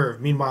reserve.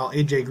 Meanwhile,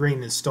 A.J.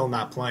 Green is still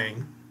not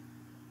playing.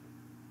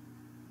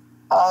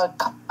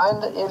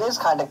 It is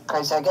kind of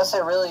crazy. I guess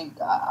they really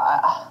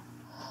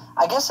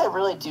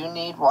do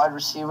need wide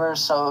receivers,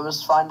 so it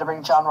was fine to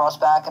bring John Ross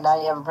back, and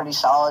now you have a pretty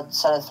solid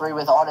set of 3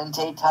 with Auden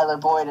Tate, Tyler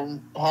Boyd,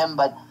 and him,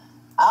 but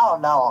I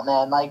don't know,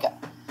 man. Like, it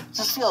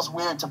just feels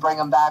weird to bring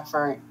him back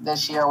for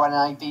this year when,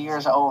 like, the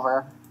year's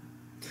over.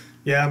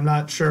 Yeah, I'm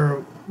not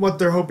sure what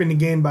they're hoping to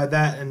gain by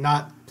that and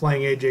not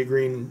playing A.J.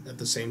 Green at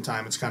the same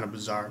time. It's kind of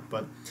bizarre,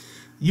 but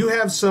you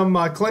have some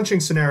clinching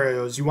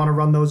scenarios. You want to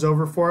run those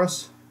over for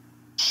us?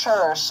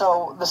 Sure.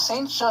 So the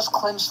Saints just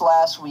clinched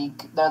last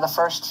week. They're the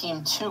first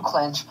team to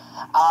clinch.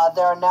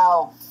 There are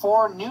now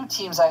 4 new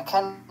teams that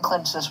can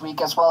clinch this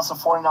week, as well as the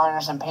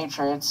 49ers and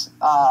Patriots,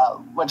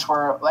 which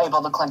were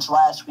able to clinch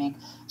last week.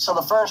 So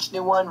the first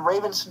new one,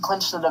 Ravens can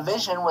clinch the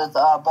division with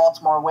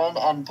Baltimore win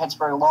and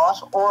Pittsburgh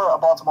loss, or a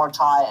Baltimore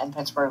tie and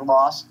Pittsburgh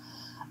loss.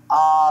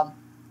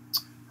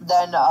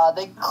 Then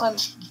they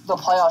clinched the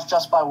playoffs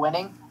just by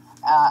winning.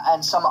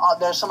 And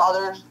there's some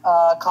other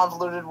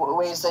convoluted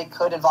ways they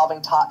could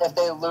involving tie, if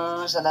they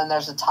lose and then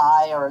there's a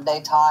tie or they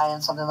tie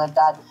and something like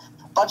that.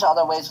 A bunch of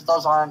other ways, but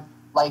those aren't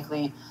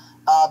likely.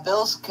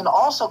 Bills can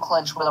also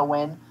clinch with a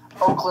win.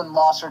 Oakland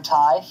loss or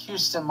tie,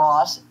 Houston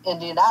loss,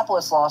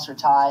 Indianapolis loss or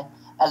tie,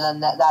 and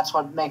then that's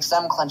what makes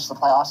them clinch the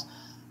playoffs.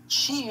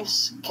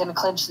 Chiefs can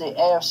clinch the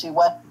AFC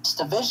West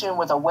division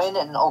with a win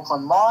and an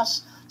Oakland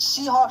loss.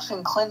 Seahawks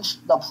can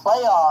clinch the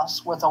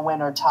playoffs with a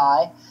win or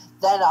tie.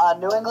 Then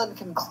New England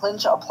can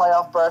clinch a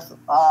playoff berth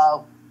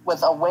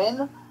with a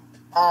win.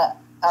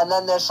 And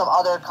then there's some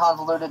other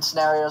convoluted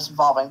scenarios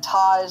involving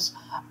ties.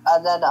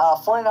 And then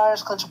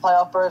 49ers clinch a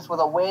playoff berth with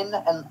a win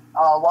and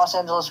Los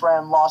Angeles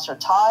Rams loss or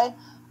tie.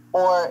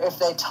 Or if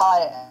they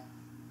tie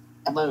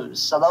and lose.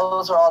 So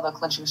those are all the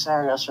clinching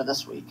scenarios for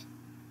this week.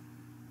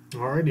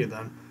 Alrighty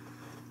then.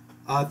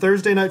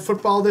 Thursday night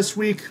football this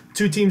week.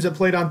 2 teams that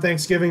played on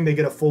Thanksgiving. They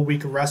get a full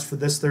week of rest for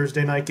this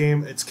Thursday night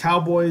game. It's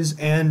Cowboys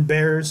and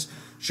Bears.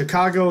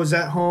 Chicago is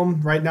at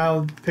home. Right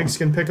now,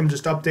 Pigskin Pick'em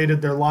just updated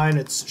their line.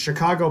 It's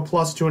Chicago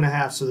plus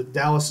 2.5, so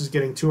Dallas is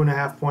getting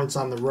 2.5 points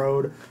on the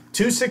road.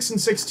 2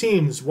 6-6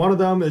 teams. One of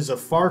them is a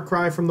far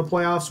cry from the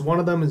playoffs. One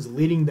of them is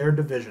leading their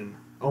division.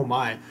 Oh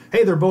my.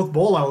 Hey, they're both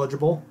bowl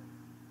eligible.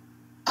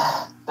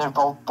 They're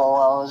both bowl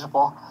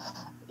eligible.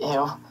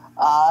 Ew.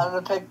 I'm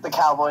going to pick the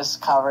Cowboys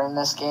to cover in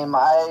this game.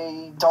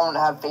 I don't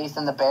have faith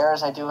in the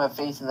Bears. I do have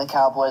faith in the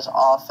Cowboys'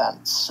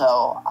 offense.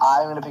 So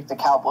I'm going to pick the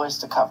Cowboys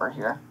to cover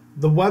here.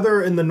 The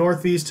weather in the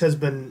Northeast has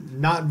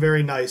been not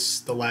very nice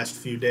the last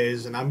few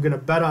days, and I'm going to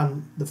bet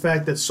on the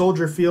fact that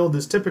Soldier Field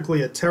is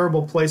typically a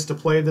terrible place to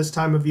play this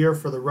time of year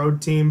for the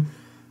road team.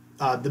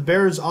 The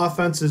Bears'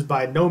 offense is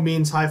by no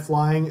means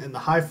high-flying, and the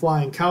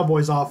high-flying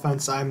Cowboys'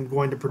 offense, I'm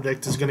going to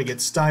predict, is going to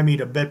get stymied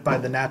a bit by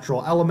the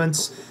natural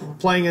elements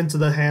playing into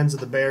the hands of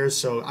the Bears.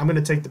 So I'm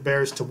going to take the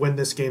Bears to win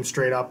this game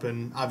straight up,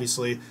 and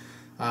obviously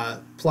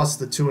plus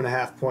the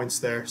 2.5 points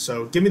there.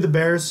 So give me the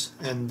Bears,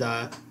 and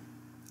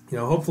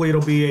hopefully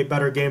it'll be a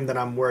better game than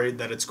I'm worried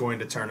that it's going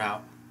to turn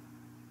out.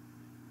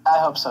 I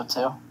hope so,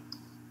 too. All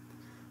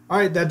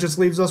right, that just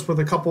leaves us with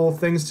a couple of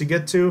things to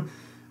get to.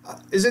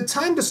 Is it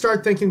time to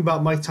start thinking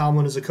about Mike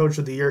Tomlin as a Coach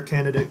of the Year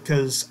candidate?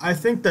 Because I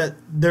think that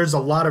there's a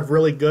lot of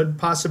really good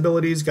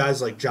possibilities.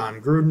 Guys like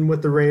John Gruden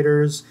with the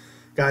Raiders,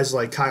 guys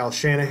like Kyle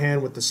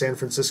Shanahan with the San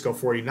Francisco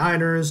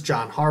 49ers,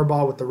 John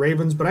Harbaugh with the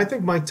Ravens. But I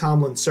think Mike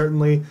Tomlin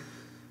certainly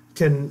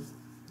can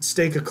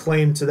stake a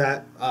claim to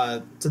that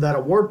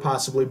award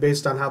possibly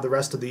based on how the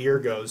rest of the year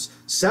goes.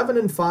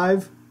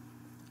 7-5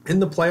 in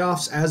the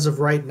playoffs as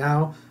of right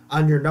now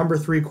on your number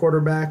 3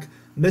 quarterback,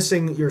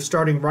 missing your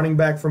starting running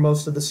back for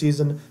most of the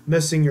season,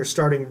 missing your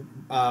starting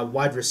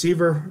wide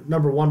receiver,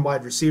 number 1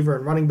 wide receiver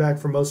and running back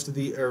for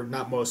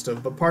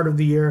part of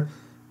the year.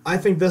 I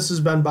think this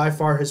has been by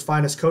far his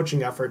finest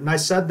coaching effort, and I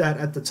said that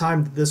at the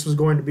time that this was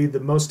going to be the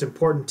most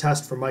important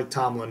test for Mike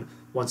Tomlin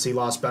once he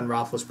lost Ben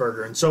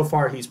Roethlisberger, and so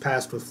far he's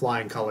passed with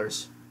flying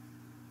colors.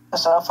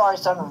 So far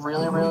he's done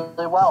really,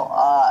 really well.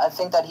 I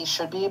think that he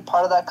should be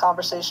part of that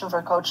conversation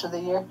for Coach of the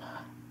Year.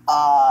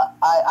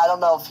 I don't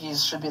know if he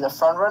should be the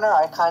front runner.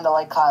 I kind of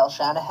like Kyle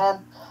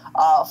Shanahan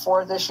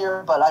for this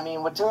year, but I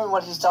mean, with doing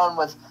what he's done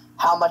with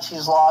how much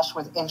he's lost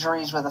with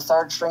injuries, with a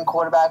third-string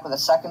quarterback, with a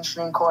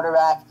second-string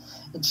quarterback,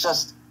 it's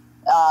just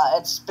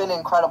it's been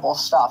incredible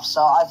stuff.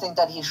 So I think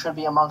that he should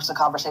be amongst the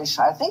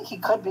conversation. I think he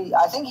could be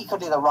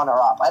the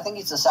runner-up. I think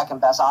he's the second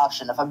best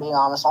option, if I'm being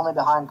honest, only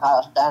behind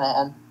Kyle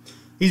Shanahan.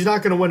 He's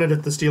not going to win it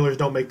if the Steelers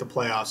don't make the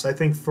playoffs. I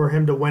think for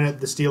him to win it,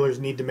 the Steelers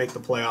need to make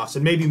the playoffs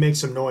and maybe make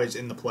some noise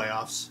in the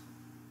playoffs.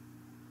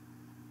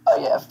 Oh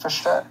yeah, for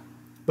sure.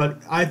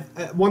 But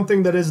one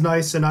thing that is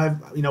nice, and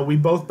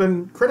we've both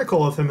been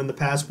critical of him in the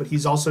past, but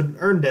he's also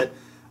earned it.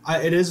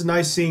 It is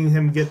nice seeing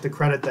him get the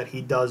credit that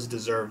he does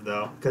deserve,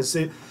 though, because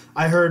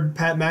I heard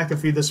Pat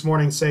McAfee this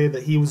morning say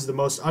that he was the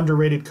most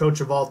underrated coach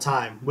of all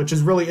time, which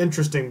is really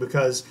interesting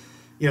because,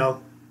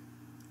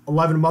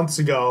 11 months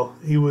ago,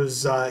 he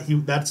was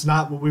that's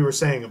not what we were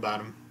saying about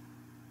him.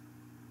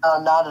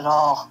 No, not at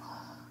all.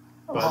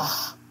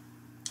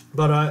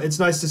 But it's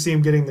nice to see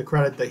him getting the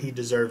credit that he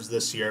deserves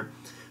this year.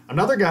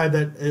 Another guy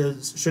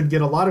that should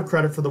get a lot of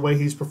credit for the way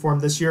he's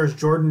performed this year is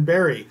Jordan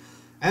Berry.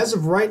 As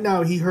of right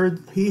now, he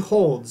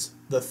holds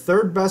the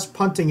 3rd best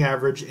punting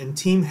average in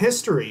team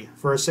history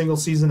for a single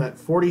season at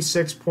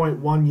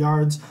 46.1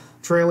 yards,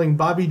 trailing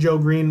Bobby Joe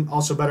Green,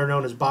 also better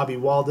known as Bobby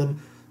Walden,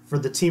 for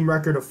the team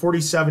record of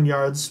 47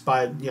 yards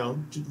by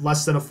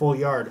less than a full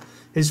yard.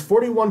 His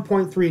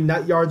 41.3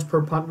 net yards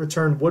per punt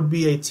return would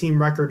be a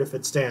team record if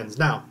it stands.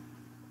 Now,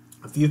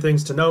 a few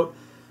things to note.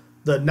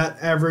 The net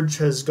average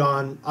has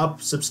gone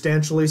up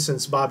substantially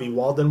since Bobby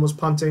Walden was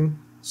punting.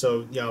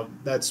 So,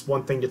 that's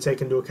one thing to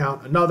take into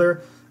account.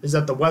 Another is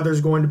that the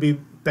weather's going to be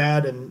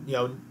bad, and,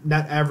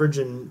 net average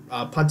and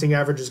punting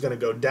average is going to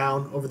go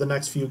down over the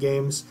next few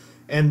games.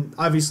 And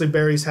obviously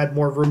Barry's had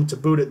more room to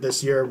boot it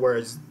this year,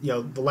 whereas,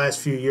 the last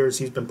few years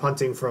he's been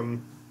punting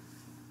from,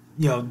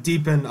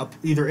 deep in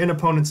either in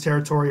opponent's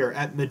territory or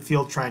at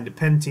midfield trying to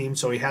pin teams,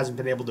 so he hasn't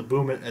been able to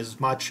boom it as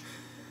much.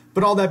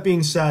 But all that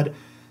being said,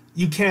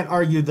 you can't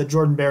argue that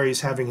Jordan Berry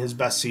is having his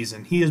best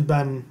season. He has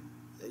been,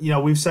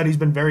 we've said he's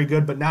been very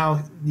good, but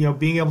now,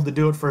 being able to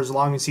do it for as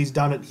long as he's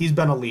done it, he's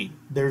been elite.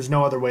 There's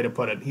no other way to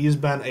put it. He has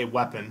been a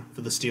weapon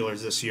for the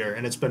Steelers this year,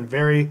 and it's been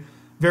very,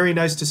 very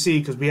nice to see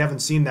because we haven't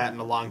seen that in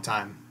a long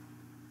time.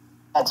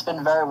 It's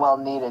been very well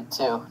needed,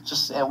 too.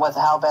 Just with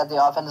how bad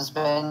the offense has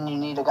been, you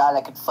need a guy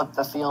that could flip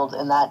the field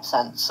in that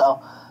sense.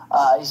 So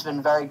he's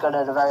been very good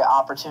at a very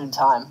opportune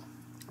time.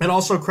 And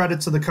also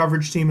credit to the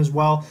coverage team as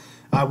well.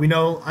 I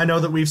know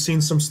that we've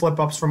seen some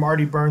slip-ups from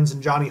Artie Burns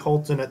and Johnny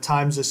Holton at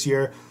times this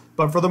year,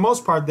 but for the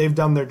most part, they've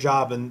done their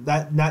job, and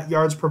that net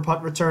yards per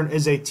punt return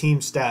is a team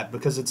stat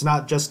because it's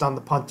not just on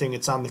the punting,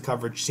 it's on the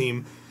coverage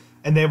team,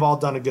 and they've all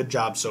done a good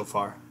job so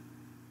far.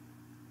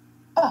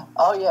 Yeah.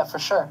 Oh, yeah, for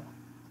sure.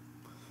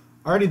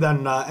 Alrighty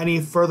then, any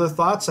further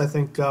thoughts? I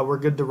think we're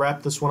good to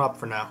wrap this one up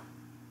for now.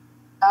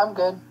 I'm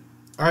good.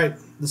 All right,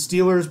 the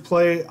Steelers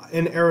play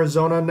in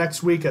Arizona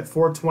next week at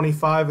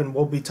 4:25, and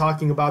we'll be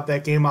talking about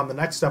that game on the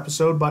next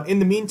episode. But in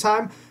the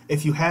meantime,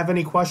 if you have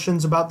any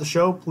questions about the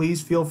show,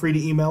 please feel free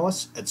to email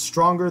us at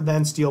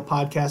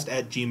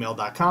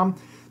strongerthansteelpodcast@gmail.com.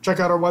 Check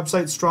out our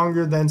website,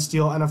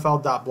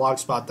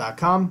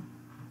 strongerthansteelnfl.blogspot.com.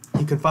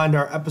 You can find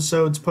our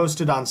episodes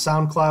posted on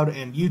SoundCloud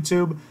and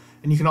YouTube,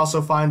 and you can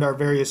also find our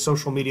various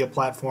social media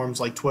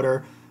platforms like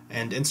Twitter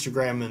and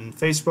Instagram and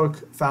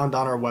Facebook, found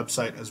on our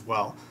website as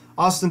well.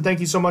 Austin, thank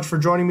you so much for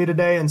joining me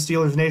today, and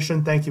Steelers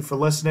Nation, thank you for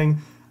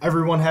listening.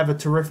 Everyone have a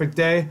terrific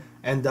day,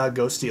 and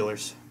go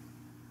Steelers.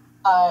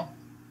 Bye.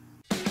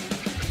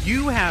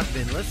 You have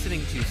been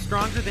listening to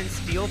Stronger Than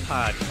Steel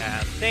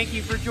podcast. Thank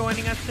you for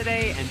joining us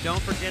today, and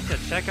don't forget to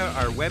check out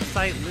our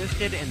website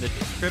listed in the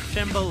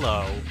description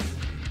below.